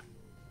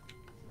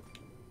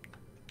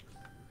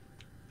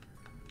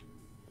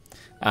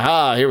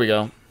 Aha, here we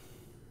go.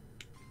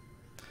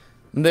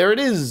 There it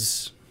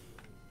is.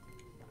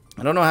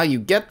 I don't know how you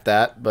get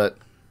that, but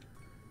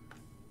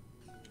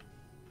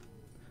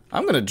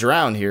I'm going to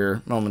drown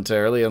here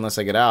momentarily unless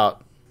I get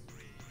out.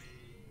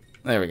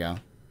 There we go.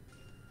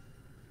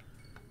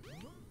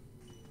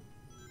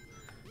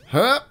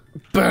 Huh?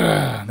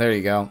 There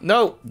you go.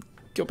 No!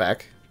 Go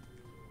back.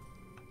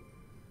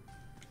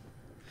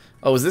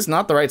 Oh, is this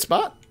not the right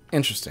spot?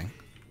 Interesting.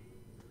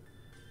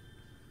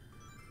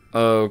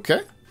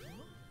 Okay.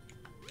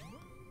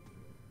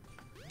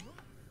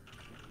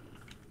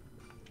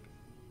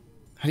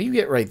 How do you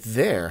get right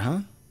there, huh?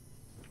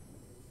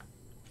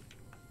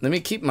 Let me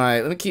keep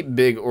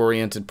big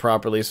oriented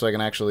properly so I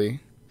can actually...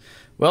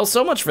 Well,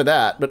 so much for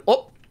that, but...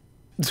 Oh!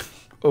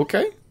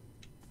 Okay.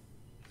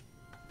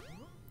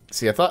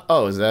 See, I thought...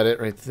 Oh, is that it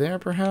right there,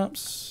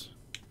 perhaps?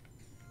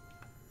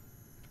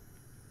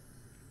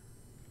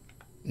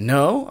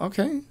 No?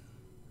 Okay.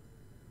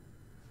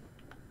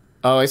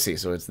 Oh, I see.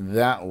 So it's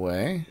that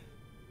way.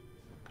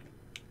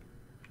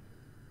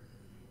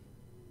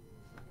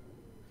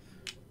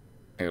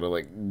 I gotta,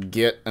 like,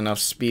 get enough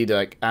speed to,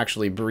 like,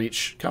 actually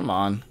breach. Come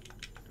on.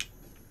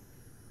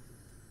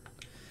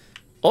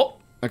 Oh!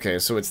 Okay,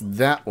 so it's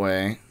that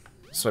way.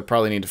 So I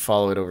probably need to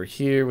follow it over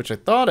here, which I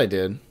thought I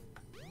did.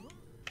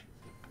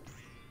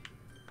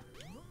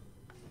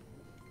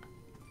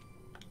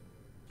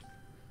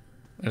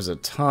 There's a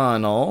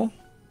tunnel.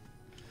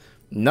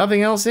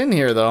 Nothing else in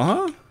here, though,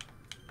 huh?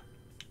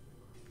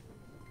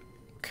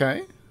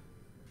 Okay.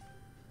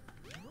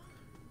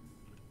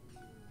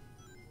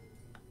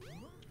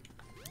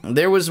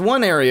 There was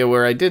one area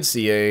where I did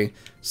see a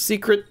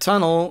secret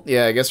tunnel.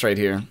 Yeah, I guess right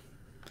here.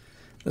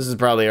 This is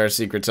probably our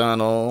secret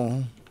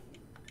tunnel.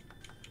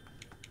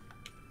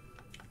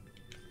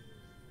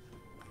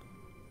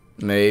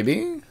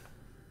 Maybe?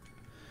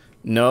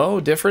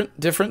 No,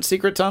 different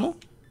secret tunnel?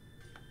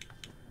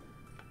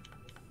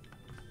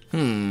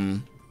 Hmm.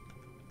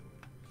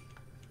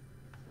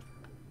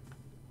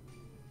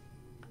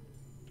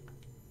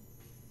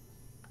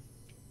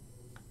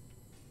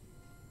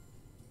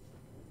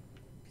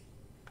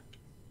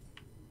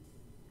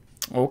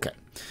 Okay.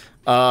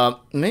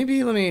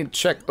 Maybe let me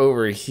check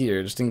over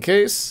here just in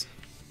case.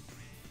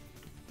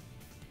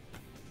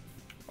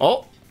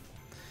 Oh!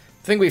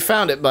 I think we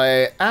found it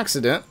by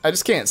accident. I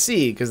just can't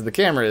see because the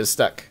camera is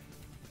stuck.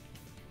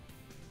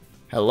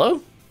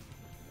 Hello?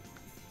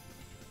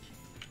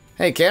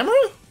 Hey, camera?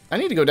 I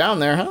need to go down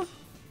there, huh?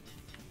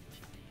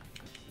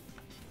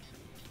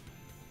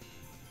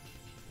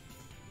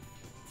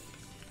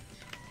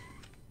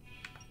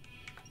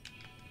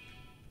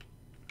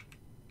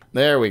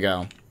 There we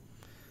go.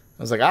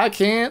 I was like, I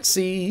can't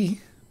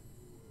see.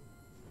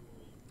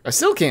 I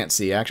still can't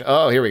see, actually.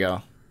 Oh, here we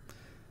go.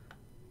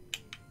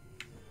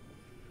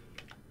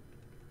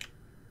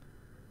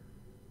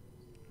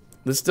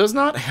 This does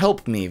not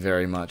help me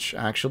very much,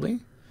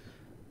 actually.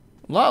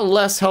 A lot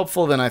less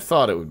helpful than I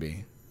thought it would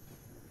be.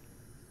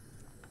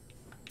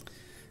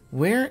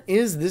 Where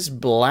is this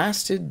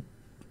blasted...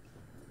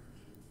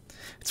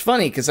 It's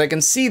funny, because I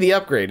can see the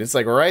upgrade. It's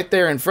like right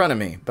there in front of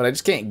me, but I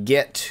just can't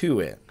get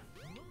to it.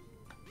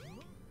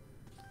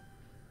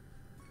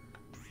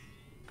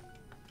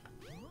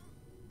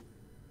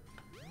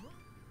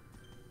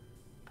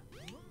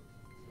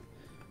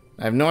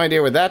 I have no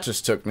idea where that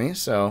just took me,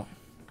 so...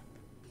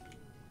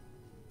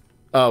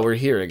 Oh, we're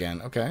here again.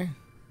 Okay.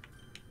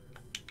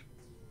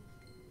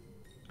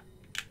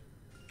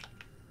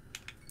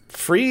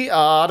 Free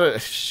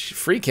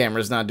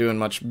camera's not doing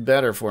much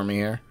better for me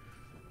here.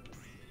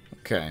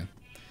 Okay.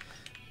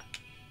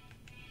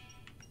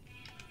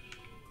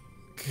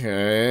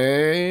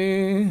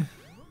 Okay.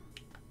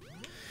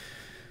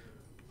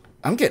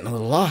 I'm getting a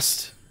little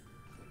lost.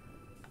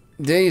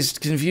 Dazed,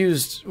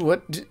 confused,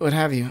 what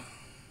have you.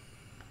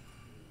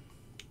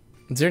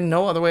 Is there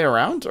no other way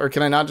around? Or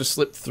can I not just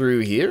slip through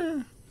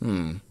here?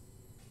 Okay,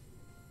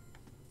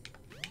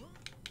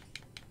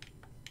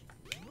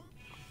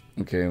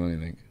 what do you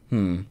think?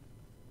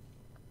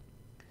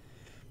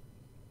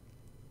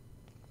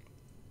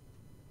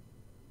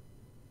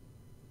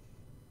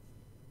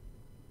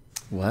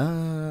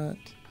 What?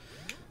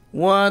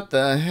 What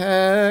the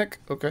heck?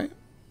 Okay.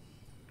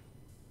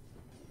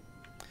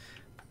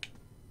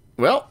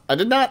 Well, I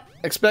did not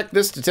expect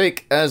this to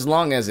take as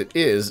long as it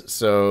is,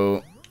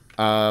 so...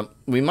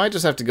 we might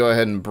just have to go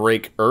ahead and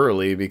break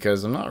early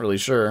because I'm not really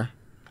sure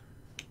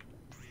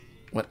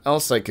what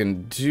else I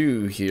can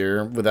do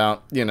here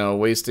without, you know,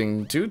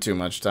 wasting too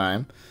much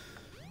time.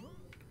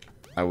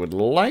 I would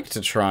like to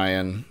try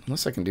and,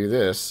 unless I can do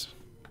this,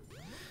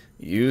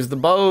 use the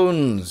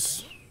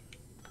bones.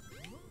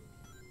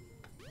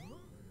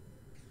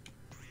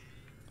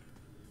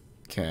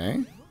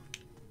 Okay.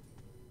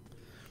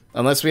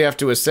 Unless we have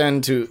to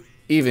ascend to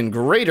even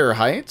greater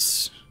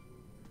heights.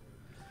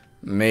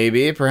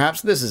 Maybe,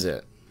 perhaps this is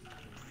it.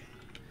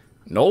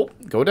 Nope,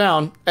 go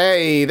down.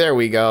 Hey, there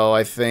we go,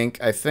 I think.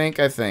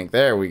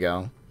 There we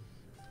go.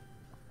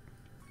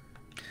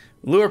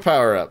 Lure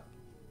power up.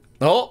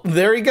 Oh,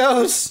 there he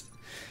goes.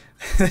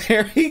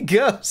 There he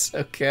goes.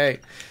 Okay.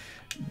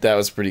 That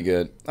was pretty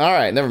good.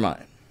 Alright, never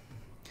mind.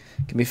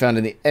 Can be found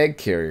in the egg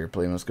carrier.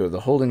 Play must go to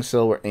the holding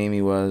cell where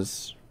Amy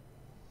was.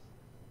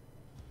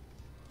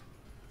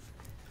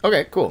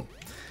 Okay, cool.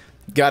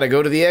 Gotta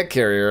go to the egg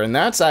carrier, and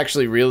that's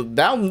actually real.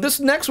 This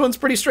next one's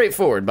pretty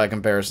straightforward by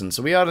comparison,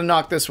 so we ought to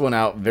knock this one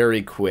out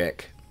very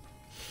quick.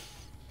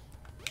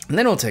 And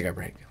then we'll take our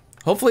break.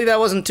 Hopefully that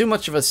wasn't too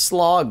much of a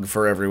slog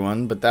for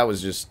everyone, but that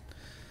was just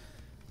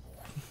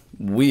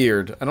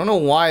weird. I don't know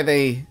why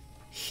they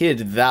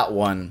hid that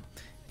one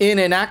in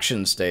an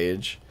action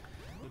stage.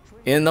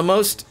 in the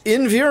most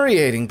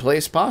infuriating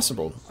place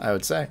possible, I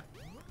would say.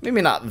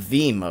 Maybe not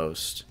the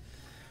most,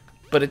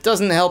 but it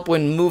doesn't help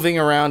when moving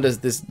around as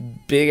this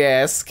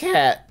big-ass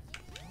cat.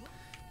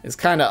 It's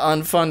kind of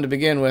unfun to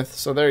begin with,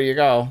 so there you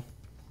go.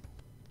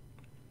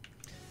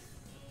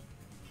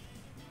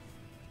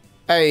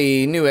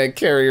 Hey, new egg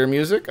carrier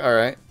music,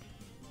 alright.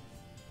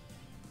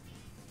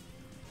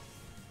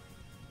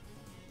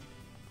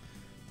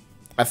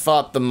 I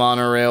thought the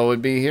monorail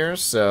would be here,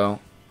 so...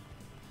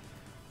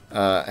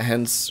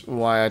 hence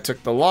why I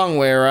took the long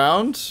way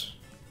around.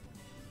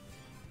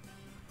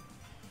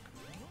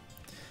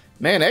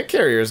 Man, egg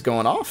carrier is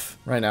going off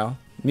right now.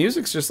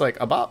 Music's just like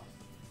a bop.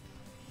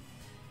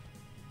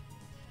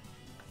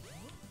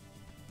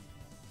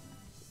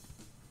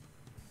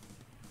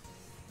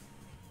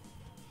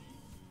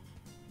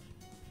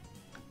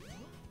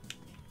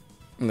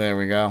 There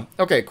we go.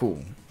 Okay,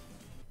 cool.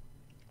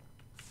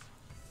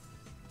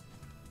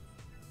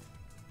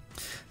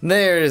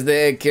 There's the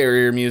egg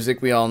carrier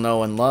music we all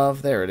know and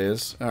love. There it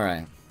is.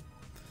 Alright.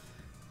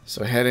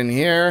 So head in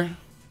here.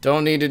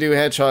 Don't need to do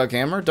hedgehog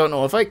hammer. Don't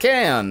know if I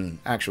can,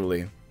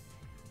 actually.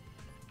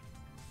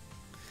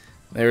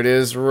 There it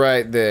is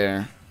right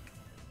there.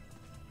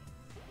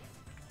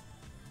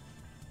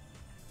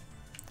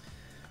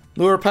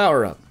 Lure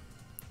power up.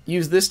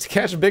 Use this to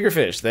catch bigger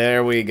fish.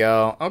 There we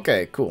go.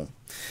 Okay, cool.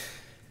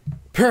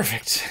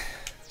 Perfect.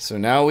 So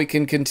now we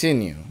can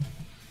continue.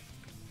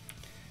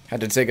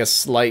 Had to take a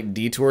slight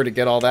detour to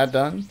get all that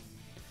done.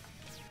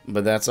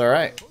 But that's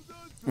alright.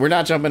 We're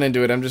not jumping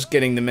into it. I'm just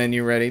getting the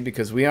menu ready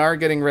because we are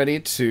getting ready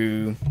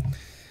to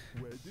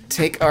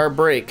take our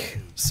break.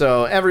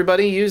 So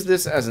everybody use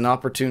this as an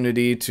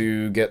opportunity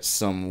to get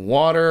some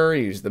water,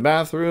 use the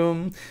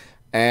bathroom,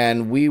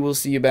 and we will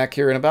see you back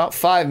here in about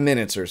 5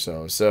 minutes or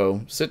so.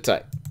 So sit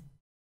tight.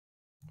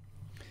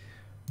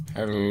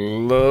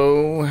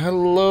 Hello,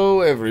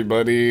 hello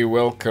everybody.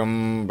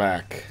 Welcome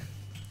back.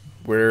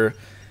 We're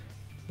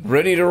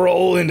ready to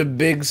roll into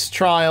Big's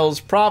trials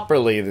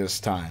properly this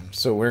time.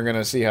 So we're going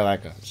to see how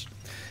that goes.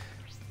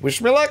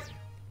 Wish me luck.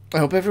 I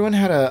hope everyone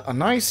had a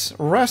nice,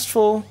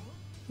 restful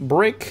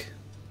break.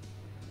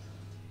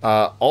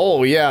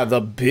 Oh yeah,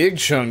 the big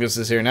Chungus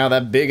is here now.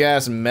 That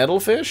big-ass metal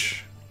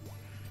fish?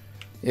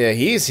 Yeah,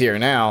 he's here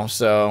now,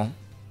 so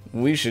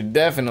we should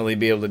definitely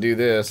be able to do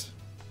this.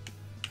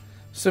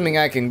 Assuming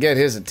I can get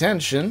his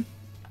attention.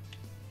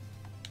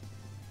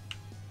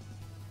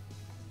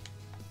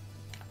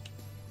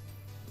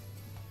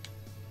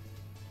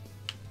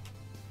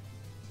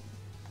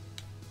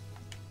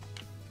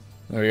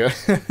 There we go.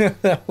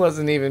 That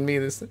wasn't even me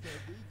this time.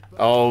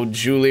 Oh,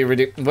 Julie,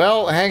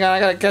 well, hang on, I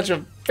gotta catch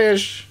a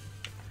fish.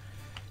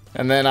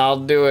 And then I'll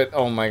do it.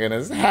 Oh my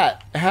goodness.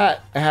 Hat.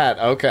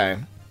 Okay.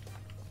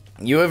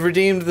 You have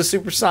redeemed the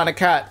supersonic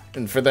hat,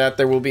 and for that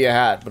there will be a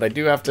hat. But I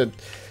do have to...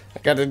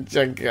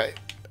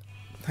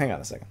 hang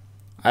on a second.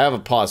 I have a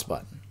pause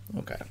button.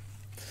 Okay.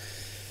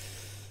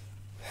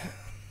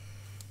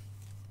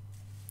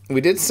 We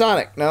did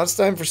Sonic. Now it's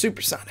time for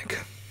Supersonic.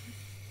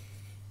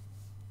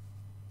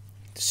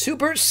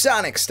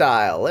 Supersonic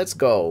style. Let's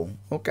go.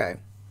 Okay.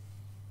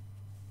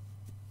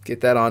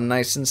 Get that on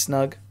nice and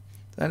snug.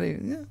 Yeah,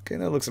 okay,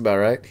 that looks about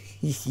right.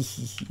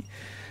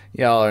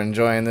 Y'all are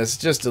enjoying this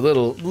just a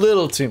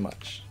little too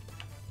much.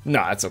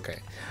 No, it's okay.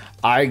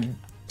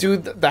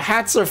 The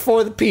hats are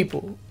for the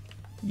people.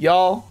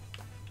 Y'all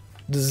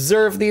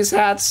deserve these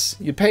hats.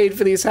 You paid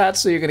for these hats,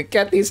 so you're gonna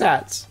get these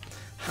hats.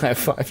 High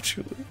five,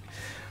 Julie.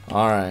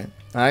 Alright,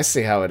 I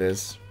see how it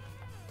is.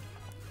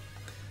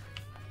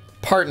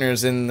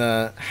 Partners in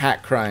the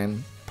hat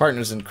crime.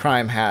 Partners in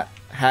crime hat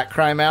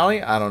crime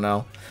alley? I don't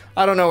know.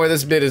 I don't know where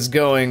this bit is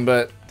going,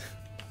 but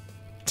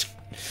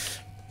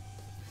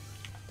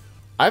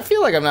I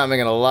feel like I'm not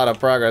making a lot of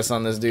progress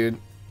on this dude.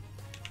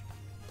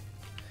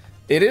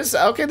 It is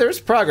okay, there's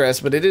progress,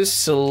 but it is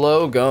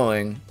slow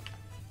going.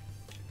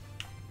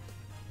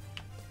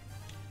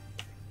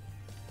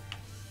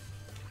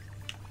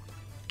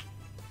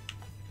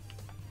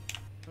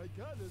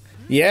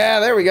 Yeah,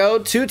 there we go.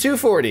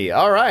 240.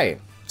 All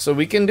right. So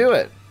we can do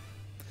it.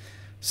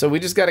 So we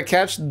just got to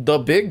catch the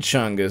big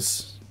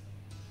Chungus.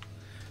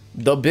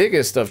 The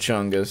biggest of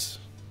Chungus.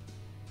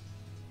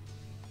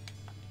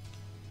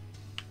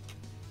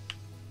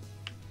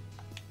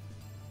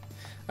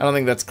 I don't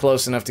think that's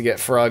close enough to get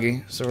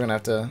Froggy, so we're going to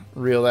have to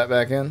reel that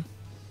back in.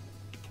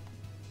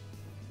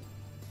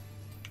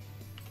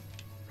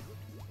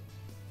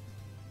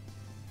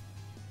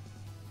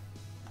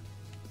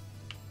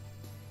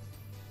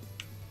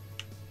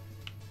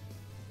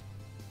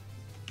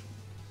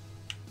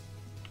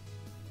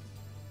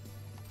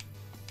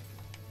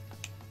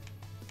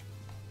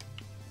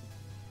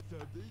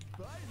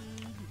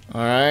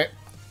 Alright.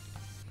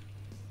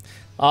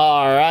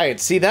 Alright.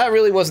 See, that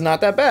really was not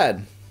that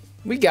bad.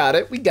 We got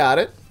it. We got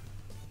it.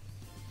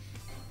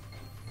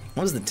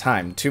 What was the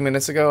time? 2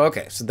 minutes ago?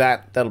 Okay, so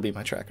that'll be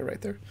my tracker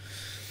right there.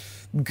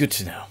 Good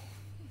to know.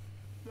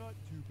 Not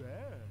too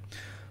bad.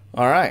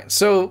 Alright,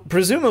 so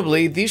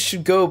presumably these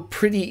should go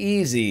pretty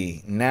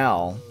easy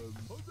now.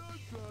 Hold on,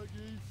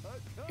 Froggy.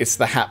 It's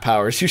the hat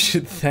powers. You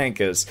should thank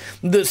us.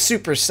 The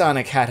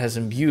supersonic hat has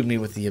imbued me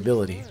with the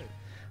ability.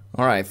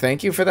 Alright,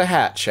 thank you for the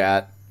hat,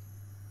 chat.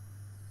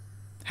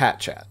 Hat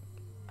chat.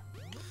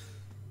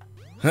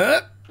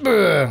 Huh?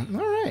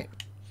 Alright.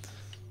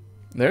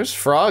 There's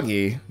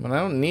Froggy, but I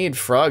don't need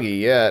Froggy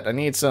yet. I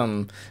need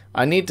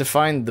to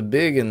find the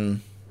big and...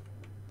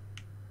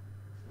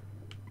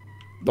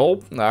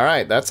 Oh,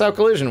 alright, that's how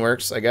collision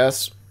works, I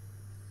guess.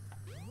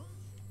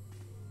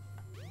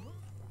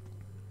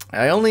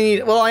 I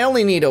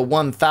only need a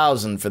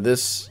 1000 for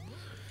this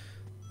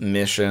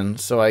mission,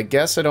 so I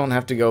guess I don't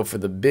have to go for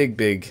the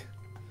big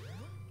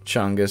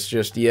Chungus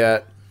just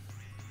yet.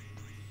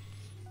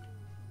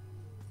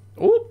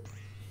 Oop.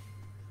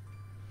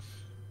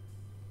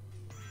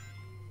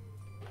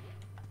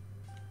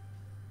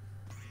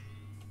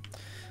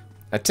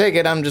 I take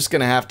it I'm just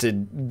gonna have to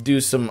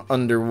do some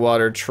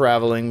underwater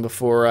traveling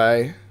before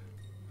I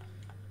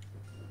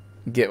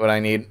get what I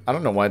need. I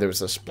don't know why there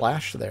was a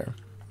splash there.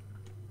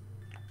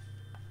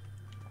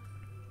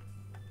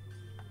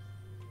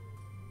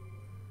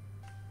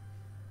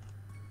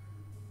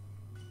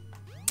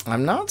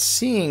 I'm not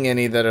seeing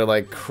any that are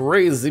like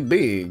crazy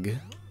big.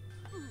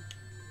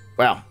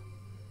 Wow.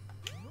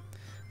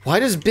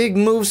 Why does Big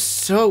move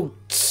so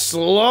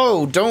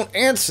slow? Don't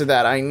answer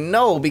that. I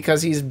know,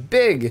 because he's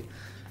big.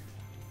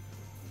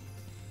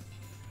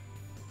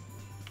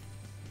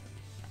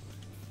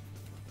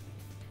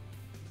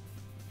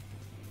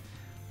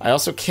 I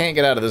also can't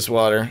get out of this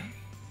water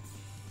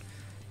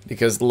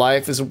because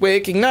life is a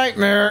waking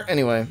nightmare.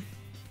 Anyway.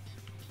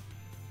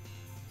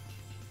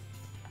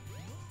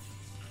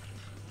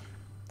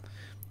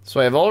 So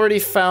I've already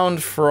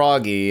found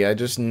Froggy. I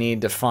just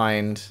need to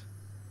find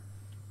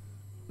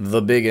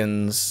the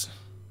biggins,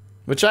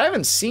 which I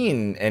haven't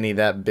seen any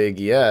that big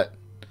yet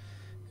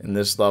in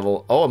this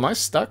level. Oh, am I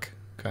stuck?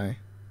 Okay.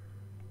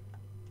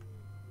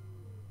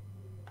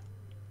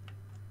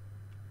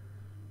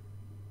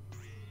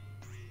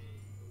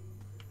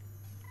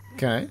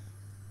 Okay.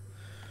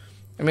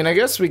 I mean, I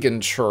guess we can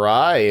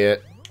try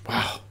it.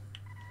 Wow.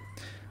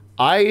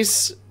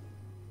 Ice.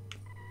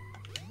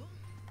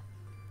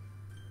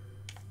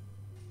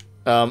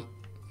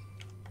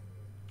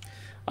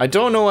 I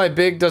don't know why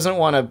Big doesn't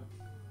want to...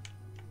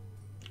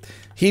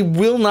 He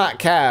will not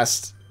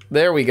cast.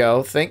 There we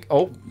go.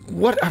 Oh,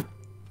 what?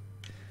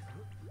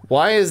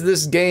 Why is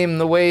this game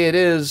the way it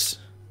is?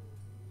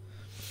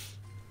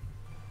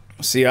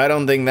 See, I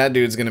don't think that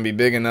dude's gonna be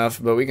big enough,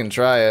 but we can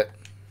try it.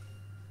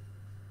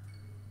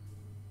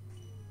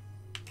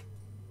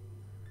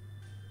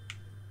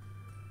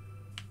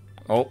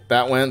 Oh,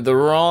 that went the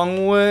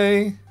wrong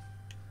way.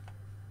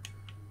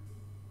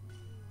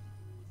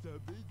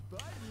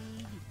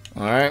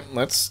 Alright,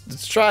 let's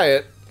try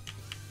it.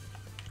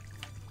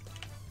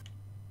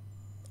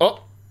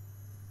 Oh.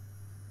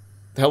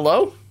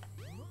 Hello?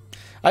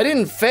 I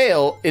didn't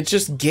fail, it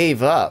just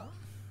gave up.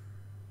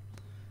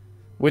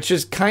 Which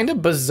is kind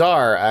of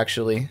bizarre,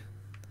 actually.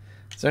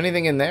 Is there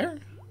anything in there?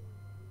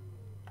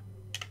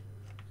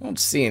 I don't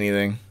see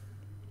anything.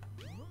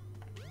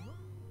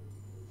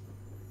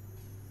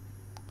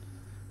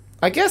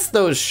 I guess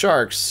those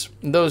sharks,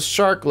 those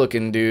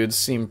shark-looking dudes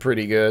seem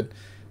pretty good.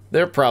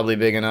 They're probably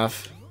big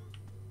enough.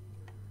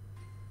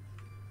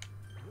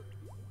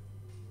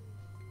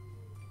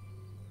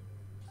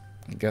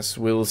 I guess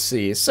we'll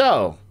see.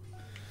 So,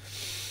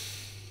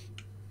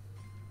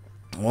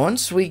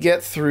 once we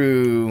get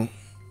through...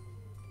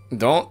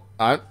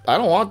 I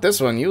don't want this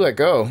one. You let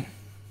go.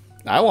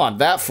 I want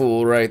that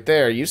fool right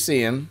there. You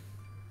see him.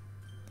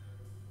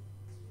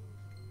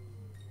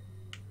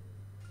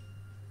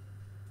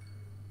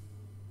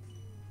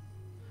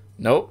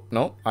 Nope,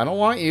 nope. I don't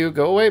want you.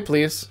 Go away,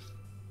 please.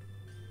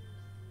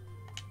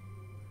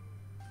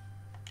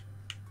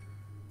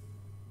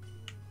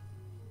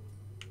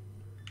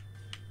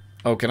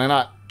 Oh, can I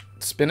not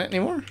spin it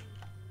anymore?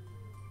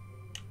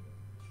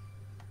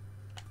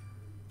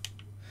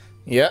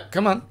 Yeah,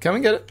 come on. Come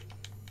and get it.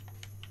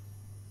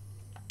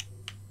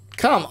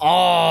 Come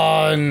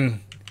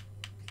on!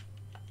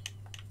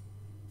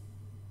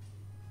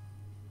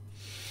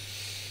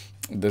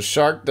 The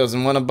shark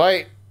doesn't want to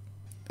bite.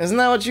 Isn't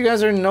that what you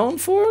guys are known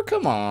for?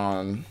 Come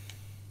on.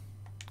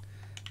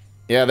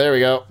 Yeah, there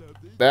we go.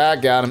 Ah,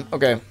 got him.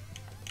 Okay.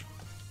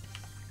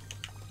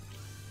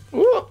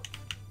 Woo.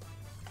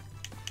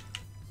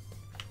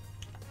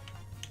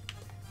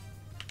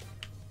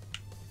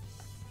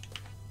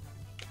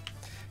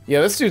 Yeah,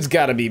 this dude's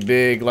gotta be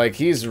big. Like,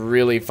 he's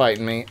really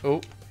fighting me.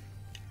 Oop.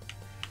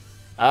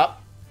 Up.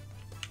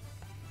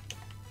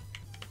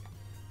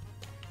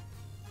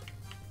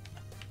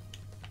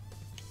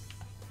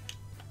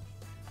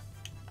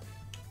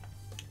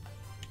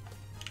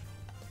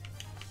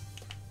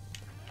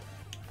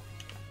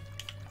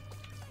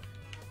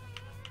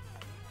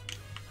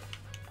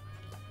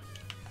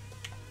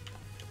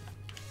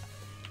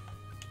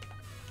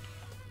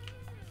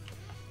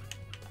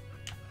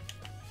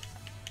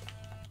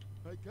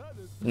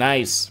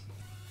 Nice.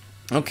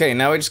 Okay,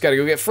 now we just gotta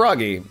go get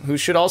Froggy, who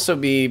should also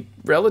be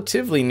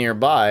relatively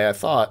nearby, I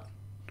thought.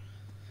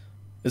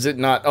 Is it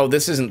not? Oh,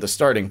 this isn't the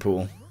starting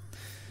pool.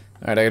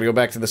 Alright, I gotta go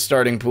back to the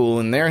starting pool,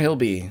 and there he'll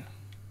be.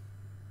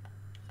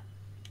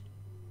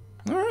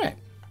 Alright.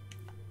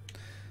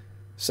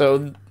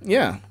 So,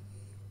 yeah.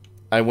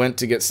 I went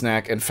to get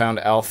snack and found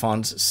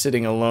Alphonse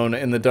sitting alone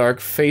in the dark,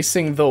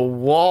 facing the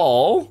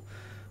wall.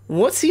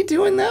 What's he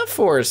doing that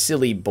for,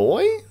 silly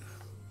boy?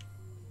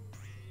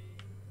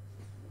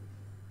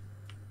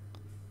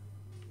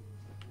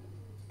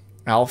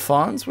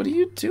 Alphonse, what are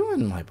you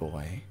doing, my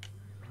boy?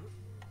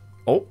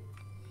 Oh.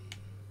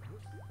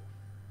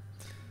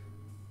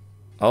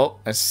 Oh,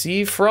 I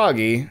see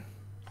Froggy.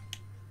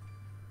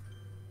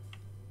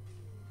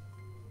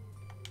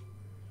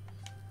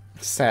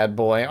 Sad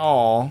boy.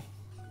 Aw.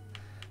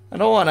 I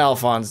don't want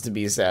Alphonse to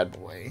be a sad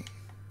boy.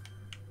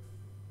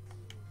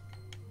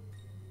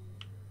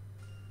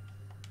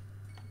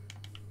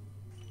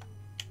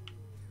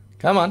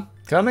 Come on.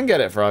 Come and get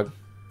it, Frog.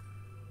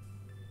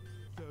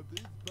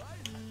 Something's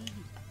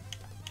biting.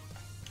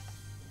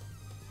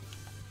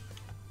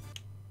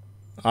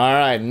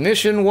 Alright,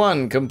 mission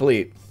 1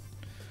 complete.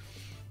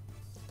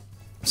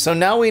 So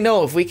now we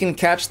know if we can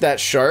catch that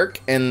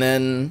shark and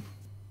then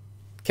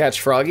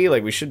catch Froggy,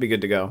 like, we should be good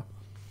to go.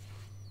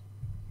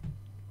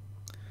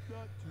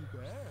 Not too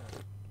bad.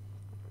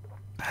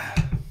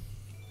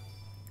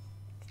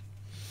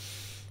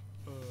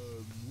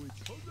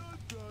 Hold on,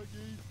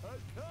 Froggy.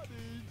 I'm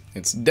coming.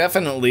 It's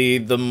definitely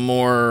the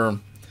more...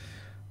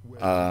 What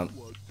to play?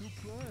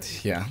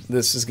 Yeah,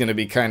 this is gonna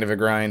be kind of a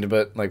grind,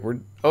 but, like, we're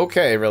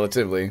okay,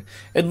 relatively.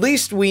 At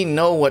least we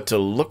know what to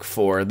look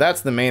for.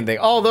 That's the main thing.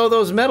 Although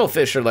those metal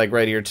fish are, like,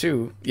 right here,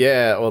 too.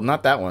 Yeah, well,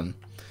 not that one.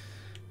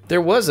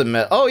 There was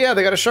a oh, yeah,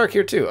 they got a shark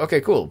here, too.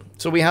 Okay, cool.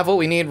 So we have what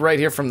we need right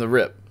here from the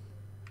rip.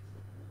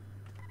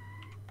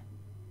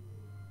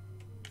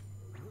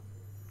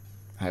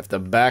 I have to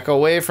back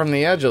away from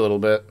the edge a little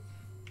bit.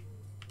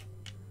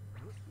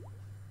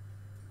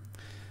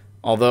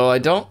 Although I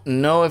don't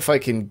know if I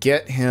can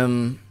get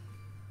him...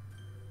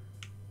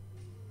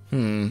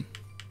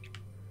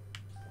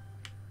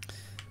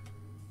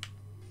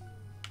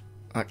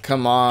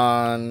 come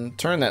on.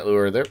 Turn that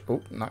lure there.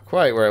 Oh, not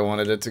quite where I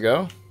wanted it to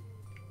go.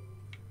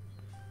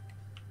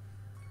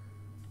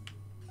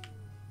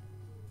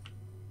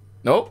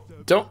 Nope.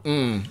 Don't.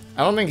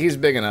 I don't think he's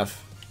big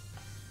enough.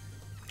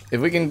 If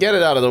we can get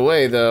it out of the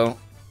way, though,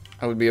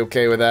 I would be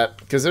okay with that.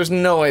 Because there's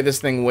no way this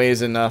thing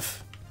weighs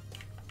enough.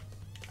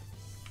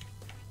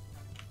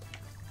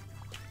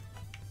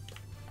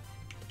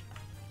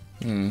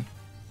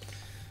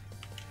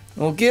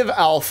 Well, give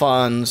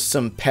Alphonse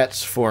some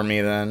pets for me,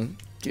 then.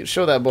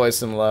 Show that boy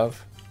some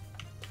love.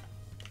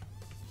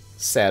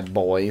 Sad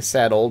boy.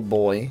 Sad old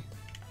boy.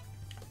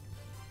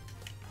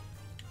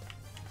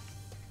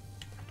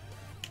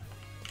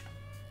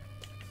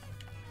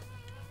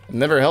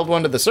 Never held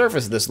one to the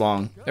surface this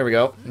long. There we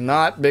go.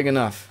 Not big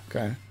enough.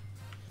 Okay.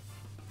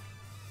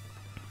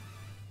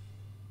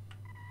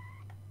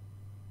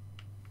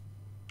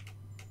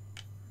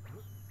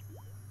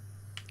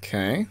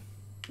 Okay.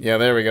 Yeah,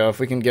 there we go. If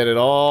we can get it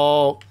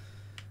all...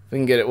 If we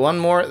can get it one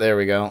more... There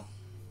we go.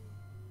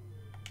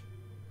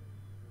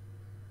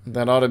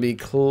 That ought to be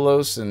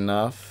close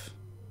enough.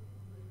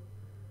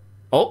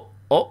 Oh!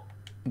 Oh!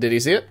 Did he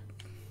see it?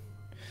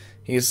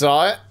 He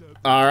saw it.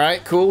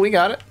 Alright, cool. We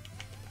got it.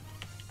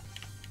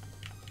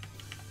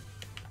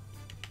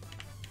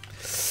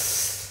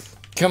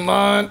 Come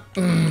on.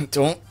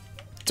 Don't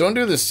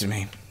do this to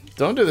me.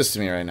 Don't do this to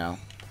me right now.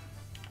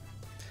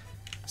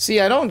 See,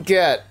 I don't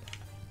get...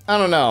 I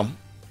don't know.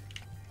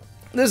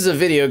 This is a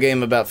video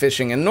game about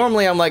fishing, and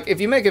normally I'm like,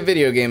 if you make a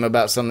video game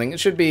about something, it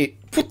should be...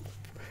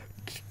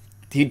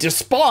 He just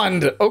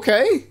spawned!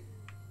 Okay.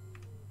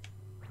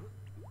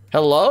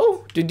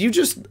 Hello? Did you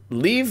just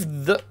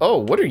leave the... Oh,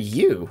 what are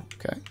you?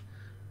 Okay.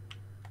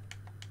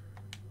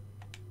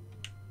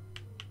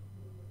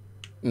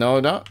 No,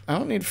 I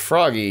don't need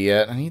Froggy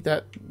yet. I need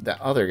that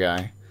other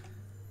guy.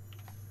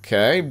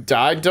 Okay.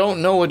 I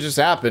don't know what just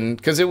happened,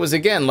 because it was,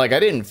 again, like,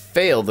 I didn't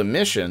fail the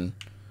mission.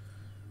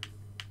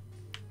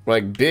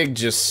 Like, Big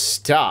just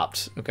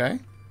stopped. Okay.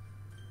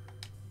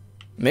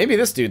 Maybe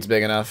this dude's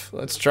big enough.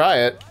 Let's try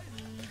it.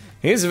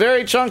 He's a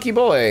very chunky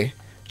boy.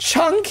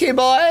 Chunky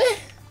boy!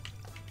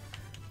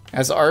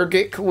 As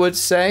Argic would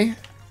say.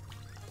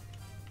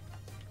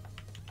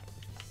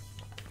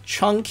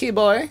 Chunky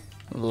boy.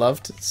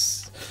 Love to...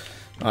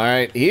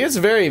 Alright, he is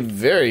very,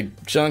 very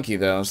chunky,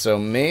 though, so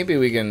maybe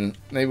we can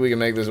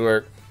make this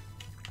work.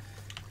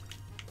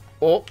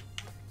 Oh.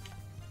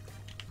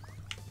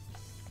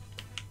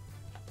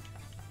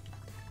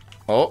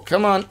 Oh,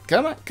 come on,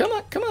 come on, come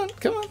on, come on,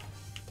 come on.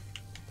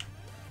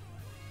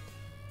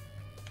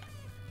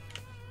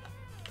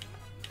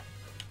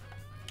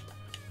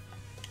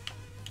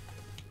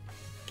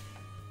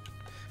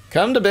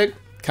 Come to Big.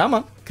 Come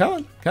on, come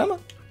on, come on.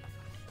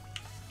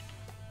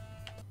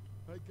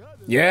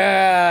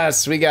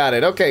 Yes, we got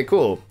it. Okay,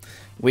 cool.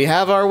 We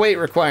have our weight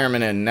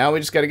requirement in. Now we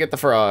just got to get the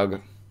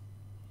frog.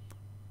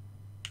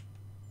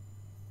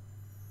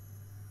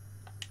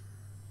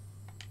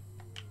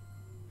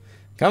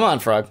 Come on,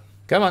 frog.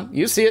 Come on.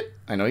 You see it.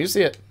 I know you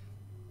see it.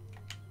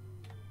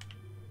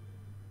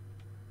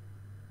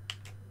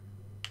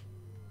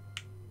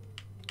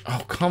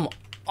 come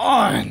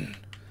on!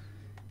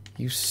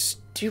 You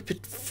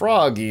stupid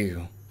frog,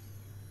 you.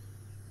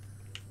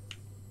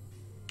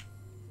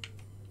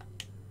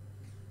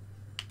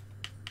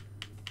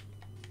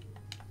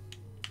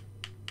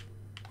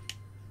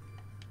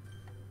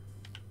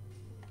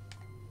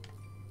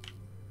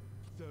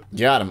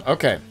 Got him.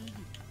 Okay.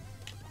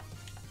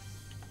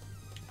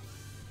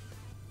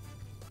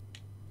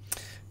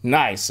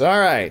 Nice. All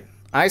right.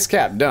 Ice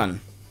cap done.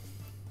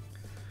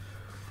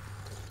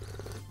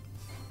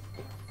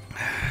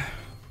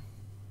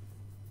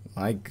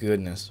 My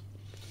goodness.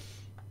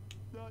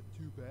 Not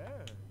too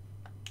bad.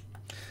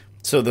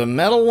 So the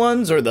metal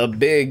ones or the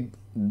big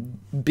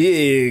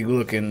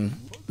looking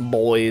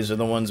boys are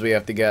the ones we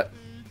have to get.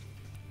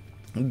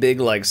 Big,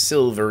 like,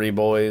 silvery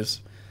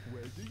boys.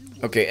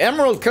 Okay,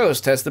 Emerald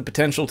Coast has the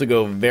potential to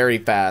go very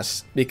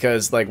fast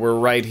because, like, we're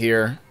right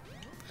here.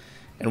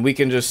 And we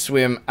can just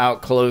swim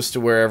out close to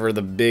wherever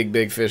the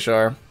big fish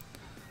are.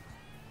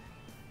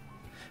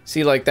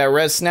 See, like, that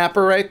red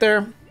snapper right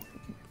there?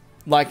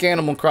 Like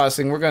Animal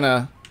Crossing, we're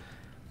gonna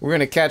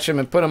catch him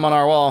and put him on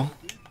our wall.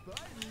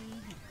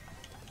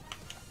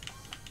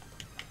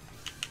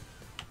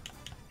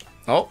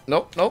 Oh,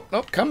 nope.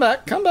 Come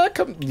back.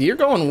 You're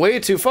going way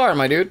too far,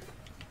 my dude.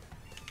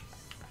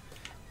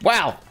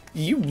 Wow.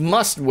 You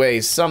must weigh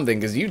something,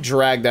 because you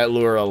dragged that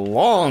lure a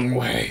long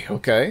way.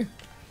 Okay.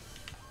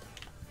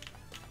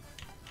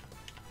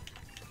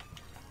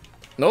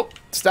 Nope.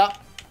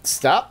 Stop.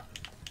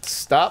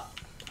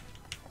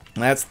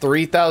 That's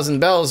 3,000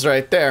 bells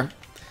right there.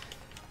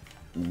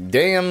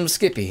 Damn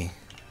Skippy.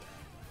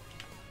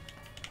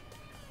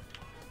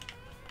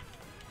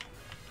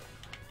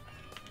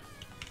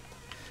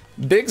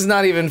 Big's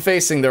not even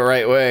facing the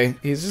right way.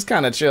 He's just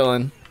kind of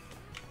chilling.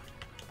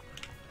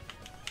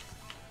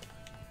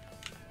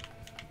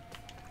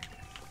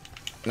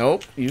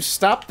 Nope, you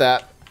stop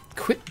that.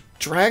 Quit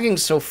dragging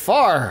so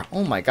far.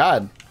 Oh my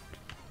god.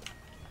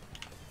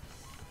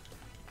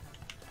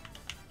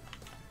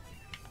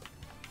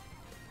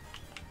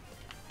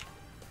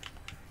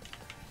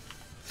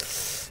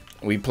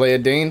 We play a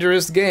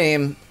dangerous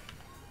game.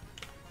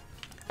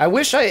 I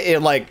wish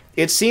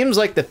it seems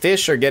like the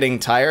fish are getting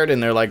tired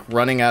and they're like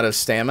running out of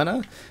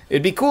stamina.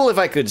 It'd be cool if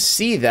I could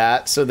see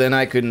that, so then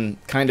I can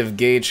kind of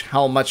gauge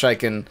how much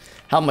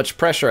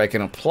pressure I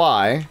can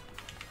apply.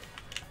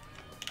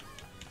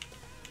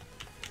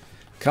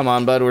 Come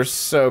on, bud, we're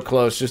so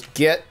close. Just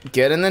get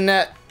in the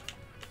net.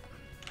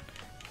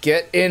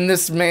 Get in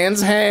this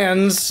man's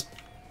hands.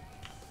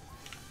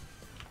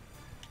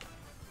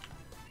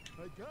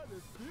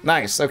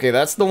 Nice. Okay,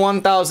 that's the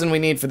 1,000 we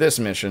need for this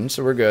mission,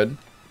 so we're good.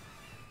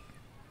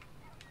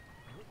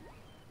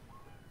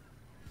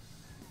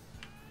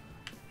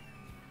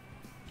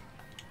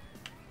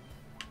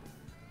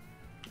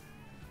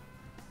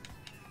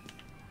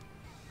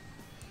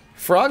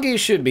 Froggy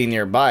should be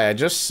nearby. I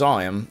just saw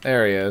him.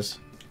 There he is.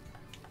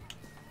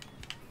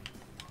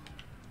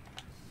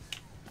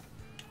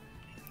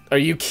 Are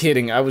you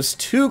kidding? I was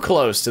too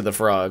close to the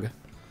frog.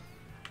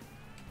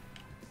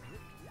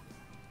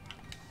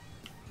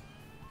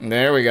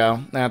 There we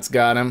go. That's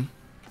got him.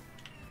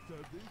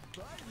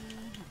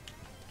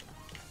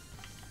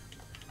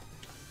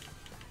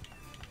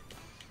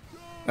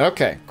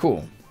 Okay,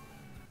 cool.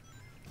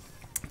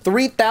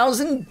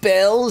 3,000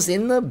 bells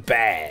in the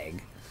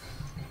bag.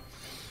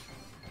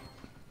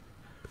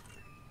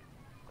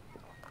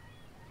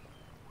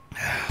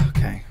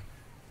 Okay.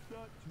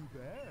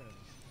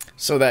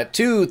 So that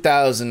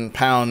 2,000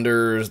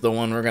 pounder is the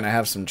one we're going to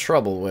have some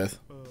trouble with.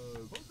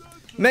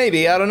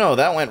 Maybe, I don't know.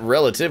 That went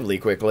relatively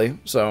quickly,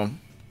 so.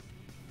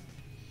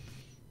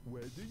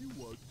 Where do you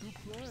want to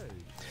play?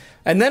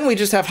 And then we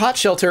just have Hot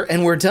Shelter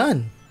and we're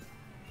done.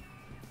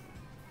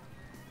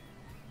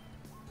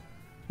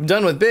 I'm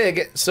done with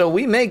Big, so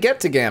we may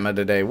get to Gamma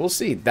today. We'll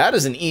see. That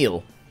is an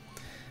eel.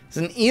 Does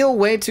an eel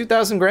weigh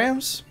 2,000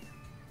 grams?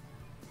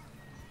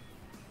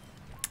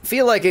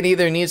 Feel like it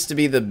either needs to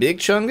be the big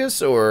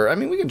chungus or, I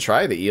mean, we can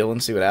try the eel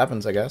and see what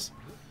happens, I guess.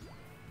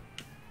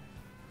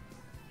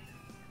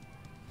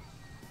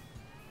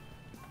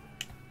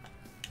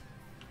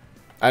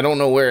 I don't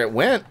know where it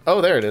went. Oh,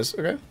 there it is.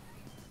 Okay.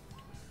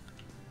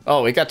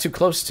 Oh, it got too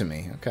close to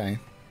me. Okay.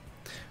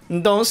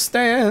 Don't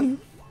stand.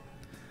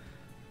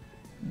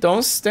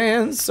 Don't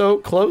stand so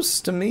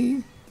close to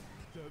me.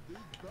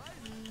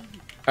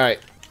 Alright.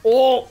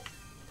 Oh!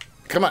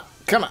 Come on.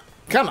 Come on.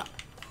 Come on.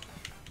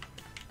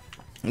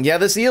 Yeah,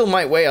 this eel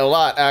might weigh a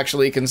lot,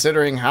 actually,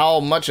 considering how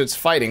much it's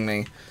fighting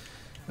me.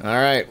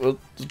 Alright, we'll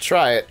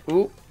try it.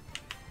 Ooh.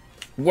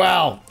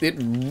 Wow. It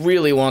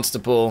really wants to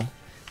pull.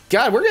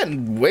 God, we're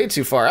getting way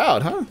too far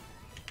out, huh?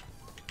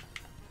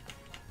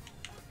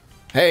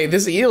 Hey,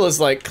 this eel is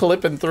like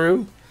clipping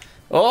through.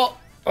 Oh,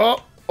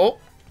 oh, oh.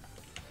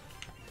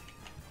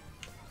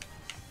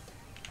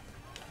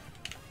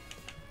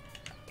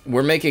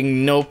 We're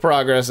making no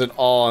progress at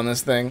all on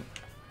this thing.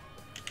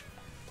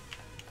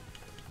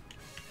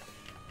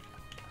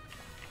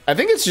 I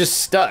think it's just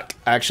stuck,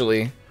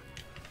 actually.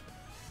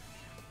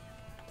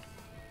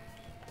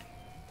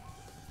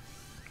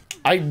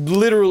 I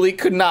literally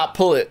could not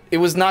pull it. It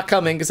was not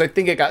coming because I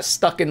think it got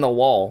stuck in the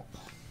wall.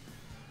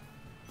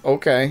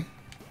 Okay.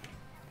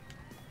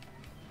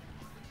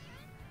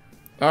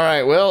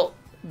 Alright, well,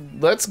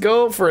 let's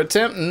go for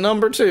attempt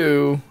number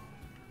 2.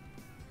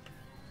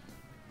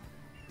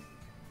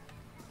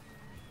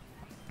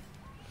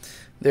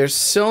 There's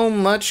so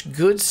much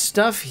good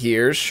stuff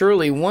here.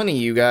 Surely one of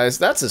you guys...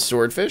 That's a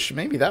swordfish.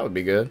 Maybe that would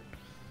be good.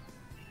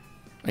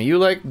 Are you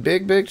like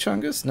big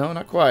chungus? No,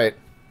 not quite.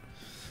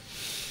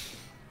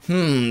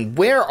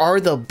 Where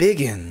are the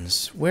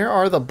biggins? Where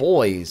are the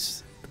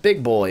boys? The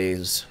big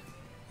boys.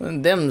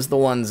 Them's the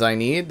ones I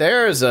need.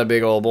 There's a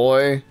big old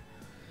boy.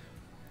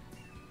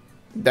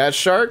 That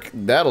shark?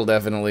 That'll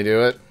definitely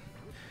do it.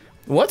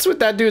 What's with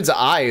that dude's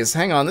eyes?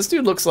 Hang on, this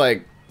dude looks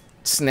like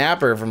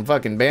Snapper from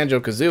fucking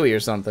Banjo-Kazooie or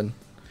something.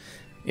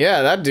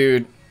 Yeah, that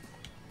dude.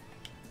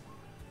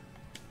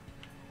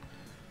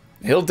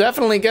 He'll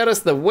definitely get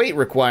us the weight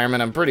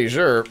requirement, I'm pretty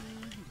sure.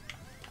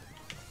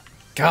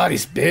 God,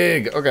 he's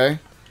big. Okay.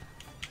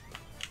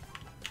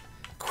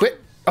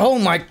 Quit. Oh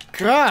my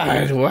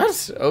god,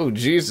 what? Oh,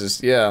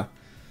 Jesus, yeah.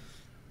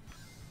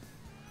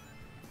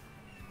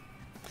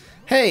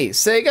 Hey,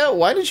 Sega,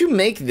 why did you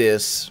make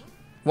this?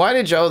 Why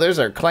did you... Oh, there's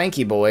our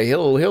Clanky boy.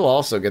 He'll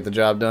also get the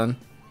job done.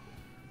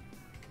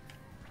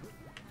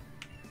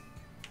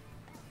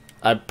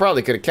 I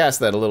probably could have cast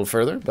that a little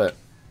further, but...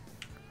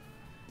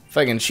 If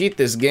I can cheat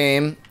this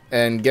game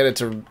and get it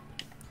to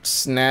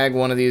snag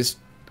one of these...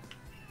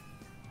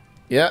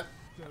 Yeah.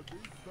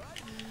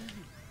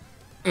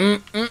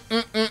 Come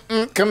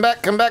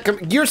back, come back, come...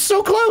 You're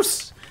so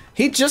close!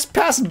 He just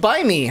passed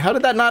by me. How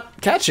did that not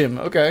catch him?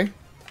 Okay.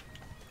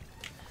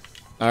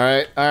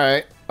 Alright,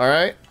 alright,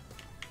 alright.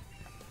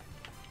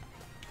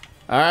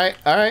 Alright,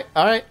 alright,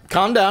 alright.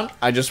 Calm down.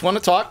 I just want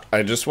to talk.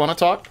 I just want to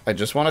talk. I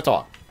just want to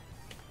talk.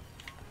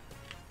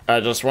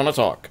 I just want to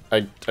talk.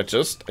 I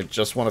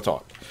just want to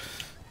talk.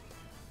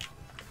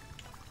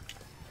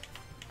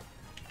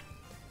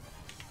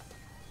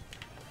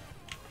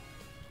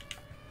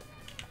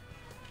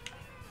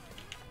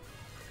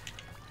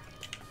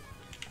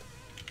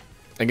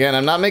 Again,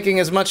 I'm not making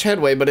as much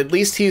headway, but at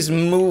least he's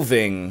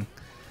moving.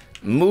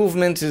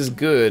 Movement is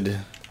good.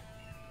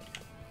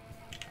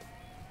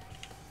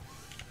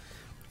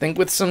 I think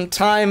with some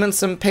time and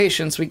some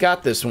patience, we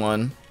got this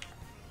one.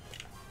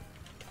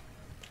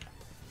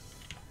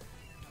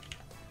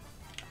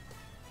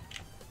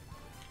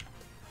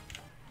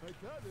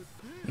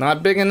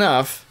 Not big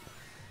enough.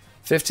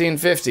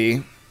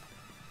 1550.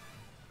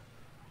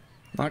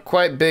 Not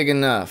quite big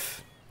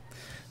enough.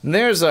 And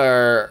there's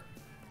our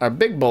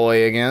big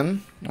boy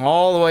again.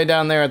 All the way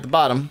down there at the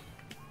bottom.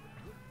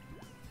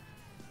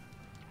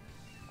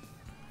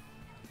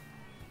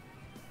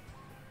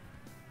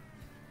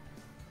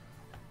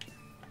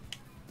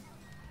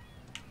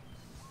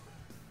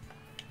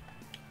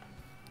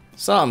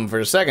 Some for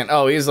a second.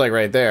 Oh, he's like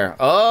right there.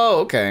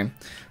 Oh, okay.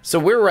 So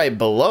we're right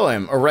below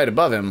him, or right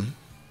above him.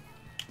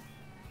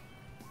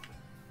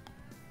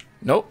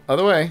 Nope,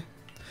 other way.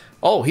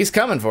 Oh, he's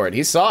coming for it.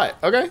 He saw it.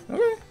 Okay,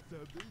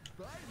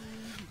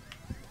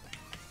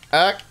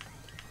 okay.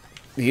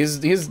 He's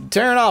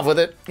tearing off with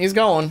it. He's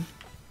going.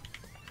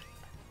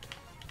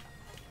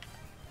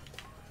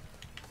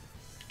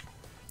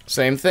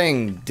 Same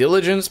thing.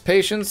 Diligence,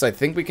 patience. I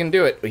think we can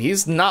do it. But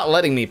he's not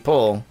letting me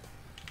pull.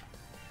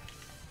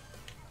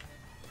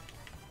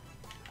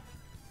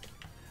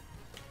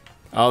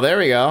 Oh, there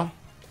we go.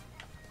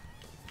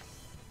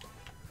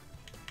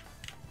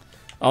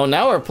 Oh,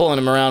 now we're pulling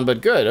him around,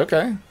 but good.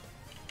 Okay.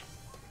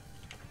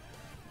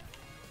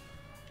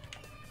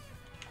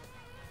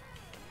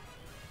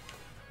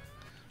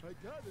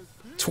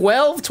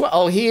 Twelve.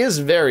 Oh, he is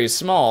very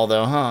small,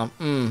 though, huh?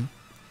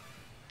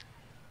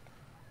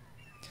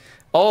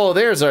 Oh,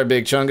 there's our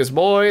big chungus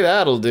boy.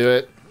 That'll do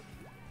it.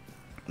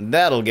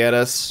 That'll get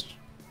us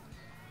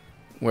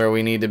where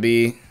we need to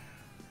be.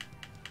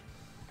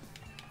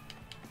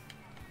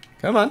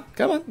 Come on,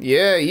 come on.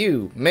 Yeah,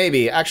 you.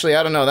 Maybe. Actually,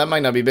 I don't know. That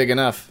might not be big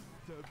enough.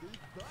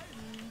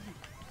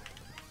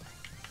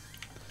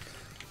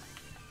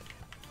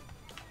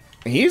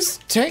 He's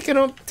taking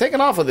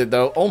off with it,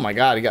 though. Oh my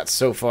god, he got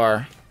so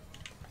far.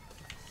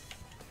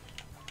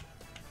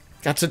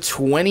 Got to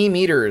 20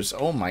 meters.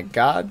 Oh my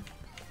god.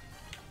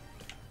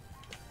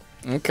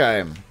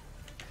 Okay.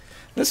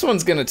 This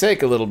one's gonna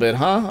take a little bit,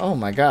 huh? Oh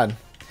my god.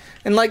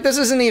 And like, this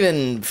isn't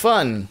even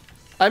fun.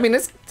 I mean,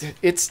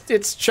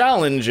 it's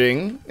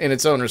challenging in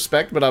its own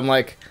respect, but I'm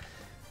like,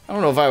 I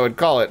don't know if I would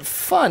call it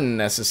fun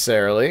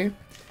necessarily.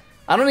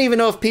 I don't even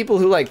know if people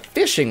who like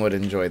fishing would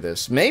enjoy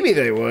this. Maybe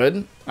they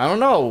would. I don't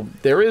know.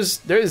 Is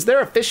there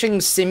a fishing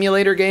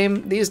simulator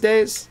game these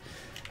days?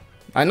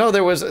 I know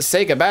there was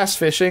Sega Bass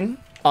Fishing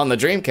on the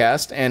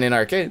Dreamcast and in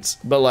arcades,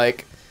 but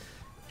like,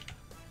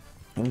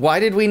 why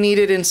did we need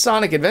it in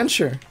Sonic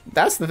Adventure?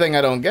 That's the thing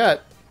I don't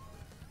get.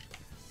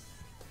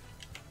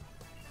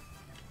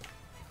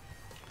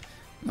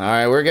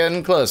 Alright, we're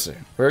getting closer.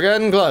 We're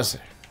getting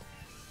closer.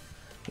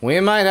 We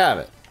might have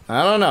it.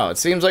 I don't know. It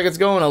seems like it's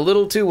going a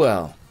little too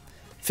well.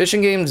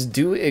 Fishing games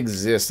do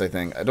exist, I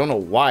think. I don't know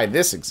why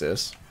this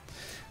exists.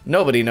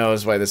 Nobody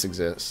knows why this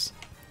exists.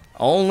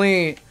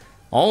 Only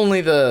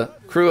the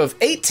crew of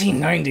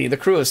 1890, the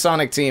crew of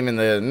Sonic Team in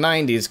the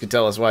 90s could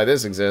tell us why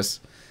this exists.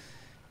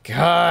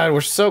 God,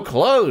 we're so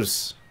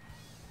close.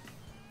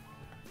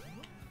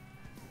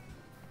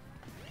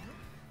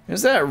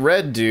 There's that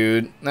red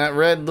dude. That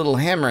red little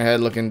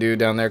hammerhead looking dude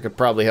down there could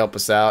probably help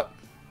us out.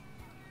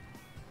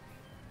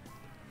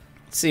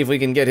 Let's see if we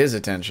can get his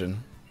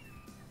attention.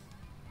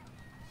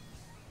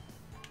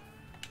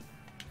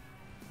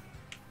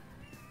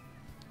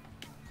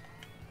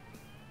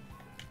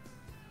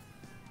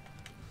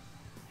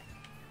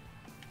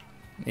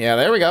 Yeah,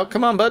 there we go.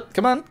 Come on, bud.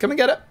 Come on. Come and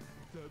get it.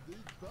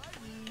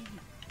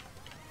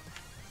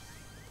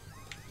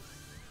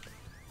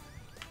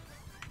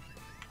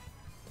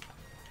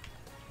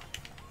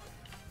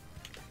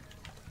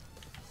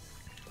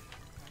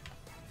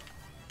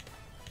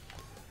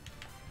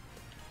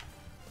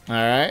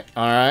 Alright,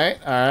 alright,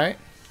 alright.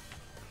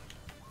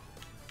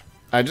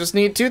 I just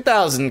need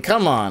 2,000.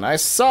 Come on. I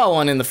saw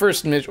one in the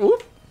first mission.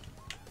 Oop.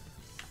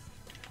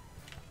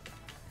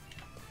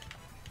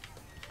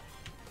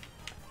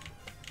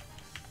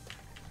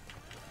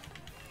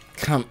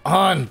 Come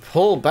on,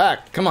 pull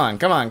back. Come on,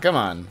 come on, come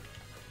on.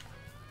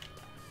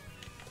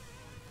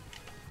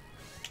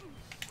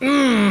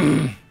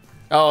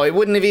 Oh, it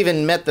wouldn't have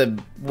even met the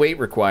weight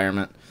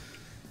requirement.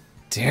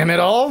 Damn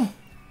it all.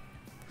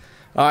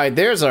 Alright,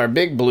 there's our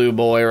big blue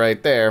boy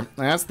right there.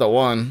 That's the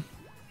one.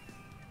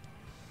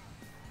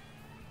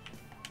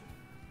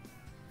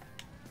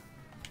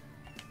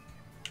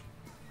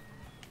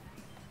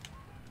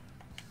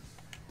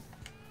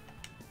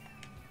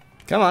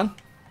 Come on.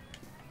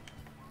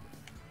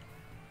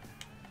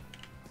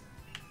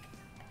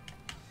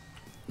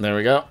 There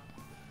we go.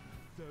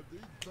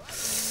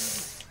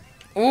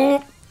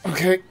 Oh,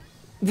 okay.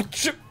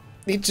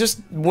 He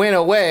just went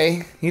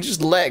away. He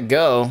just let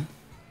go.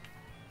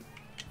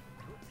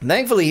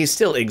 Thankfully, he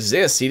still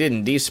exists. He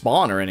didn't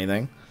despawn or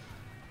anything.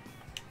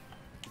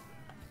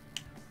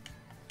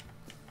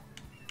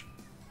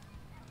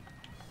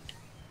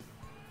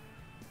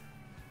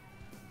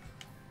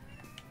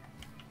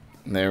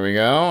 There we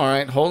go. All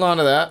right, hold on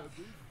to that.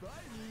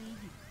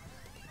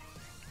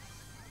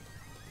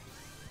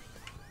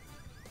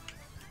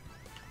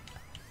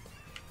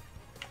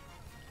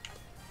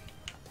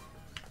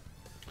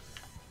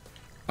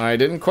 I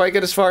didn't quite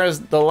get as far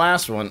as the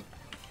last one.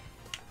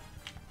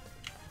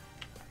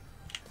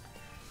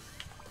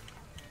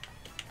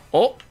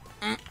 Oh,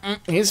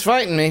 he's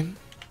fighting me.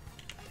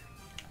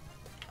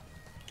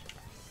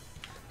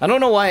 I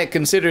don't know why it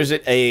considers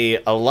it a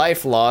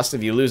life lost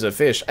if you lose a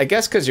fish. I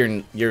guess because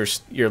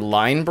your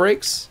line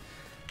breaks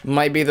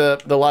might be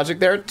the logic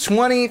there.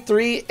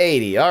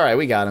 2380. All right,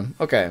 we got him.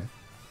 Okay.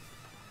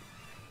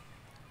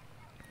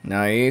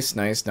 Nice,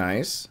 nice,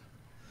 nice.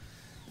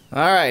 All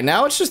right,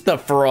 now it's just the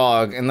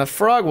frog, and the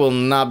frog will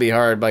not be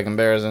hard by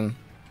comparison.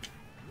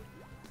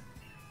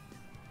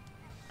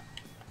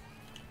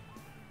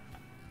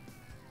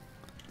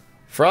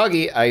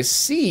 Froggy, I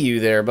see you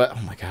there, but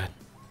oh my god.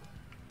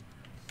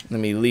 Let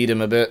me lead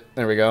him a bit.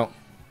 There we go.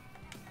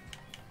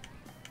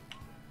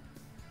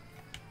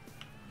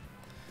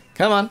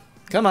 Come on,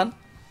 come on,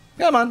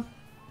 come on.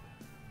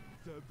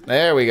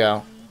 There we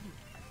go.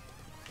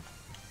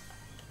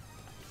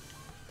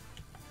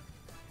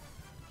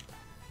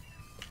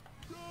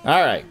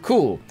 Alright,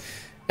 cool.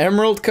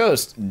 Emerald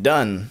Coast,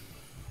 done.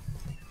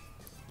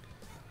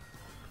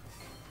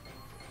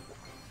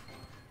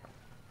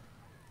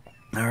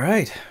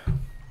 Alright.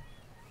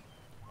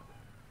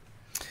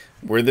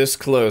 We're this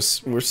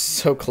close. We're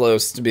so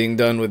close to being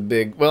done with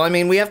Big... Well, I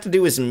mean, we have to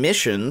do his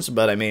missions,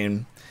 but I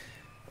mean...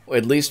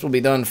 At least we'll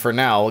be done for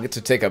now. We'll get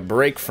to take a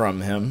break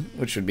from him,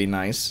 which would be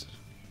nice.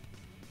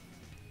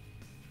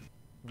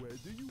 Where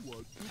do you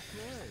want to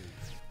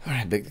play?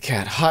 Alright, Big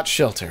Cat. Hot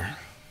shelter.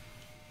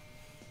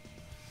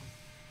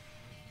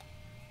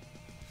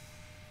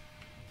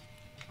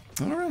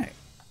 Alright.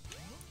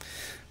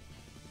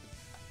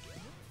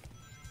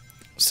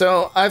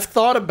 So, I've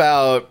thought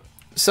about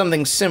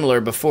something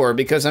similar before,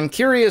 because I'm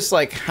curious,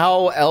 like,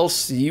 how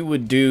else you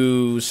would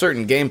do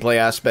certain gameplay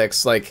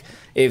aspects, like,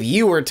 if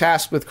you were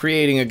tasked with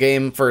creating a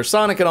game for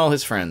Sonic and all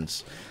his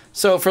friends.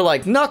 So, for,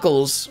 like,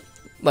 Knuckles,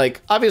 like,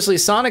 obviously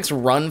Sonic's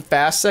run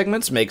fast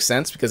segments make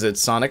sense, because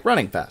it's Sonic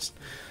running fast.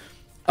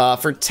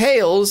 For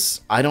Tails,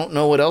 I don't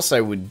know what else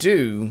I would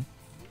do.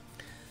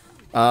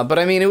 But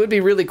I mean, it would be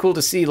really cool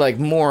to see, like,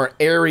 more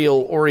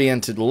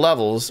aerial-oriented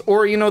levels.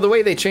 Or, you know, the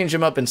way they change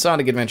him up in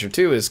Sonic Adventure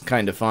 2 is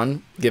kind of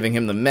fun. Giving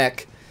him the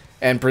mech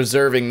and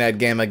preserving that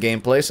Gamma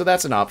gameplay, so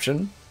that's an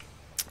option.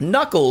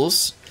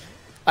 Knuckles,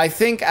 I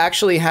think,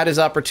 actually had his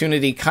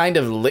opportunity kind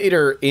of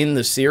later in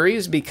the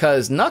series,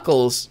 because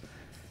Knuckles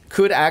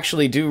could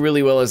actually do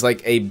really well as,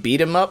 like, a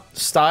beat-em-up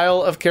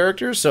style of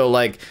character. So,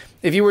 like,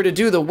 if you were to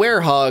do the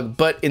Werehog,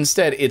 but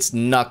instead it's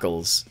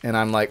Knuckles. And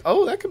I'm like,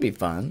 oh, that could be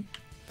fun.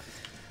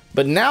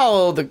 But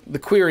now the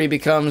query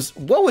becomes,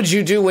 what would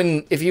you do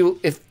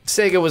if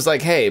Sega was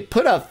like, hey,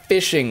 put a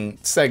fishing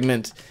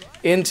segment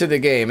into the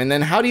game, and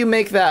then how do you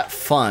make that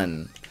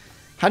fun?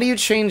 How do you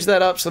change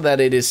that up so that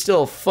it is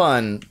still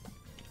fun?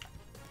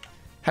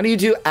 How do you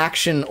do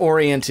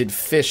action-oriented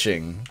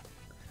fishing?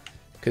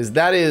 Because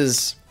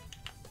it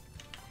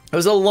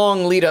was a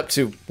long lead up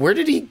to,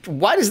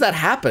 why does that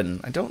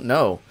happen? I don't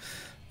know.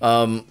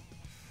 But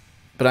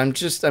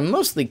I'm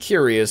mostly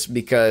curious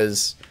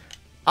because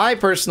I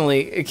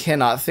personally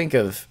cannot think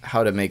of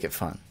how to make it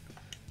fun.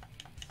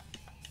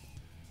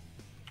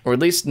 Or at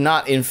least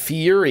not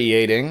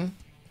infuriating.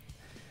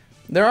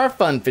 There are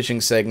fun fishing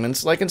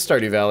segments, like in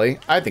Stardew Valley.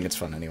 I think it's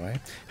fun anyway.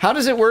 How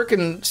does it work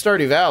in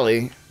Stardew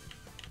Valley?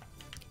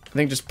 I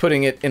think just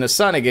putting it in a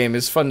Sonic game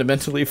is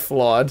fundamentally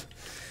flawed.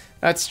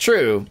 That's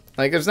true.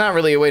 Like, there's not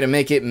really a way to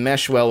make it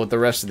mesh well with the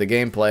rest of the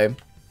gameplay.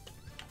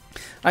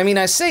 I mean,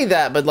 I say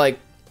that, but like,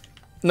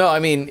 no, I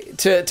mean,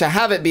 to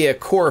have it be a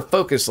core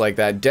focus like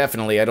that,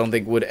 definitely, I don't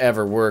think would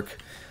ever work.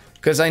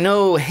 Because I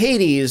know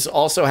Hades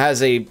also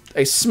has a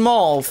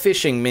small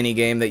fishing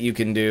minigame that you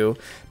can do,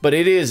 but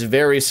it is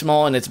very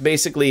small, and it's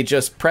basically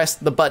just press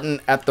the button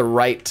at the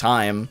right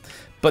time.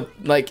 But,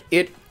 like,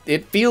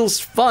 it feels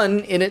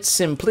fun in its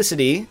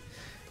simplicity,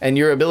 and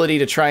your ability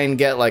to try and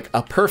get, like,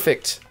 a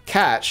perfect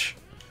catch.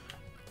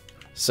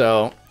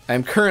 So,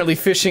 I'm currently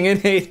fishing in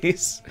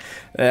Hades.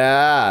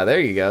 Ah, there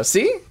you go.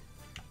 See?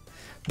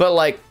 But,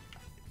 like,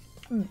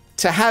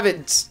 to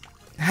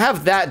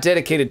have that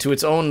dedicated to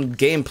its own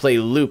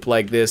gameplay loop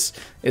like this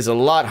is a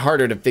lot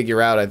harder to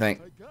figure out, I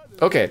think.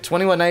 Okay,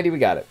 2190, we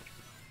got it.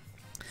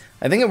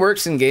 I think it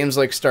works in games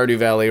like Stardew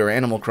Valley or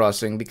Animal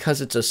Crossing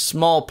because it's a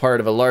small part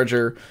of a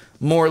larger,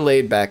 more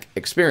laid-back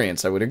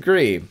experience, I would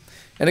agree.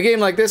 In a game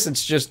like this,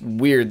 it's just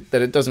weird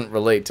that it doesn't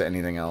relate to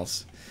anything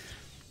else.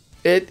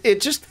 It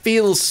just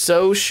feels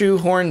so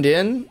shoehorned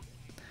in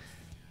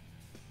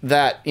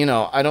that, you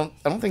know, I don't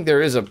think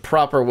there is a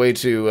proper way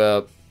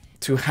to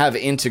have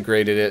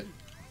integrated it.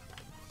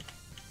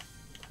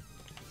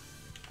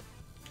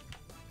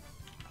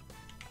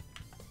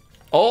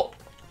 Oh,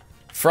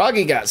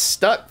 Froggy got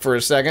stuck for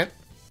a second.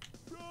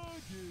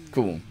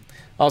 Cool.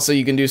 Also,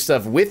 you can do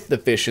stuff with the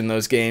fish in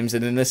those games,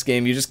 and in this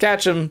game, you just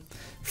catch them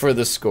for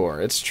the score.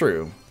 It's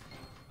true.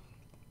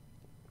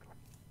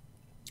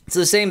 It's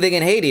the same thing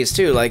in Hades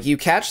too. Like, you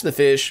catch the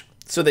fish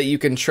so that you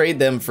can trade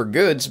them for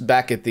goods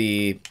back at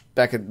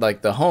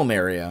like the home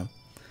area.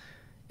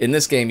 In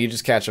this game, you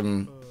just catch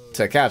them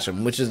to catch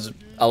them, which is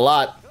a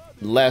lot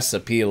less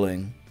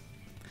appealing.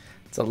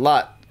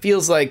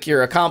 Feels like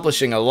you're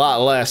accomplishing a lot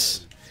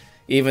less,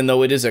 even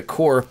though it is a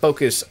core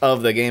focus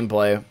of the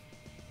gameplay.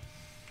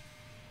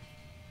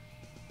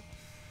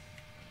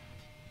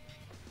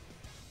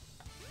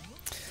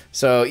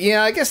 So,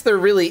 yeah, I guess there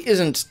really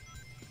isn't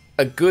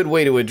a good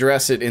way to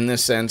address it in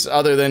this sense,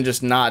 other than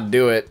just not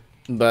do it.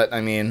 But,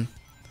 I mean,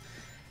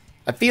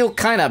 I feel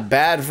kind of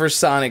bad for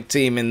Sonic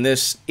Team in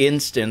this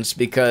instance,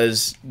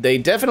 because they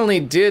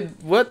definitely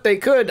did what they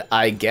could,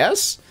 I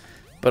guess.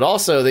 But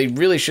also, they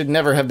really should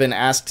never have been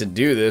asked to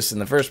do this in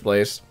the first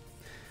place.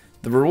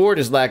 The reward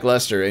is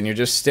lackluster, and you're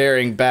just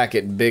staring back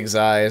at Big's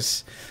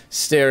eyes,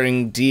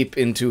 staring deep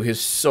into his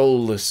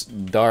soulless,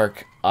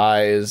 dark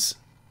eyes.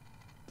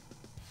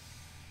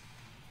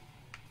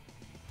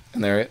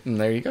 And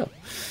there you go.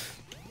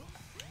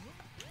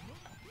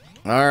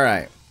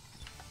 Alright.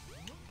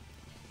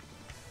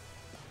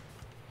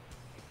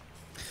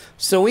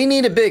 So we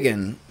need a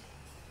biggin.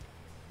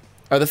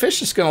 Are the fish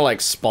just gonna,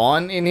 like,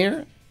 spawn in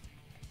here?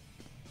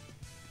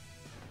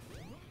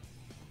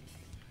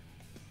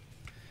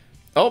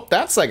 Oh,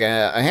 that's like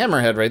a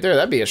hammerhead right there.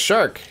 That'd be a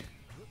shark.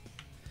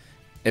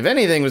 If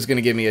anything was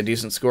gonna give me a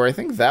decent score, I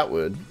think that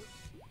would.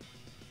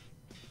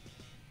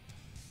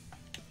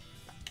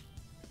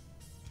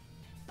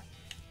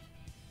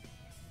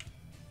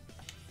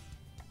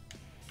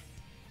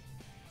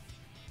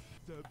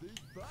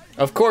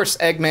 Of course,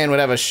 Eggman would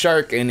have a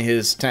shark in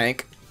his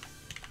tank.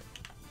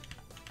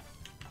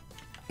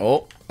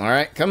 Oh,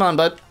 alright. Come on,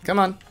 bud. Come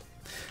on.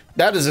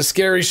 That is a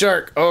scary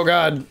shark. Oh,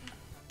 God.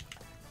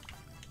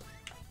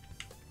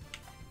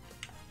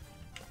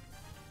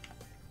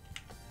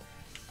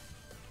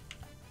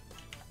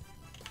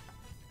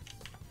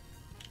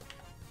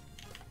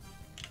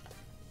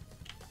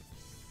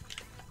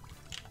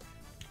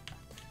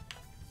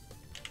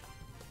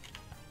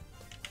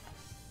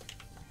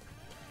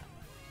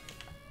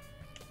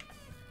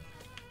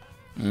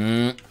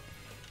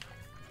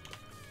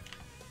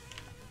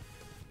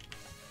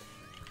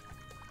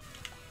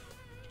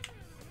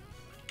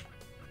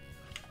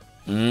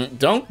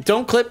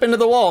 Don't clip into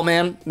the wall,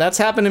 man. That's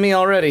happened to me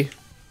already.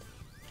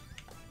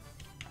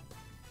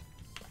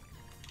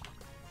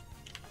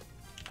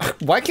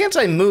 Why can't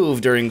I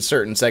move during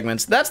certain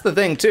segments? That's the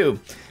thing, too.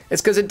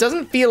 It's because it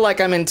doesn't feel like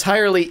I'm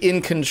entirely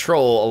in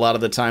control a lot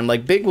of the time.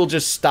 Like, Big will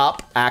just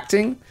stop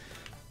acting.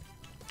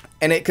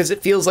 And because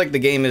it feels like the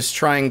game is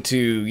trying to,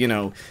 you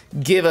know,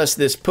 give us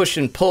this push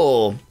and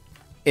pull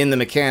in the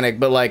mechanic.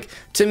 But, like,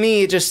 to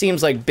me, it just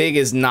seems like Big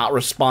is not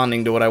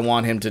responding to what I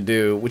want him to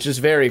do, which is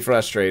very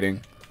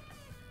frustrating.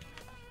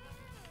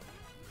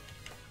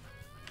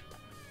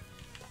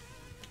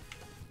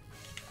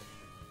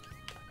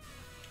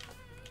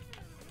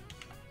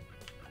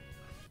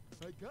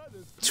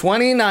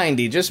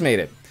 2090, just made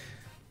it.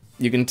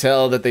 You can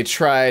tell that they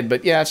tried,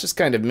 but yeah, it's just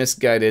kind of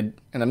misguided,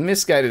 and a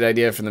misguided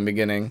idea from the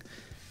beginning.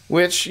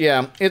 Which,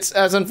 yeah, it's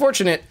as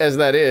unfortunate as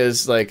that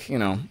is, like, you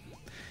know,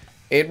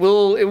 it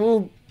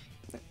will,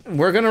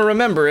 we're gonna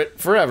remember it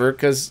forever,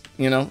 because,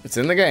 you know, it's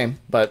in the game,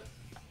 but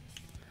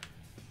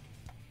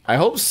I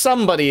hope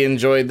somebody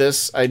enjoyed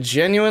this. I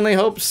genuinely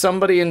hope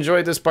somebody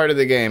enjoyed this part of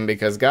the game,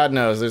 because God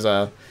knows there's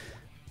a,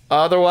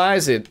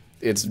 otherwise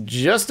it's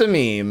just a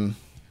meme.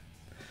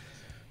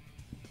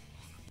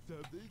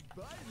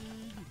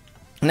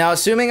 Now,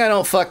 assuming I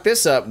don't fuck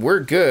this up, we're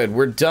good.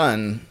 We're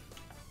done.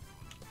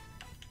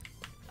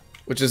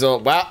 Which is a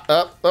wow.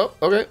 Oh,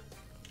 okay.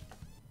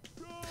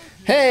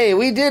 Hey,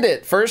 we did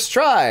it. First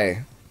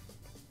try.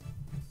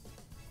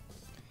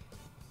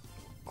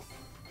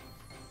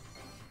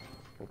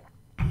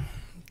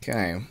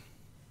 Okay.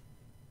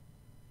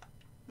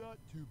 Not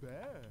too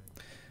bad.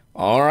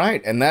 All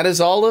right, and that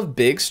is all of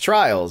Big's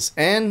trials,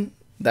 and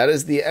that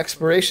is the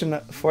expiration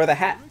for the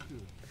hat.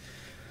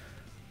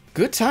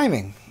 Good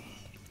timing.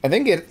 I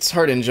think it's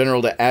hard in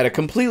general to add a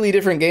completely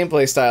different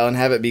gameplay style and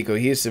have it be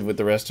cohesive with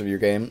the rest of your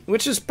game,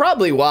 which is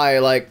probably why,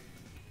 like,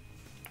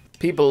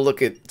 people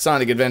look at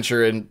Sonic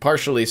Adventure and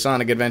partially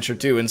Sonic Adventure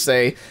 2 and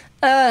say,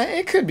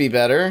 it could be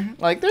better.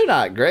 Like, they're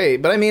not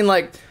great, but I mean,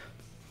 like,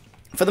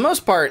 for the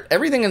most part,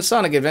 everything in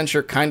Sonic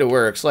Adventure kind of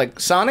works.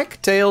 Like,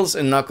 Sonic, Tails,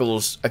 and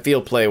Knuckles, I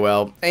feel, play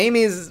well.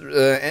 Amy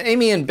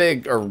and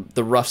Big are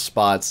the rough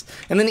spots.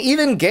 And then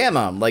even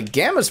Gamma. Like,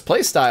 Gamma's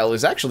playstyle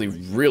is actually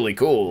really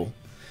cool.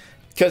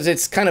 Because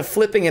it's kind of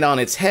flipping it on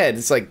its head.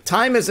 It's like,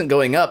 time isn't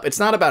going up. It's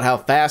not about how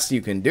fast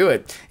you can do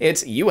it.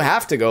 It's, you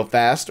have to go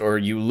fast or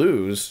you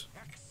lose.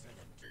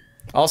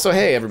 Also,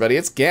 hey, everybody,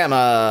 it's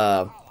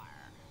Gamma.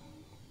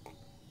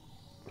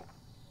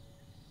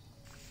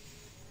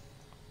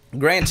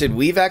 Granted,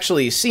 we've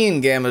actually seen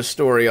Gamma's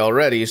story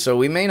already, so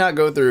we may not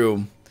go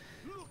through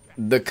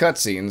the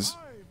cutscenes.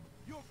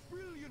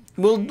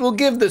 We'll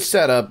give the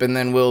setup and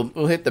then we'll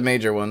hit the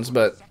major ones,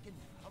 but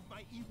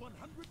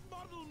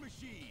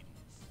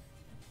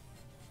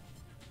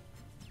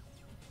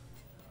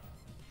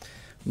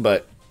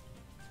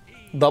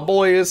the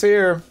boy is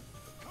here.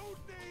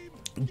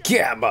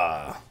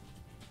 Gamma.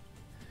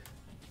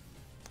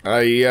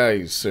 Aye,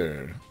 aye,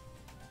 sir.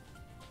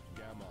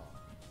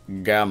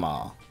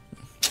 Gamma.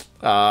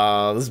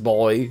 This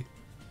boy.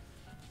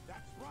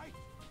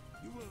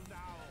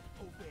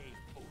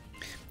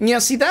 Yeah,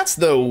 see, that's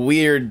the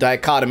weird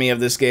dichotomy of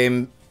this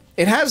game.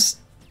 It has,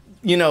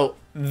 you know,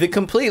 the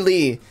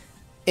completely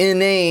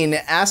inane,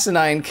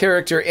 asinine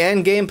character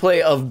and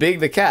gameplay of Big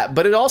the Cat,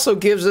 but it also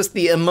gives us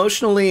the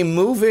emotionally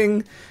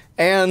moving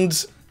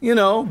and, you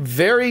know,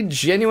 very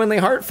genuinely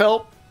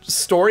heartfelt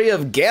story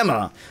of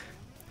Gamma.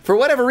 For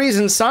whatever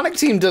reason, Sonic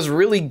Team does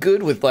really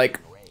good with, like,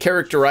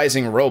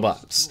 characterizing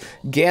robots.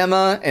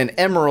 Gamma and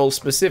Emerald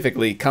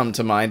specifically come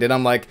to mind, and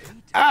I'm like,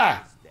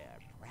 ah!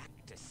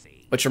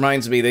 Which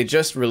reminds me, they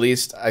just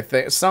released, I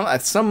think,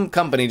 some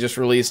company just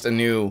released a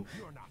new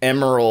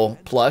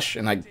Emerald plush,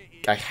 and I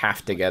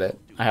have to get it.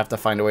 I have to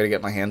find a way to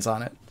get my hands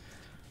on it.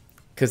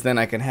 Because then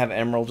I can have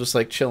Emerald just,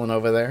 like, chilling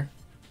over there.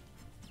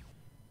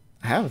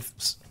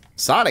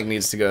 Sonic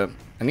needs to go.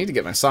 I need to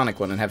get my Sonic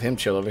one and have him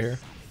chill over here.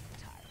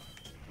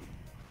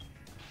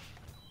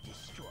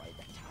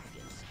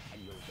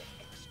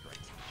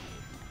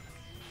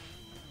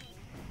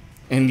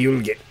 And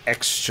you'll get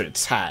extra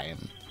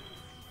time.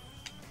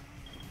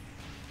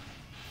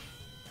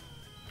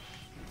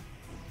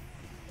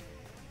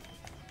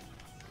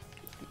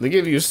 They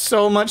give you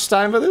so much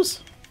time for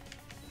this?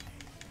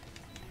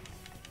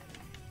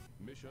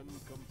 Mission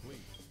complete.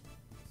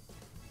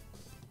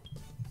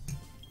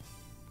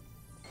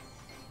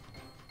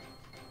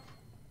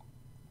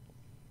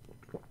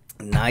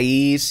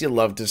 Nice, you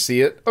love to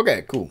see it.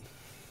 Okay, cool.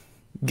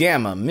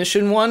 Gamma,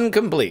 mission 1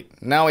 complete.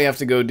 Now we have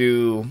to go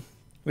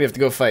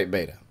fight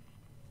Beta.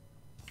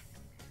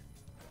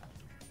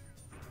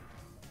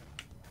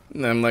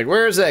 And I'm like,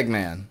 where's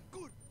Eggman?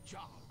 Good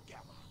job,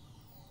 Gamma.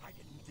 I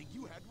didn't think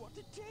you had what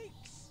it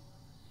takes.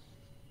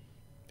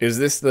 Is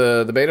this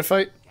the Beta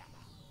fight?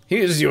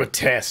 Here's your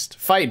test.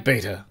 Fight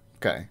Beta.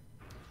 Okay.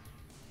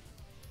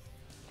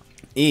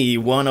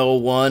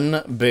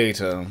 E101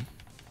 Beta.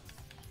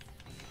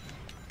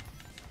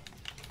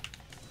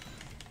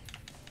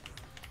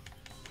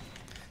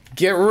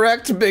 Get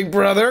wrecked, big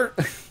brother.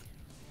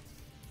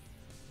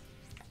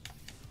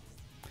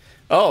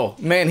 Oh,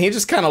 man, he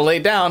just kind of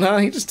laid down, huh?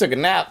 He just took a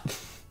nap.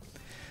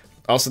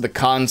 Also, the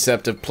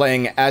concept of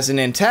playing as an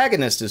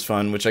antagonist is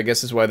fun, which I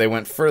guess is why they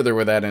went further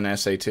with that in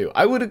SA2.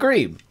 I would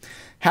agree.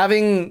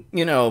 Having,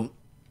 you know,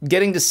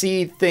 getting to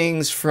see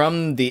things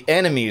from the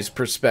enemy's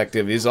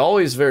perspective is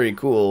always very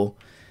cool.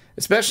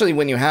 Especially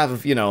when you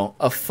have, you know,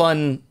 a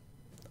fun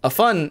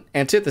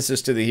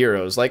antithesis to the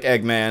heroes, like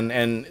Eggman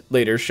and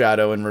later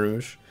Shadow and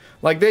Rouge.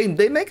 Like,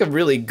 they make a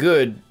really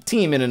good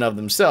team in and of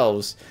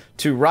themselves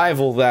to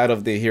rival that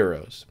of the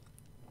heroes.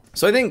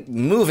 So I think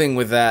moving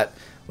with that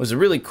was a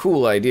really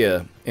cool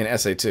idea in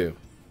SA2.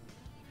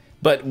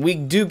 But we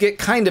do get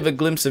kind of a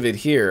glimpse of it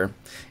here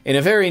in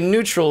a very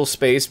neutral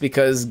space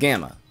because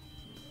Gamma.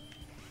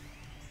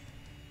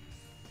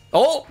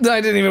 Oh,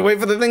 I didn't even wait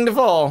for the thing to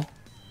fall.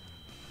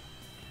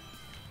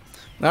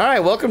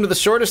 Alright, welcome to the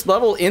shortest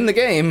level in the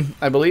game,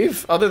 I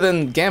believe, other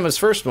than Gamma's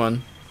first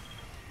one.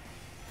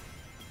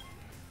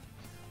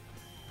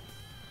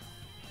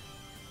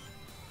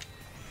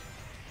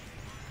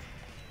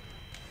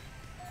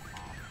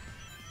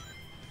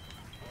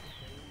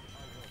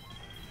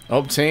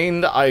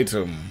 Obtained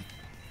item.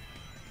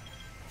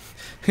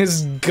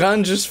 His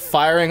gun just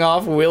firing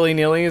off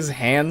willy-nilly, his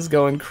hands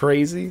going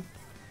crazy.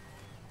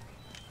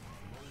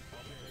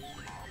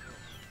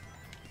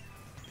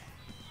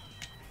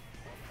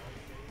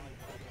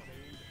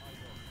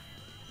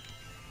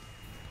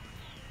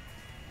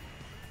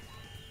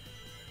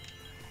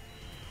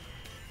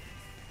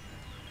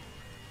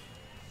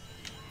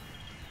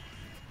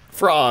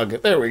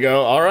 Frog. There we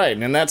go. All right,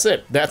 and that's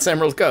it. That's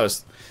Emerald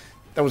Coast.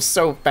 That was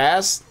so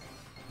fast.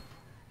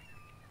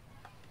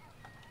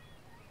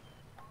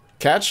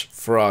 Catch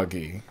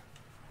Froggy.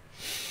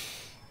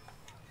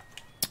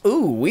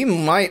 Ooh, we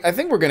might... I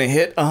think we're going to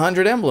hit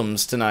 100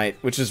 emblems tonight,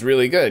 which is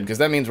really good, because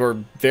that means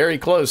we're very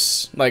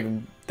close. Like,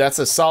 that's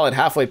a solid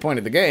halfway point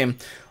of the game.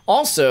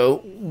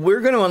 Also,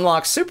 we're going to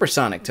unlock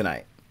Supersonic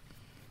tonight.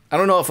 I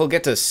don't know if we'll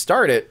get to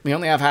start it. We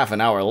only have half an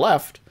hour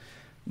left,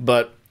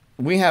 but...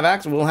 we'll have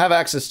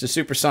access to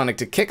Supersonic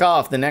to kick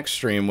off the next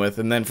stream with,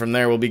 and then from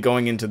there we'll be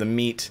going into the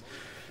meat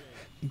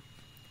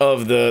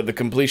of the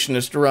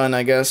completionist run,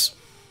 I guess.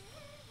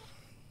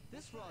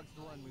 This frog's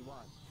the one we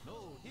want.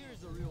 No, here's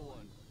the real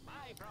one.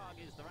 My frog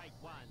is the right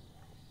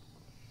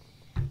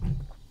one.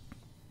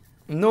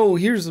 No,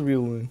 here's the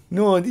real one.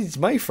 No, this is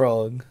my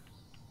frog.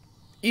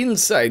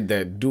 Inside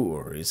that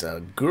door is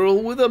a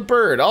girl with a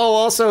bird. Oh,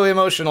 also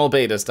emotional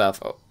beta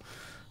stuff.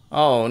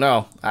 Oh,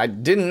 no. I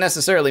didn't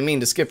necessarily mean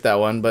to skip that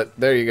one, but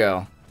there you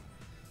go.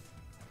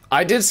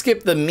 I did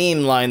skip the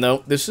meme line,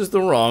 though. This is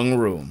the wrong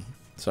room.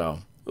 So,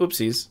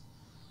 oopsies.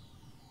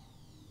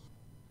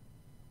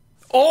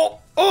 Oh,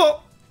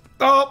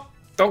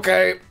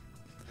 okay.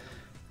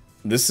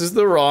 This is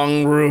the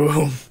wrong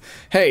room.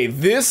 Hey,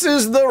 this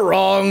is the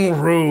wrong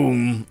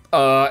room.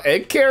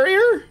 Egg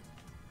carrier?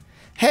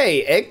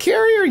 Hey, egg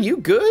carrier, you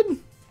good?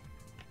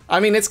 I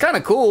mean, it's kind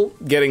of cool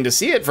getting to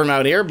see it from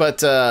out here,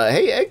 but,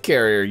 hey, egg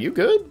carrier, you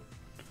good?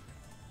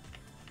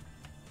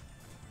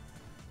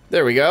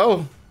 There we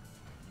go.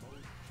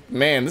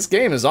 Man, this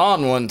game is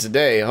on one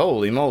today.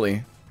 Holy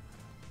moly.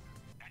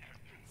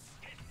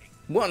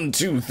 1,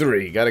 2,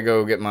 3. Gotta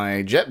go get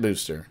my jet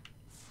booster.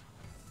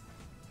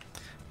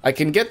 I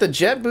can get the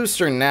jet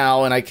booster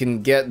now, and I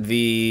can get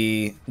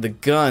the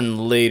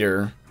gun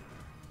later,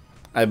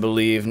 I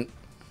believe.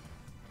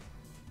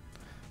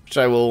 Which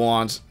I will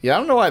want. Yeah, I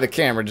don't know why the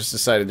camera just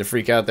decided to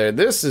freak out there.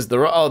 This is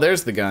the oh,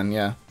 there's the gun,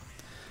 yeah.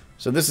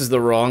 So this is the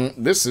wrong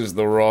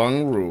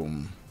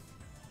room.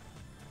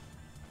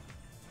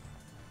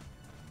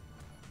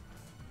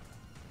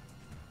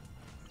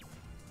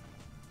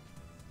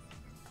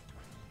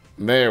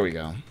 There we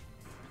go.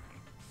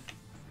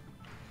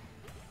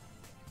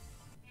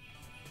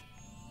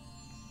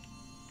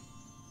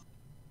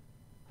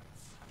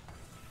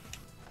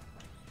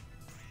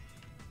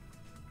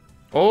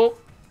 Oh.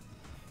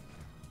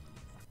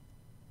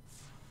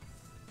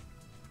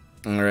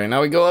 Alright,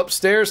 now we go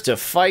upstairs to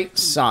fight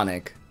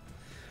Sonic.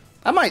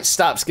 I might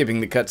stop skipping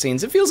the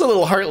cutscenes. It feels a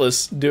little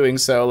heartless doing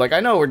so. Like,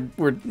 I know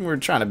we're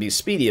trying to be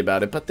speedy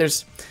about it, but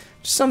there's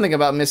just something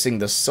about missing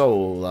the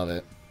soul of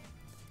it.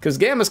 Because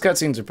Gamma's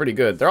cutscenes are pretty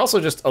good. They're also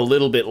just a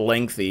little bit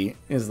lengthy,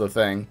 is the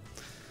thing.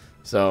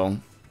 So...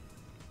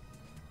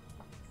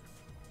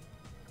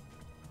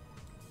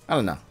 I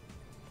don't know.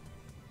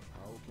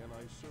 How can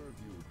I serve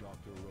you,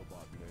 Dr.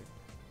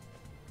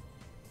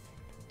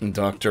 Robotnik?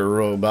 Dr.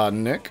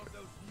 Robotnik.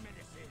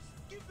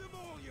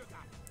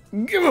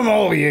 Give him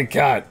all you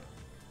got.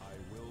 I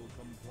will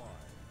comply.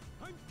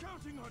 I'm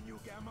counting on you,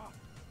 Gamma.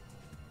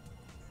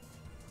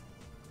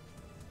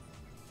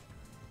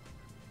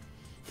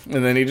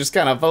 And then he just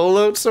kind of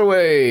floats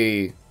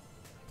away.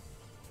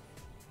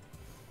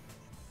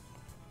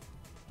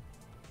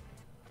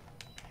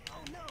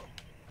 Oh no.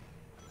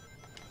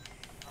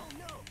 Oh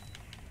no.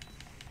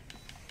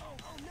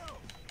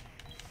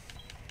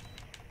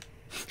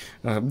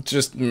 Oh no.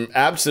 Just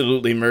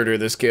absolutely murder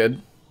this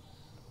kid.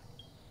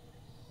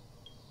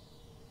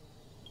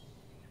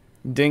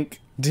 Dink,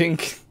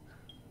 dink.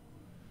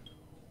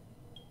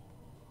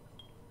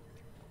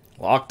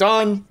 Locked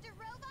on.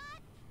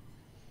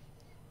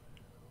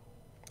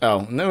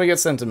 Oh, and then we get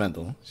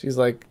sentimental. She's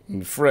like,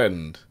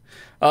 friend.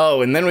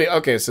 Oh, and then we...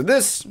 Okay, so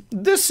this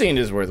scene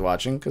is worth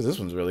watching, because this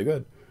one's really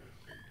good.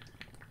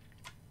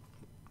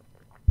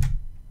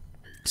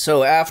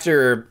 So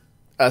after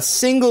a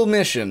single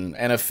mission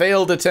and a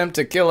failed attempt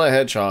to kill a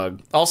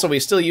hedgehog... Also, we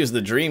still use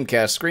the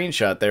Dreamcast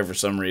screenshot there for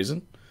some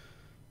reason.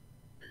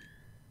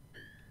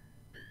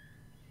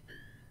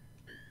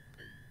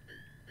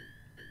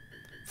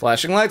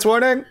 Flashing lights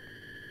warning!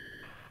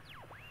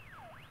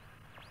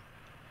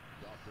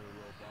 Dr.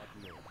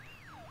 Robotnik.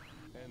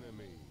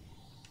 Enemy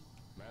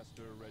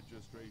Master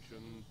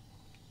registration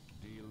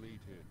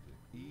deleted.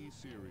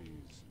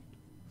 E-series.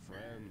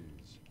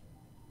 Friends.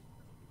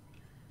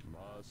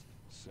 Must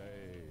save.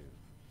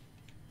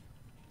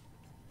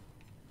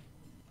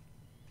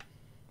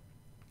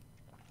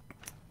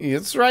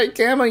 It's right,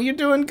 Gamma. You're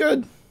doing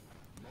good.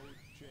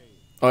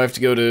 Oh, I have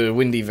to go to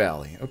Windy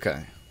Valley.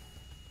 Okay.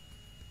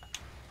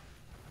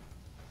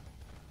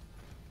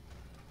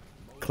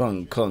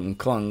 Clung, clung,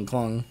 clung,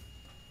 clung.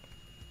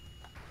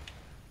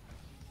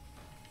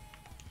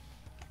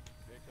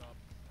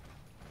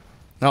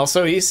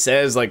 Also, he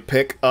says, like,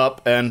 pick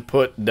up and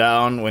put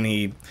down when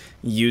he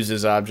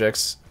uses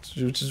objects,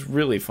 which is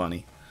really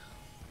funny.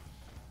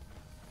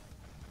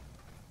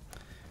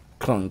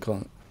 Clung,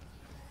 clung.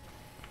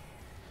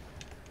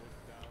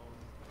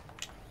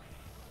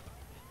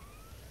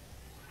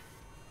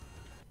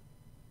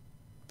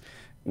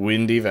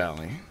 Windy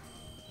Valley.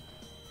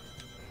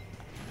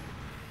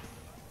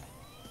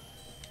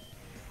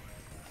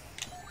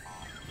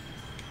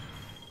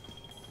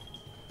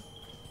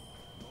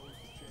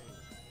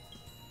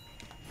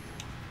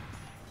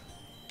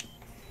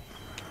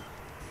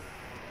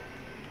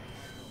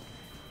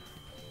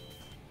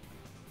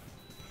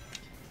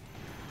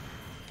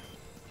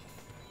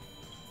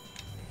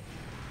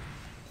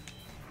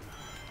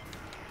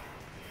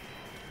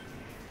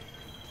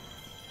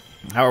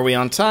 How are we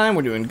on time?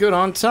 We're doing good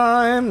on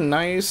time.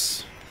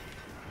 Nice.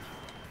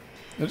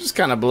 We're just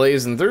kind of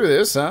blazing through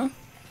this, huh?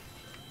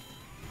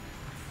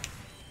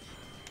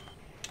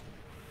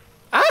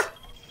 Ah!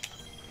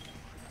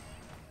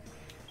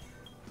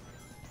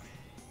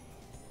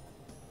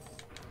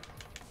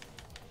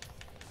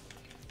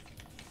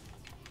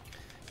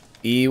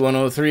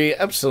 E103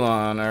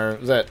 Epsilon, or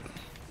is that...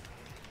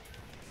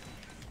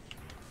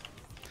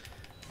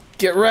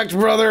 Get wrecked,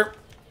 brother!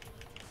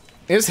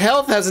 His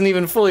health hasn't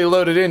even fully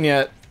loaded in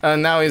yet,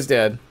 and now he's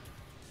dead.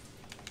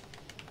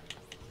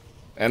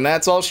 And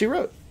that's all she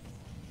wrote.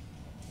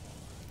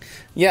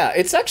 Yeah,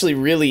 it's actually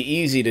really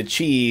easy to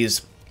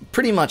cheese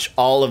pretty much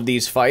all of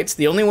these fights.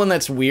 The only one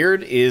that's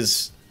weird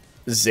is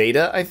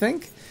Zeta, I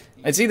think.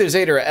 It's either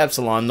Zeta or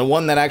Epsilon. The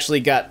one that actually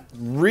got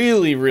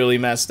really, really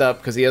messed up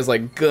because he has,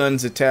 like,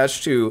 guns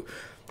attached to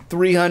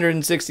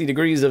 360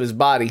 degrees of his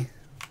body.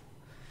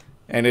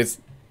 And it's...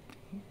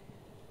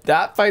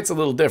 That fight's a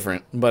little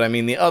different, but I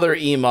mean, the other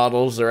E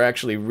models are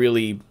actually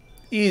really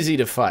easy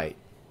to fight.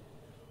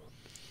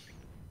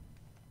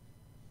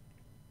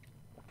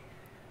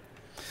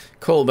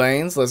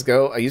 Coalbanes, let's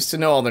go. I used to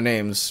know all their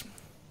names,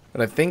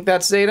 but I think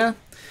that's Zeta.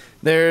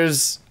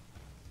 There's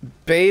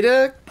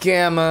Beta,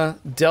 Gamma,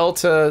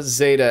 Delta,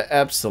 Zeta,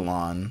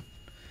 Epsilon.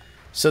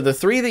 So the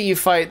three that you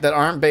fight that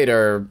aren't Beta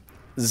are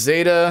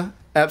Zeta,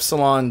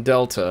 Epsilon,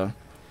 Delta.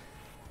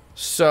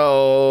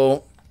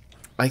 So...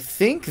 I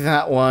think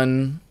that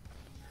one...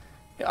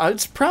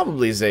 It's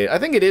probably Zeta. I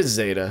think it is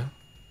Zeta.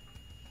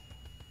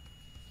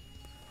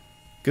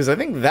 Because I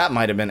think that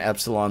might have been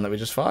Epsilon that we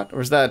just fought. Or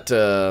is that,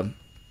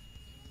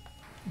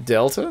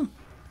 Delta?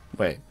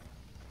 Wait.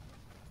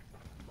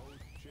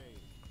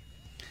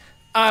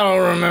 I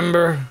don't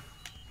remember.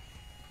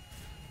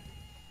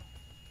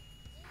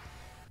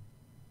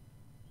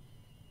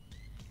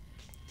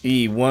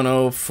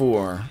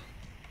 E104.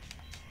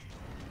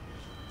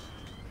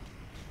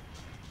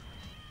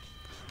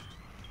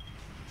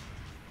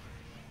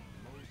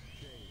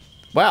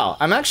 Wow,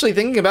 I'm actually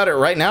thinking about it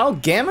right now.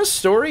 Gamma's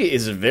story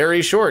is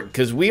very short,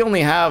 because we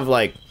only have,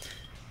 like,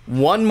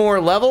 one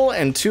more level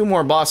and 2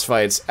 more boss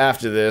fights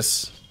after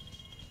this.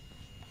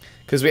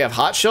 Because we have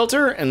Hot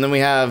Shelter, and then we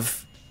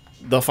have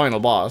the final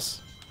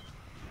boss.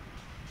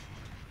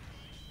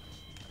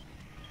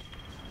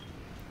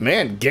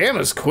 Man,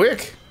 Gamma's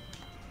quick.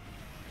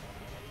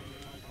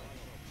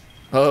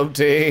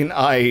 Obtain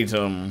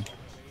item.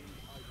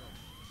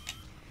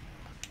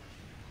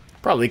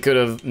 Probably could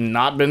have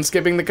not been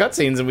skipping the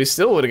cutscenes and we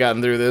still would have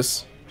gotten through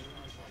this.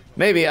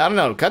 Maybe, I don't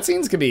know.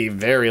 Cutscenes could be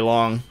very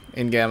long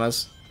in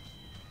Gammas.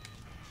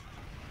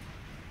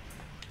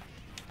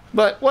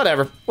 But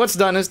whatever. What's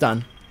done is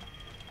done.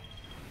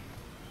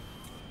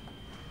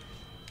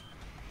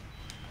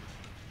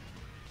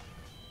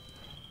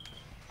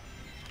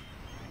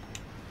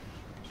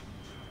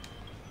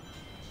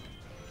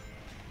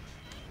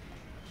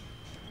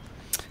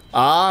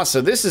 Ah,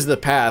 so this is the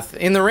path.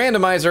 In the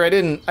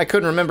randomizer, I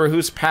couldn't remember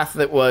whose path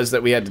it was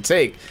that we had to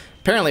take.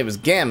 Apparently it was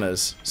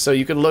Gamma's, so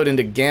you could load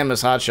into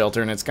Gamma's Hot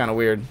Shelter, and it's kind of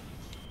weird.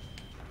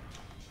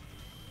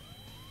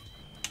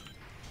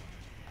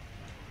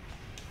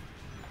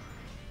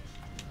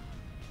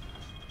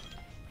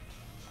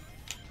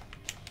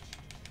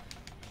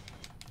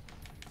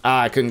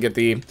 Ah, I couldn't get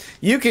the...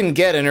 You can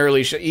get an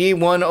early...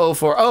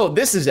 E104... Oh,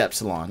 this is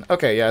Epsilon.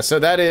 Okay, yeah, so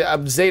that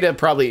is... Zeta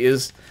probably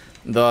is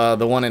the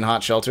one in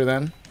Hot Shelter,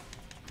 then.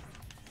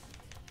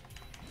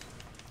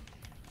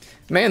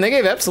 Man, they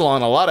gave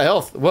Epsilon a lot of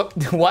health. What?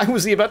 Why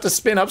was he about to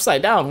spin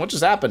upside down? What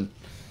just happened?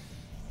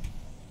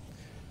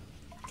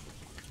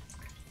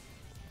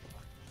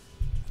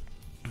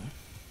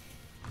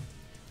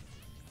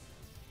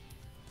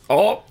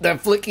 Oh,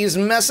 that Flicky's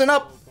messing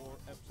up.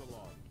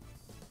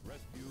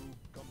 Rescue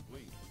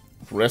complete.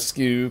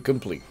 Rescue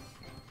complete.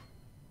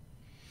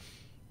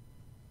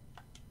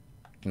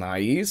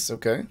 Nice,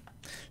 okay.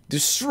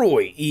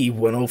 Destroy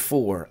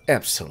E-104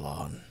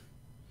 Epsilon.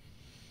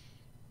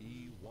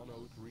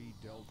 E-103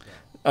 Delta.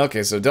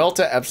 Okay, so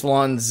Delta,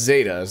 Epsilon,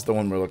 Zeta is the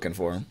one we're looking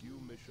for. Rescue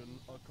mission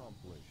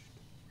accomplished.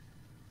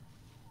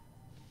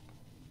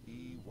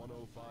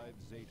 E-105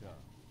 Zeta.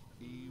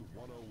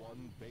 E-101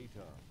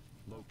 Beta.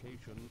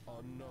 Location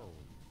unknown.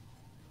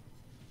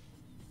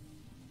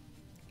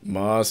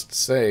 Must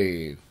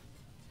save.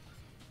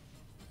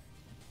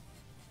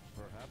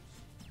 Perhaps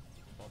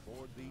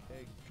aboard the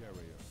egg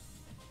carrier.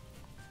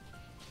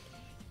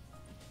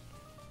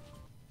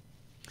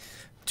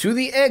 To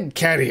the egg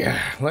carrier.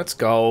 Let's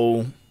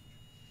go.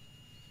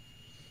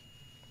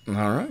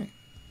 Alright.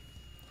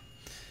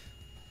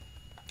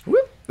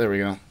 Whoop. There we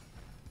go.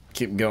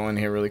 Keep going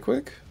here really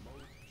quick.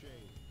 Mode change.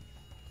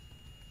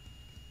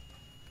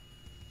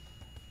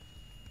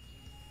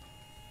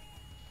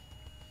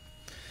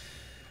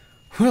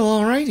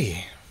 Well,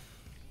 alrighty.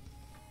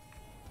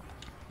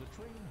 The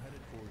train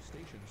headed for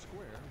Station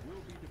Square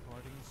will be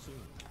departing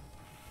soon.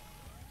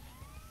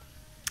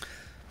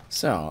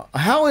 So,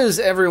 how is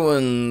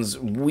everyone's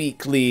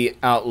weekly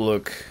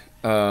outlook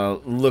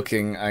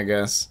looking, I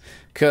guess?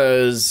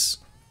 Because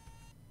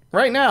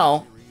right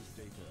now,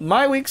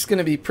 my week's going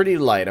to be pretty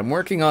light. I'm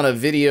working on a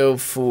video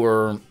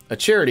for a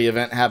charity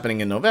event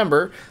happening in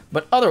November,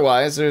 but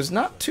otherwise, there's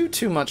not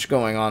too much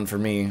going on for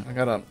me.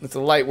 It's a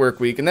light work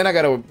week, and then I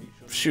got to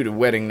shoot a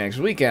wedding next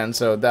weekend,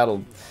 so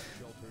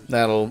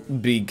that'll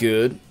be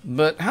good.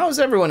 But how's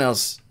everyone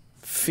else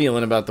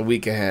feeling about the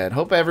week ahead?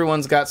 Hope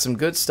everyone's got some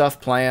good stuff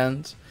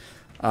planned.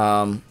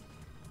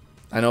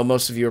 I know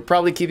most of you are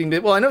probably keeping...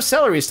 Well, I know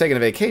Celery's taking a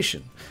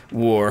vacation.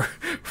 War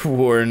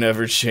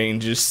never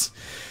changes.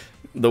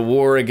 The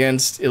war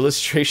against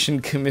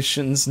illustration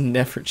commissions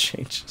never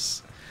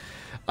changes.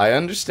 I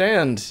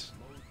understand.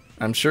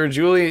 I'm sure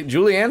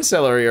Julie and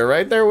Celery are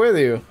right there with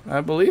you.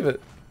 I believe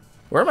it.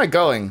 Where am I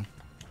going?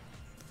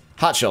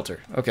 Hot shelter.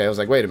 Okay, I was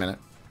like, wait a minute.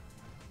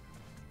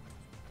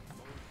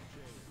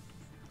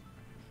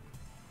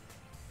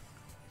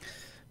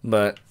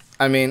 But,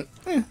 I mean,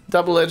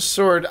 double-edged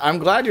sword. I'm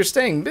glad you're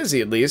staying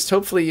busy, at least.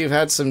 Hopefully you've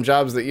had some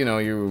jobs that, you know,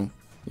 you're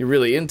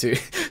really into.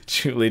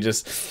 Julie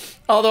just...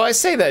 Although I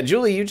say that,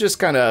 Julie, you just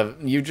kind of...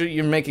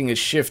 You're making a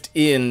shift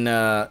in...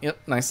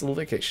 Yep, nice little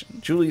vacation.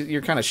 Julie,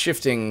 you're kind of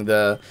shifting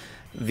the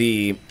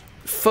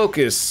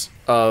focus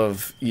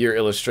of your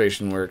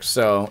illustration work,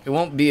 so it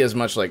won't be as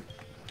much like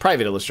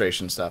private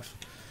illustration stuff.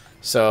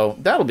 So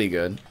that'll be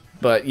good.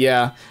 But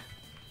yeah,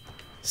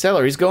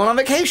 Celery's going on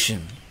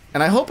vacation,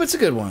 and I hope it's a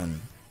good one.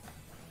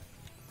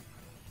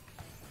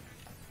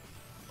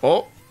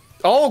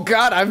 Oh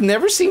God, I've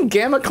never seen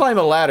Gamma climb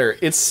a ladder.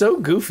 It's so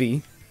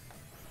goofy.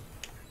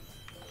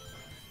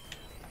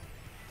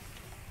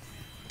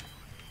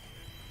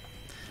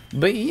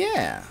 But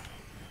yeah.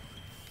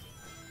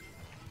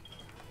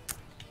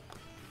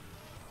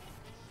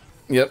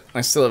 Yep,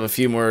 I still have a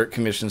few more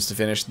commissions to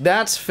finish.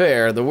 That's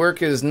fair. The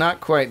work is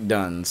not quite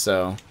done,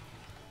 so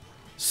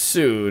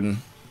soon.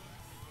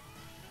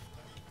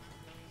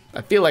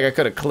 I feel like I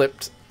could have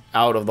clipped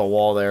out of the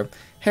wall there.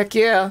 Heck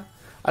yeah.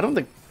 I don't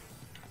think...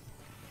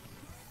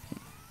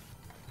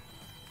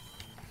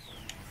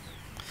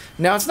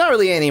 Now, it's not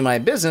really any of my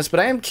business,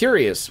 but I am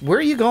curious. Where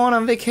are you going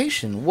on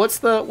vacation? What's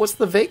the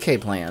vacay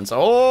plans?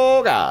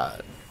 Oh,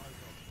 God.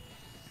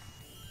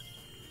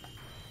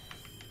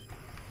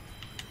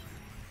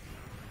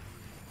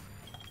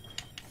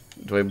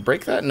 Do I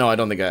break that? No, I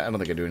don't think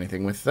I do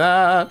anything with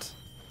that.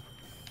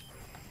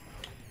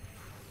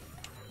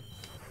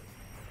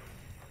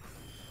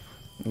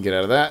 Get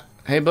out of that.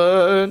 Hey,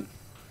 bud.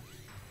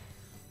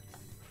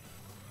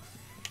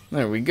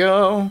 There we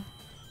go.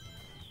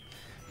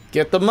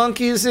 Get the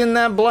monkeys in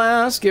that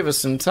blast. Give us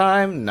some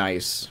time.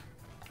 Nice.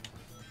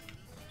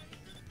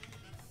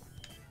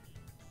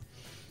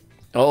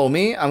 Oh,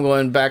 me? I'm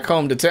going back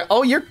home to...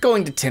 Oh, you're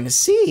going to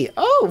Tennessee.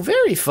 Oh,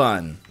 very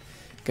fun.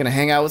 Gonna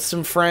hang out with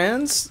some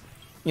friends.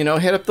 You know,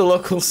 hit up the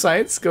local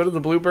sites. Go to the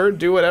Bluebird.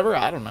 Do whatever.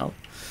 I don't know.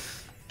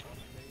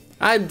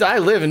 I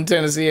live in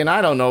Tennessee, and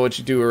I don't know what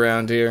you do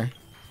around here.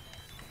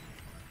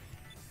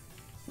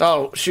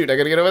 Oh, shoot. I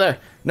gotta get over there.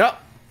 No.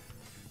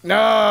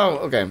 No.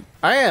 Okay.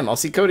 I am. I'll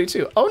see Cody,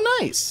 too. Oh,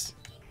 nice.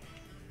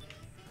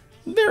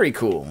 Very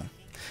cool.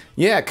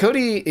 Yeah,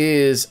 Cody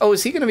is... Oh,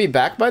 is he gonna be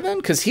back by then?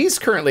 Because he's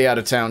currently out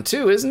of town,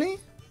 too, isn't he?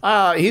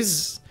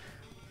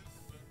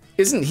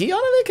 Isn't he on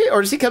a vacation?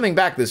 Or is he coming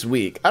back this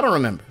week? I don't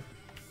remember.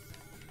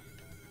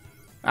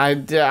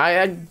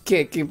 I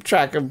can't keep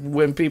track of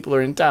when people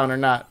are in town or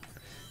not.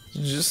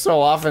 Just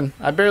so often.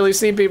 I barely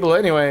see people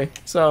anyway.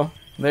 So,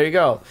 there you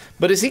go.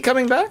 But is he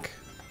coming back?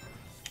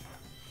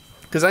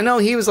 Because I know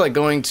he was like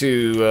going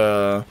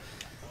to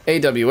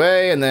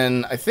AWA, and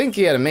then I think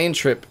he had a main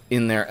trip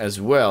in there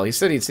as well. He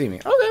said he'd see me.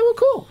 Okay, well,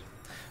 cool.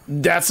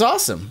 That's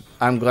awesome.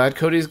 I'm glad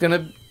Cody's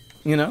gonna,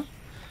 you know,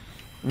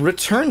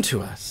 return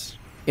to us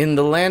in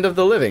the land of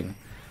the living.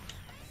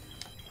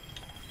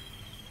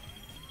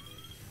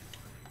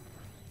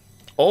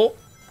 Oh.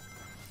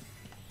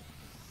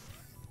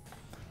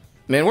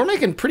 Man, we're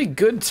making pretty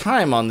good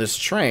time on this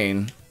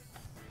train.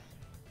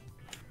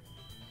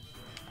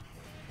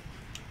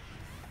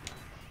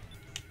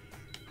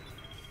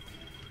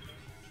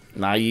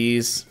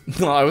 Nice.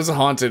 I was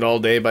haunted all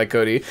day by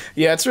Cody.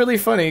 Yeah, it's really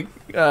funny.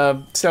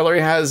 Celery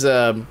has,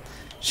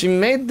 she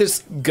made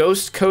this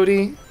Ghost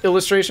Cody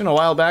illustration a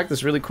while back.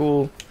 This really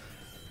cool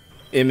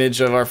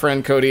image of our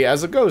friend Cody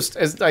as a ghost.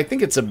 As I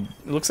think it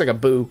looks like a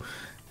boo.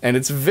 And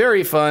it's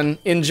very fun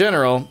in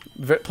general.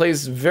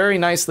 Plays very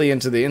nicely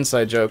into the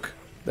inside joke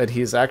that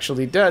he's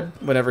actually dead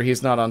whenever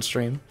he's not on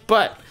stream.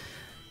 But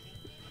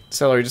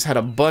Celery just had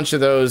a bunch of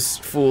those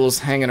fools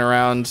hanging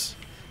around,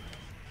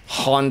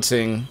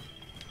 haunting.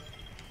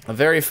 A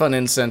very fun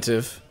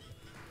incentive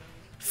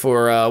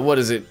for, what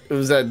is it?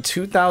 Was that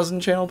 2,000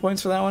 channel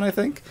points for that one, I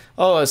think?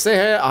 Oh,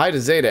 say hi to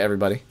Zeta,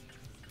 everybody.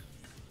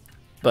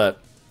 But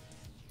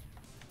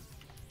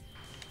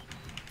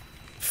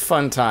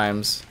fun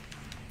times.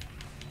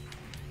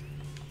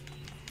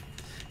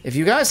 If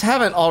you guys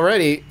haven't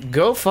already,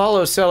 go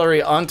follow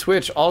Celery on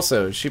Twitch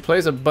also. She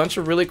plays a bunch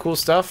of really cool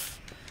stuff.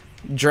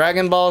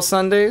 Dragon Ball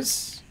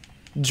Sundays.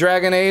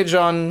 Dragon Age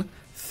on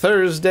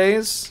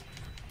Thursdays.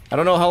 I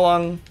don't know how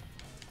long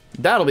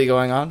that'll be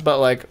going on, but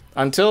like,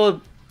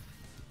 until,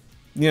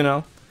 you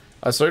know,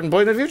 a certain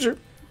point in the future,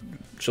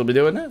 she'll be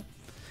doing that.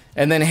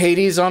 And then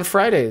Hades on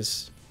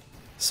Fridays.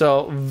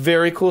 So,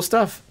 very cool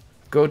stuff.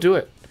 Go do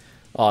it.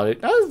 Oh,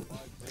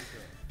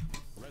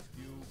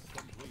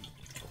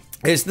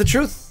 it's the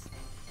truth.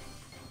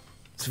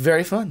 It's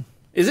very fun.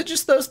 Is it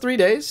just those 3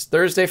 days?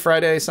 Thursday,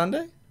 Friday,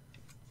 Sunday?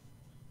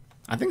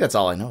 I think that's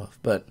all I know of,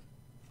 but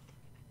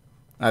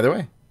either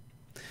way.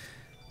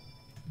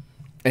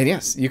 And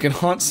yes, you can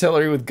haunt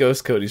Celery with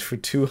Ghost Codys for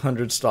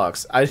 200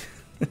 stocks.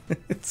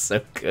 It's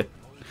so good.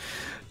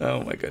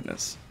 Oh my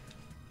goodness.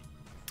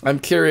 I'm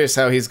curious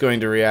how he's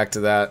going to react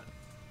to that.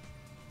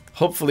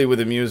 Hopefully with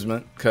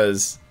amusement,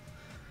 because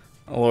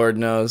Lord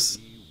knows,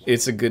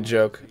 it's a good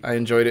joke. I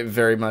enjoyed it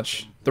very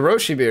much. The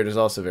Roshi beard is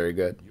also very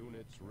good.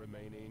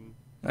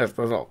 That's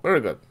all.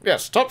 Very good.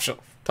 Yes, top shelf.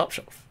 Top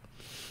shelf.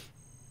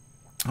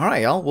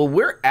 Alright, y'all. Well,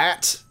 we're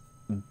at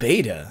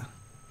beta.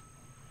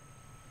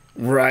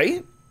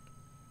 Right?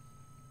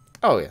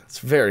 Oh, yeah. It's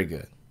very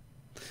good.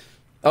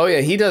 Oh,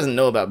 yeah. He doesn't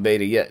know about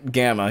beta yet.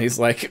 Gamma. He's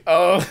like,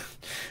 oh.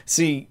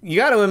 See, you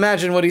got to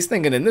imagine what he's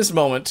thinking in this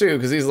moment, too,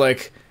 because he's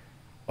like,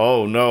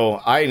 oh,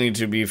 no. I need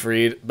to be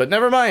freed. But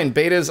never mind.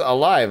 Beta's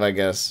alive, I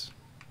guess.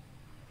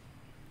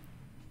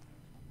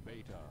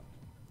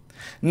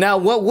 Now,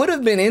 what would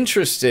have been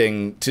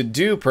interesting to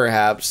do,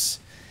 perhaps,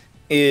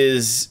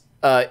 is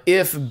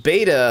if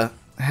Beta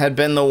had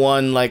been the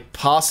one, like,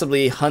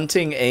 possibly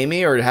hunting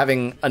Amy or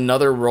having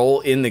another role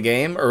in the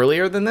game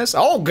earlier than this.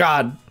 Oh,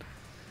 God!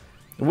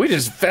 We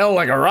just fell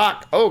like a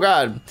rock. Oh,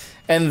 God.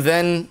 And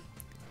then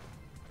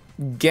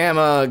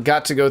Gamma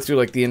got to go through,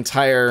 like, the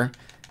entire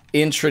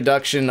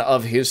introduction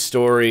of his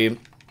story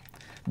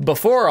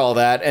before all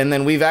that, and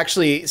then we've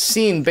actually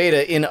seen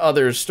Beta in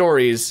other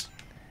stories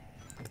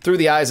through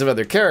the eyes of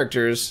other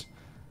characters,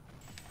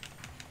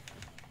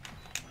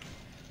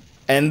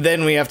 and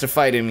then we have to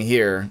fight him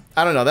here.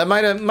 I don't know, that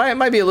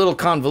might be a little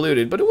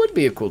convoluted, but it would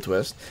be a cool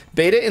twist.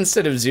 Beta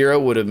instead of Zero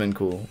would have been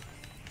cool.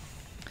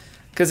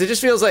 Because it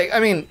just feels like, I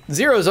mean,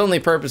 Zero's only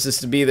purpose is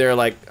to be there,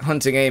 like,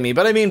 hunting Amy,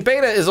 but I mean,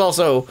 Beta is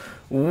also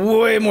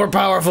way more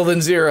powerful than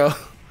Zero.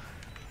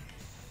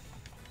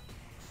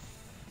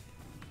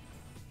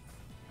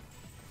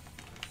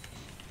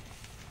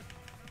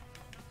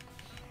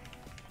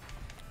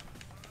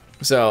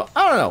 So,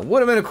 I don't know.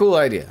 Would have been a cool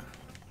idea.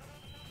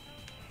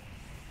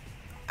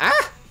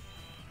 Ah!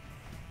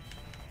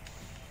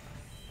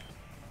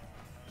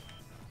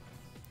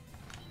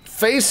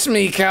 Face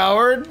me,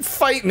 coward!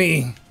 Fight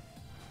me!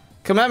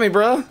 Come at me,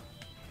 bro.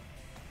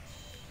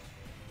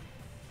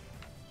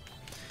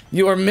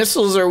 Your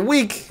missiles are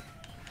weak.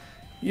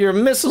 Your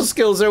missile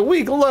skills are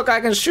weak. Look,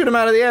 I can shoot him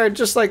out of the air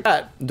just like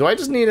that. Do I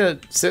just need to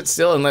sit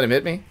still and let him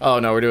hit me? Oh,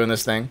 no, we're doing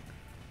this thing.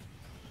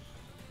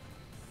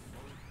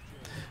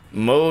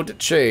 Mode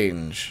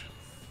change.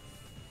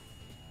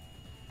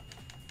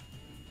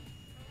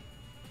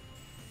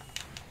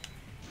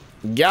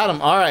 Got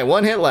him. Alright,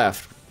 one hit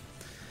left.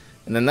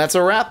 And then that's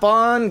a wrap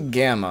on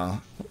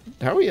Gamma.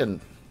 How are we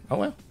in? Oh,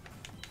 well.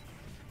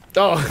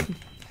 Oh,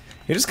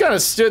 he just kind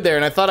of stood there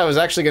and I thought I was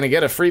actually going to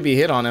get a freebie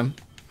hit on him.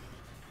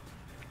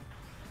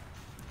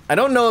 I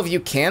don't know if you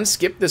can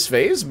skip this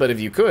phase, but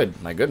if you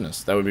could, my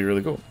goodness, that would be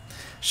really cool.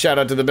 Shout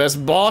out to the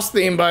best boss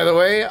theme, by the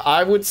way.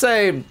 I would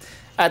say,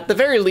 at the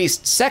very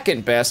least,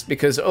 second best,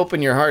 because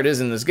Open Your Heart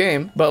is in this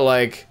game, but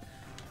like,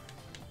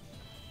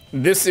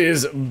 this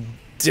is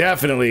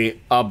definitely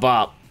a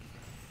bop.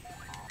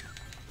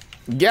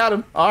 Got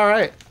him.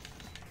 Alright.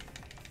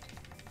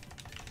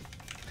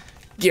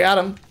 Got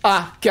him.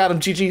 Ah, got him.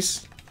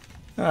 GG's.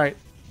 Alright.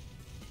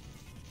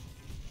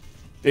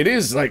 It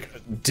is, like,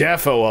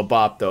 defo a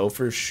bop, though,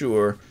 for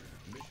sure.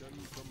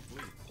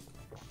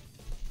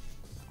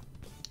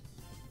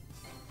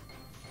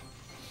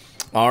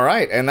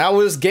 Alright, and that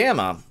was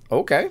Gamma.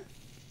 Okay.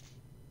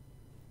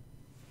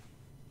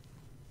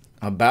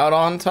 About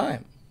on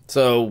time.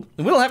 So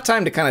we'll have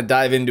time to kind of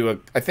dive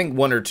into, I think,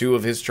 1 or 2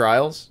 of his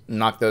trials,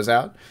 knock those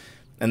out.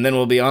 And then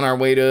we'll be on our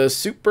way to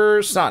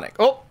Supersonic.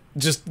 Oh,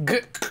 just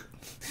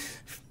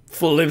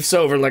flips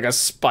over like a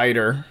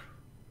spider.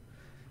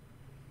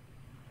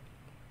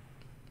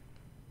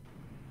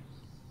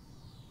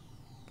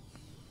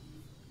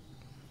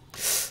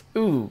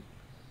 Ooh.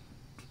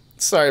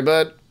 Sorry,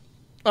 bud.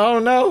 Oh,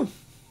 no.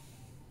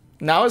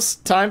 Now it's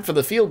time for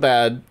the feel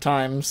bad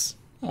times.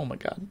 Oh, my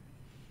God.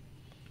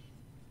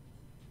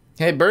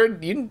 Hey,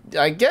 Bird,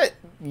 I get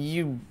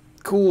you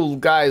cool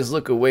guys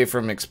look away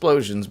from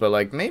explosions, but,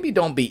 like, maybe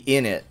don't be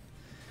in it.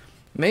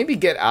 Maybe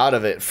get out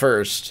of it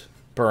first,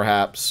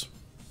 perhaps.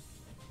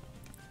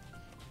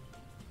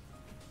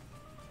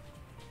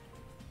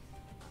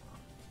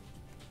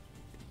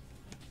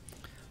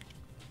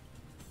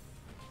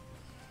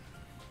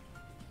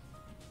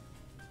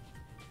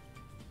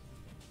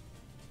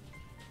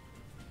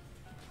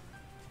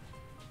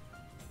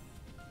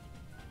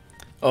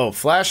 Oh,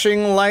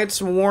 flashing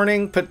lights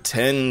warning?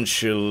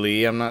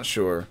 Potentially. I'm not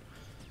sure.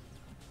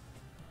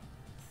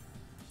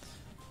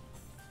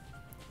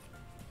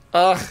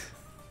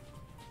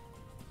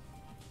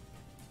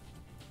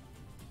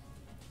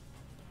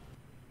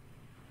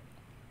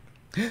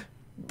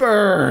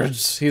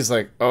 Birds! He's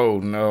like, oh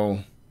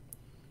no.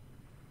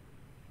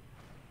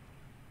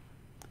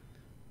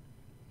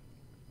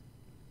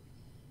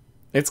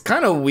 It's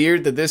kind of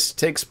weird that this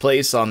takes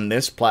place on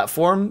this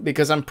platform,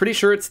 because I'm pretty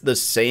sure it's the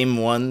same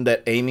one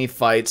that Amy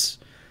fights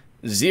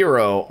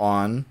Zero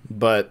on,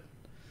 but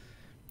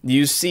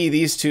you see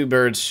these 2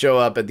 birds show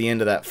up at the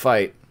end of that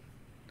fight.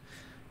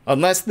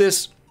 Unless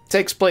this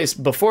takes place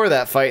before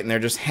that fight and they're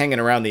just hanging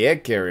around the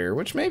egg carrier,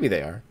 which maybe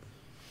they are.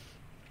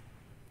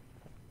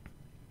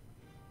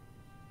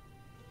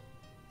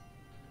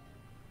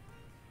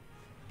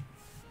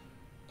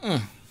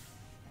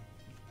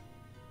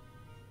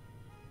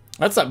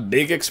 That's a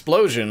big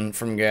explosion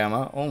from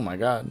Gamma. Oh my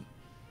god.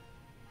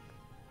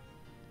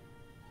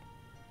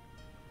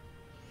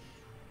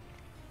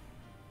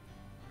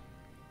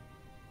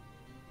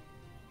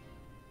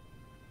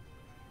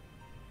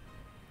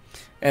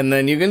 And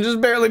then you can just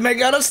barely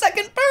make out a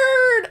second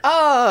bird!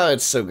 Ah,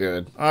 it's so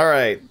good.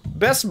 Alright.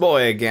 Best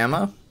boy,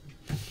 Gamma.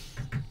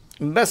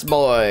 Best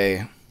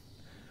boy.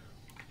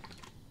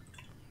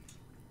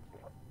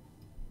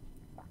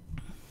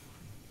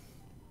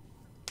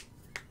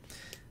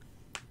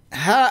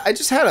 I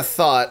just had a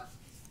thought,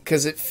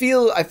 because I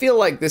feel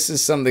like this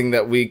is something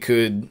that we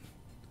could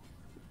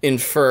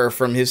infer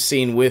from his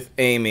scene with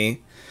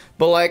Amy.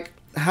 But like,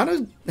 how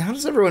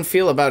does everyone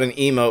feel about an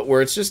emote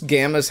where it's just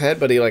Gamma's head,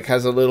 but he like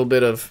has a little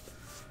bit of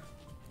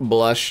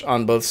blush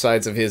on both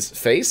sides of his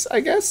face,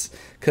 I guess?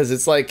 Because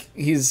it's like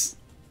he's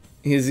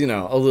you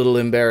know, a little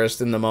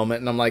embarrassed in the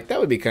moment, and I'm like, that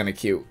would be kind of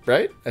cute,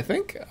 right? I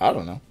think? I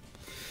don't know.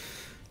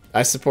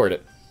 I support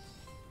it.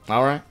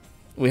 Alright.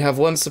 We have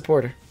one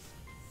supporter.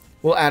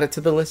 We'll add it to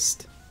the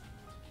list.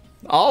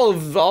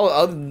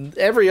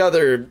 Every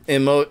other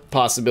emote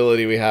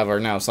possibility we have are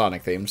now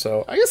Sonic themed,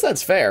 so I guess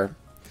that's fair.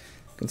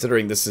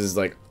 Considering this is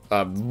like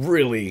a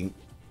really,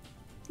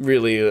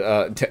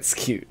 that's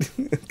cute.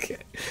 Okay.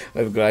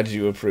 I'm glad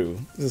you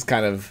approve. This is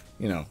kind of,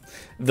 you know,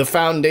 the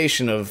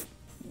foundation of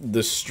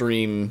the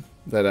stream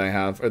that I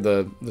have, or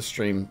the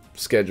stream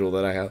schedule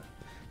that I have.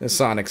 The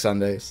Sonic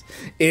Sundays.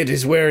 It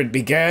is where it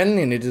began,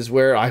 and it is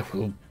where I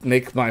will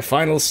make my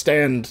final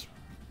stand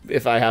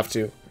if I have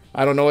to.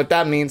 I don't know what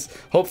that means.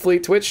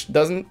 Hopefully Twitch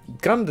doesn't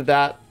come to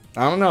that.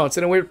 I don't know. It's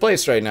in a weird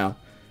place right now.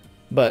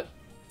 But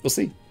we'll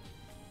see.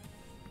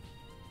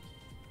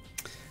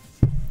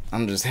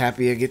 I'm just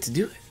happy I get to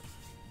do it.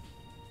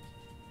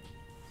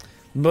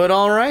 But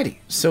alrighty.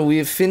 So we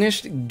have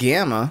finished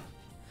Gamma.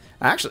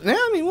 Actually, yeah,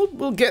 I mean,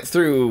 we'll get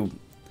through.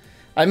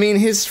 I mean,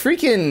 his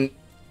freaking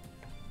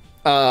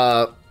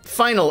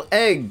final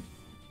egg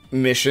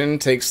mission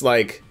takes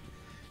like,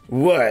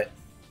 what,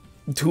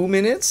 2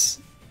 minutes?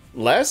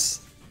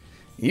 Less?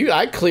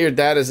 I cleared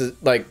that as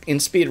like in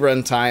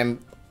speedrun time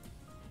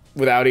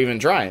without even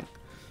trying.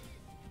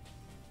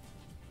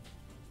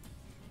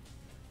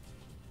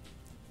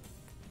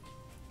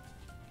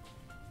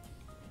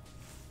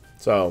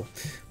 So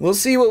we'll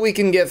see what we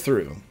can get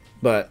through,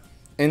 but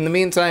in the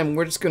meantime,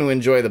 we're just going to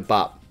enjoy the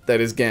bop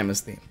that is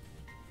Gamma's theme.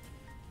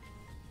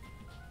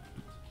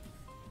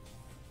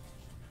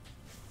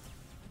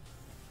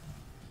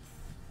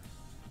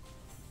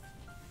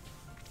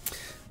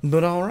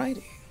 But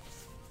alrighty.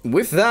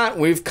 With that,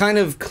 we've kind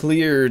of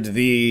cleared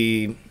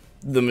you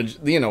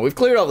know, we've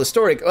cleared all the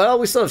story. Well,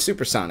 we still have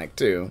Supersonic,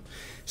 too.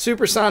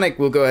 Supersonic,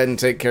 we'll go ahead and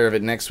take care of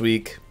it next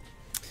week.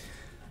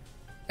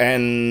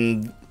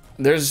 And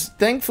there's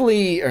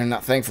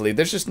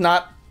there's just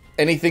not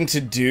anything to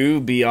do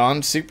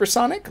beyond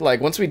Supersonic. Like,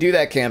 once we do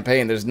that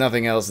campaign, there's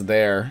nothing else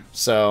there.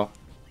 So,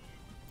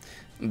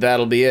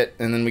 that'll be it.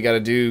 And then we gotta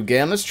do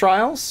Gamma's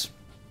Trials.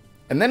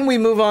 And then we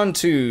move on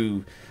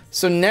to...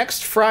 So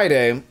next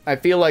Friday, I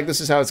feel like this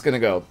is how it's going to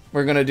go.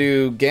 We're going to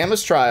do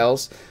Gamma's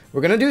Trials,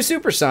 we're going to do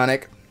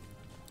Supersonic,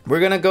 we're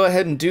going to go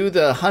ahead and do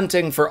the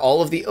hunting for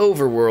all of the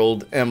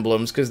overworld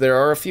emblems, because there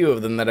are a few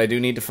of them that I do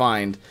need to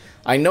find.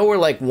 I know where,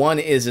 like, one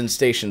is in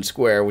Station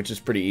Square, which is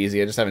pretty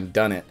easy. I just haven't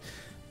done it.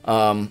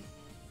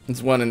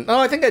 It's one in... Oh,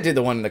 I think I did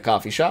the one in the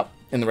coffee shop,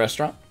 in the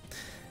restaurant.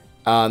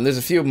 There's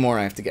a few more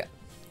I have to get.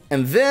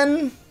 And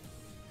then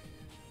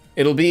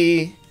it'll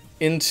be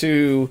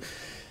into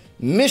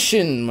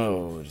mission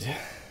mode,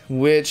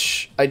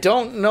 which I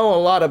don't know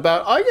a lot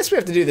about. Oh, I guess we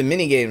have to do the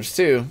mini games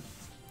too.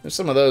 There's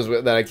some of those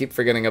that I keep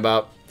forgetting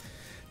about.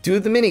 Do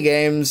the mini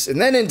games and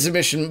then into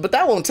mission, but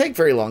that won't take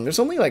very long. There's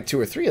only like 2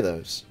 or 3 of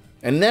those.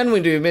 And then we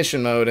do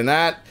mission mode, and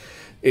that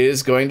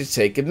is going to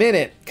take a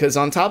minute, because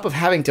on top of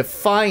having to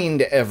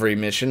find every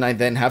mission, I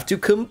then have to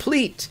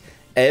complete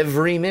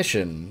every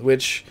mission,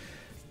 which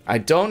I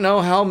don't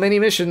know how many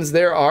missions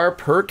there are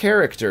per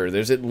character.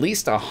 There's at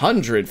least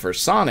 100 for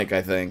Sonic,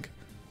 I think.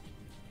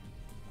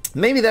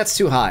 Maybe that's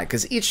too high,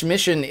 because each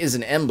mission is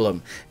an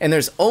emblem, and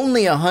there's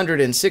only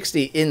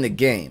 160 in the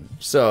game,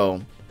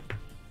 so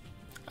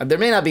there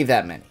may not be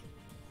that many.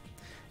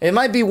 It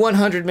might be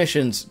 100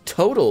 missions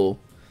total,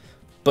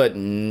 but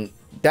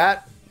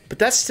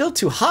that's still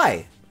too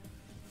high.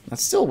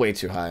 That's still way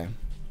too high.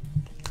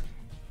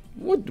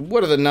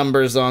 What are the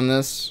numbers on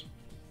this?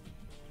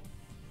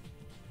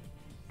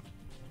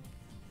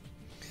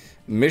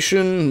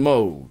 Mission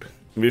mode.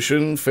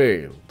 Mission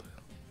failed.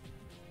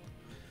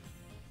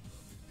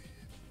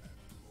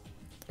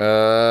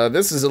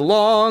 This is a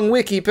long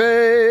wiki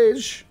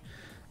page.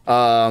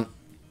 Oh,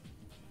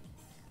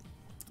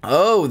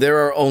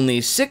 there are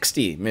only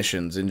 60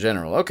 missions in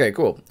general. Okay,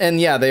 cool. And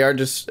yeah,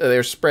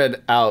 they're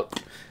spread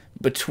out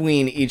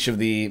between each of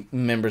the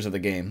members of the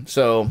game.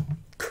 So,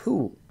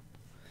 cool.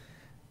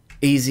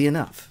 Easy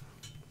enough.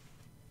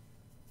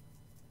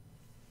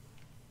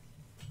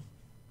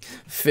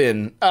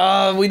 Finn.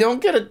 We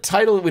don't get a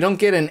title, we don't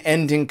get an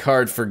ending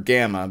card for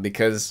Gamma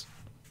because,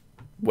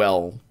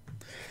 well,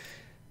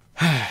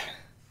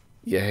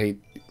 you hate,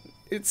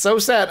 it's so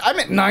sad. I'm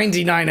at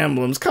 99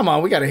 emblems. Come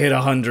on, we gotta hit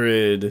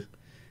 100.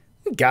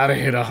 We gotta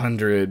hit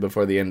 100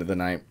 before the end of the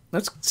night.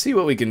 Let's see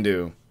what we can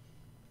do.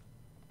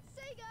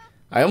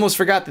 I almost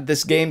forgot that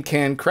this game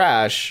can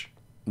crash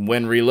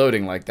when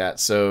reloading like that,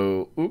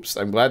 so oops,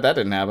 I'm glad that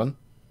didn't happen.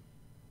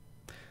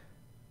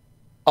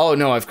 Oh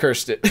no, I've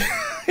cursed it.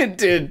 It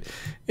did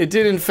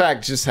in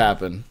fact just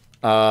happen.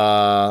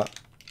 Yup.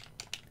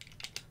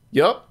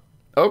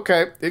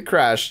 Okay, it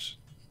crashed.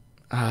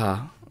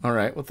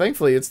 Alright, well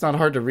thankfully it's not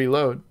hard to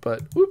reload,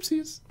 but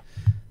whoopsies.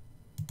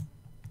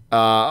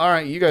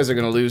 Alright, you guys are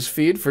gonna lose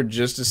feed for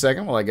just a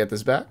second while I get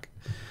this back.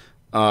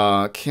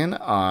 Can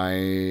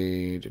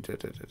I...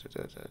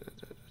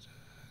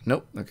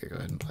 Nope. Okay, go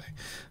ahead and play.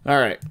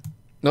 Alright.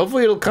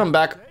 Hopefully it'll come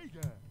back...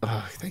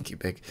 Oh, thank you,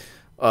 Big.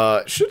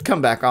 Should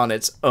come back on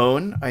its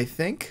own, I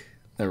think.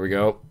 There we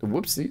go.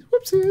 Whoopsies.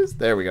 Whoopsies.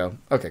 There we go.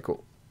 Okay,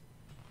 cool.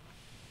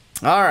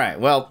 Alright,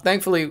 well,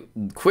 thankfully,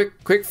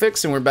 quick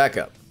fix and we're back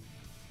up.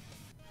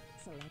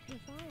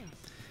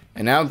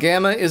 And now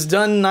Gamma is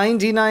done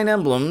 99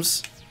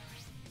 emblems.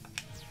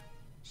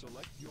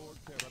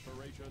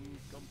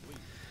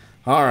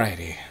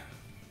 Alrighty.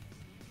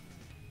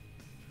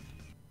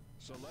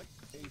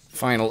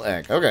 Final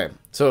egg. Okay,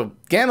 so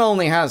Gamma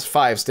only has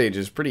 5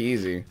 stages. Pretty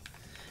easy.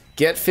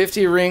 Get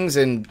 50 rings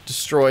and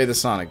destroy the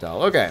Sonic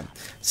doll. Okay,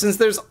 since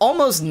there's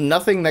almost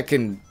nothing that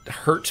can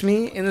hurt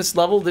me in this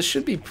level, this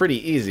should be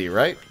pretty easy,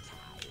 right?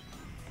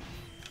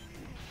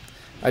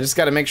 I just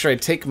gotta make sure I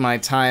take my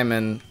time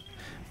and...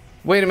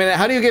 Wait a minute,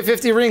 how do you get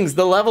 50 rings?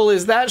 The level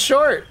is that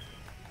short!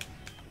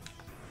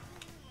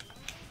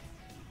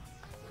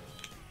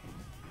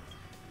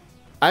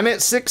 I'm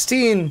at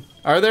 16.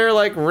 Are there,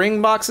 like,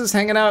 ring boxes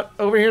hanging out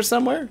over here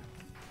somewhere?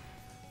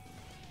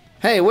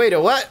 Hey, wait,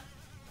 a what?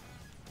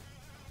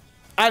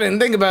 I didn't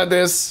think about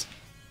this.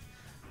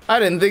 I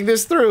didn't think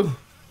this through.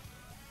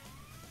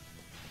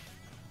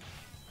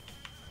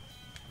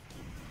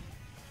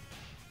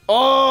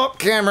 Oh,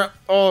 camera.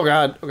 Oh,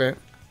 God. Okay.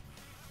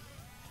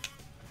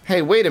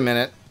 Hey, wait a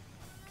minute.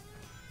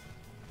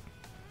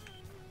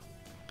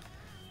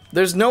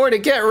 There's nowhere to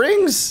get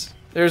rings.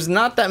 There's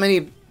not that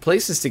many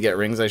places to get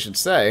rings, I should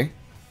say.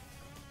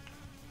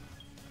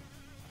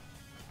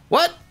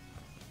 What?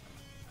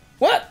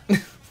 What?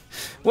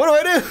 What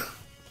do I do?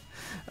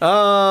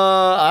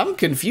 I'm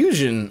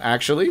confusion,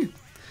 actually.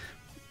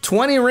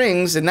 20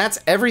 rings, and that's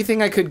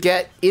everything I could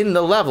get in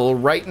the level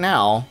right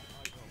now.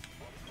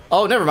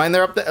 Oh, never mind,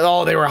 they're up there.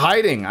 Oh, they were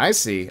hiding. I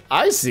see.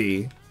 I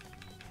see.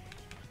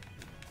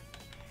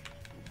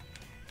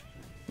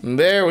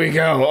 There we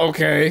go.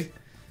 Okay.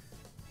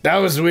 That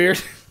was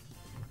weird.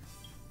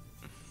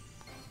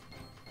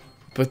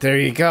 But there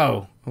you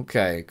go.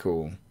 Okay,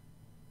 cool.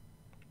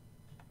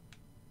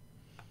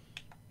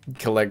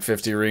 Collect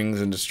 50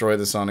 rings and destroy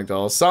the Sonic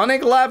doll.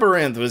 Sonic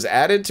Labyrinth was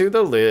added to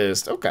the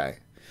list. Okay.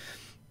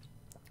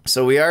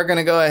 So we are going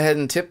to go ahead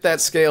and tip that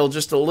scale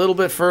just a little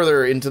bit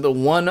further into the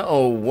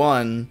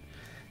 101.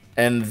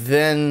 And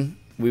then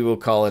we will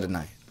call it a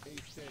night.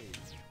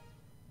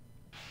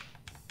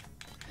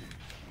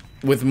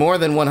 with more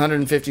than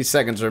 150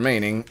 seconds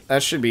remaining,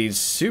 that should be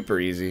super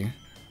easy.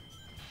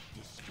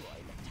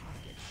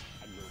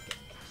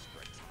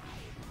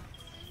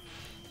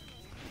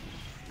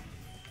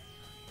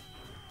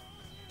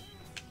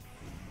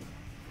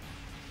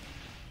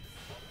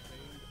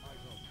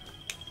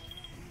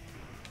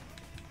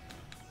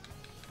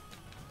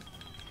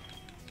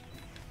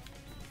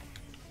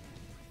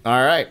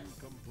 All right.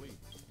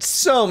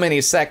 So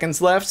many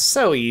seconds left.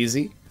 So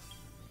easy.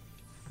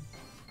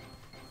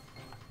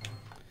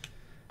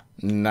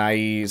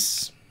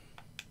 Nice.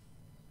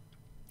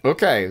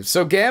 Okay,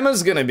 so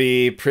Gamma's gonna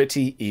be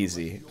pretty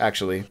easy,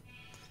 actually.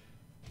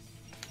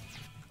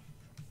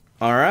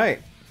 All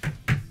right.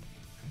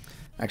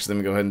 Actually, let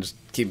me go ahead and just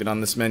keep it on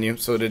this menu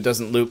so that it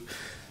doesn't loop.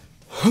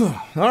 All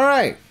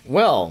right.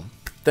 Well,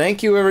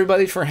 thank you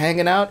everybody for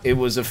hanging out. It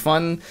was a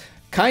fun,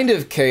 kind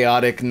of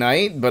chaotic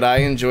night, but I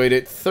enjoyed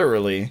it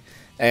thoroughly.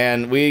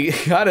 And we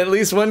got at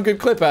least one good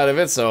clip out of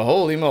it, so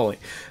holy moly.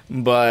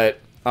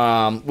 But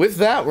with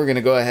that, we're going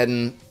to go ahead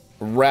and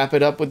wrap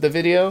it up with the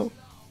video.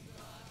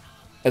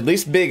 At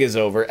least Big is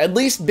over. At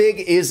least Big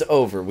is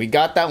over. We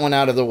got that one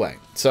out of the way.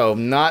 So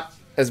not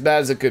as bad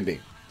as it could be.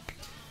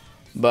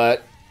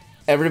 But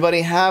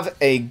everybody have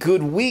a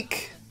good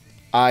week.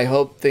 I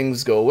hope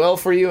things go well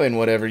for you in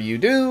whatever you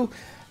do.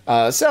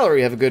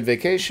 Celery, have a good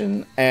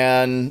vacation.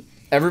 And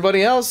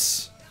everybody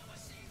else,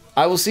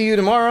 I will see you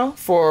tomorrow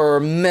for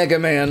Mega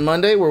Man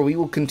Monday, where we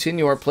will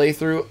continue our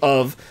playthrough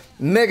of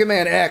Mega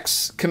Man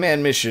X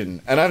Command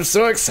Mission. And I'm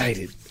so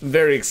excited.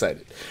 Very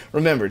excited.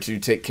 Remember to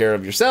take care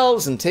of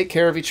yourselves and take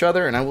care of each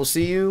other, and I will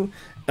see you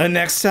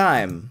next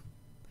time.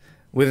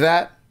 With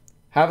that,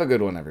 have a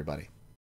good one, everybody.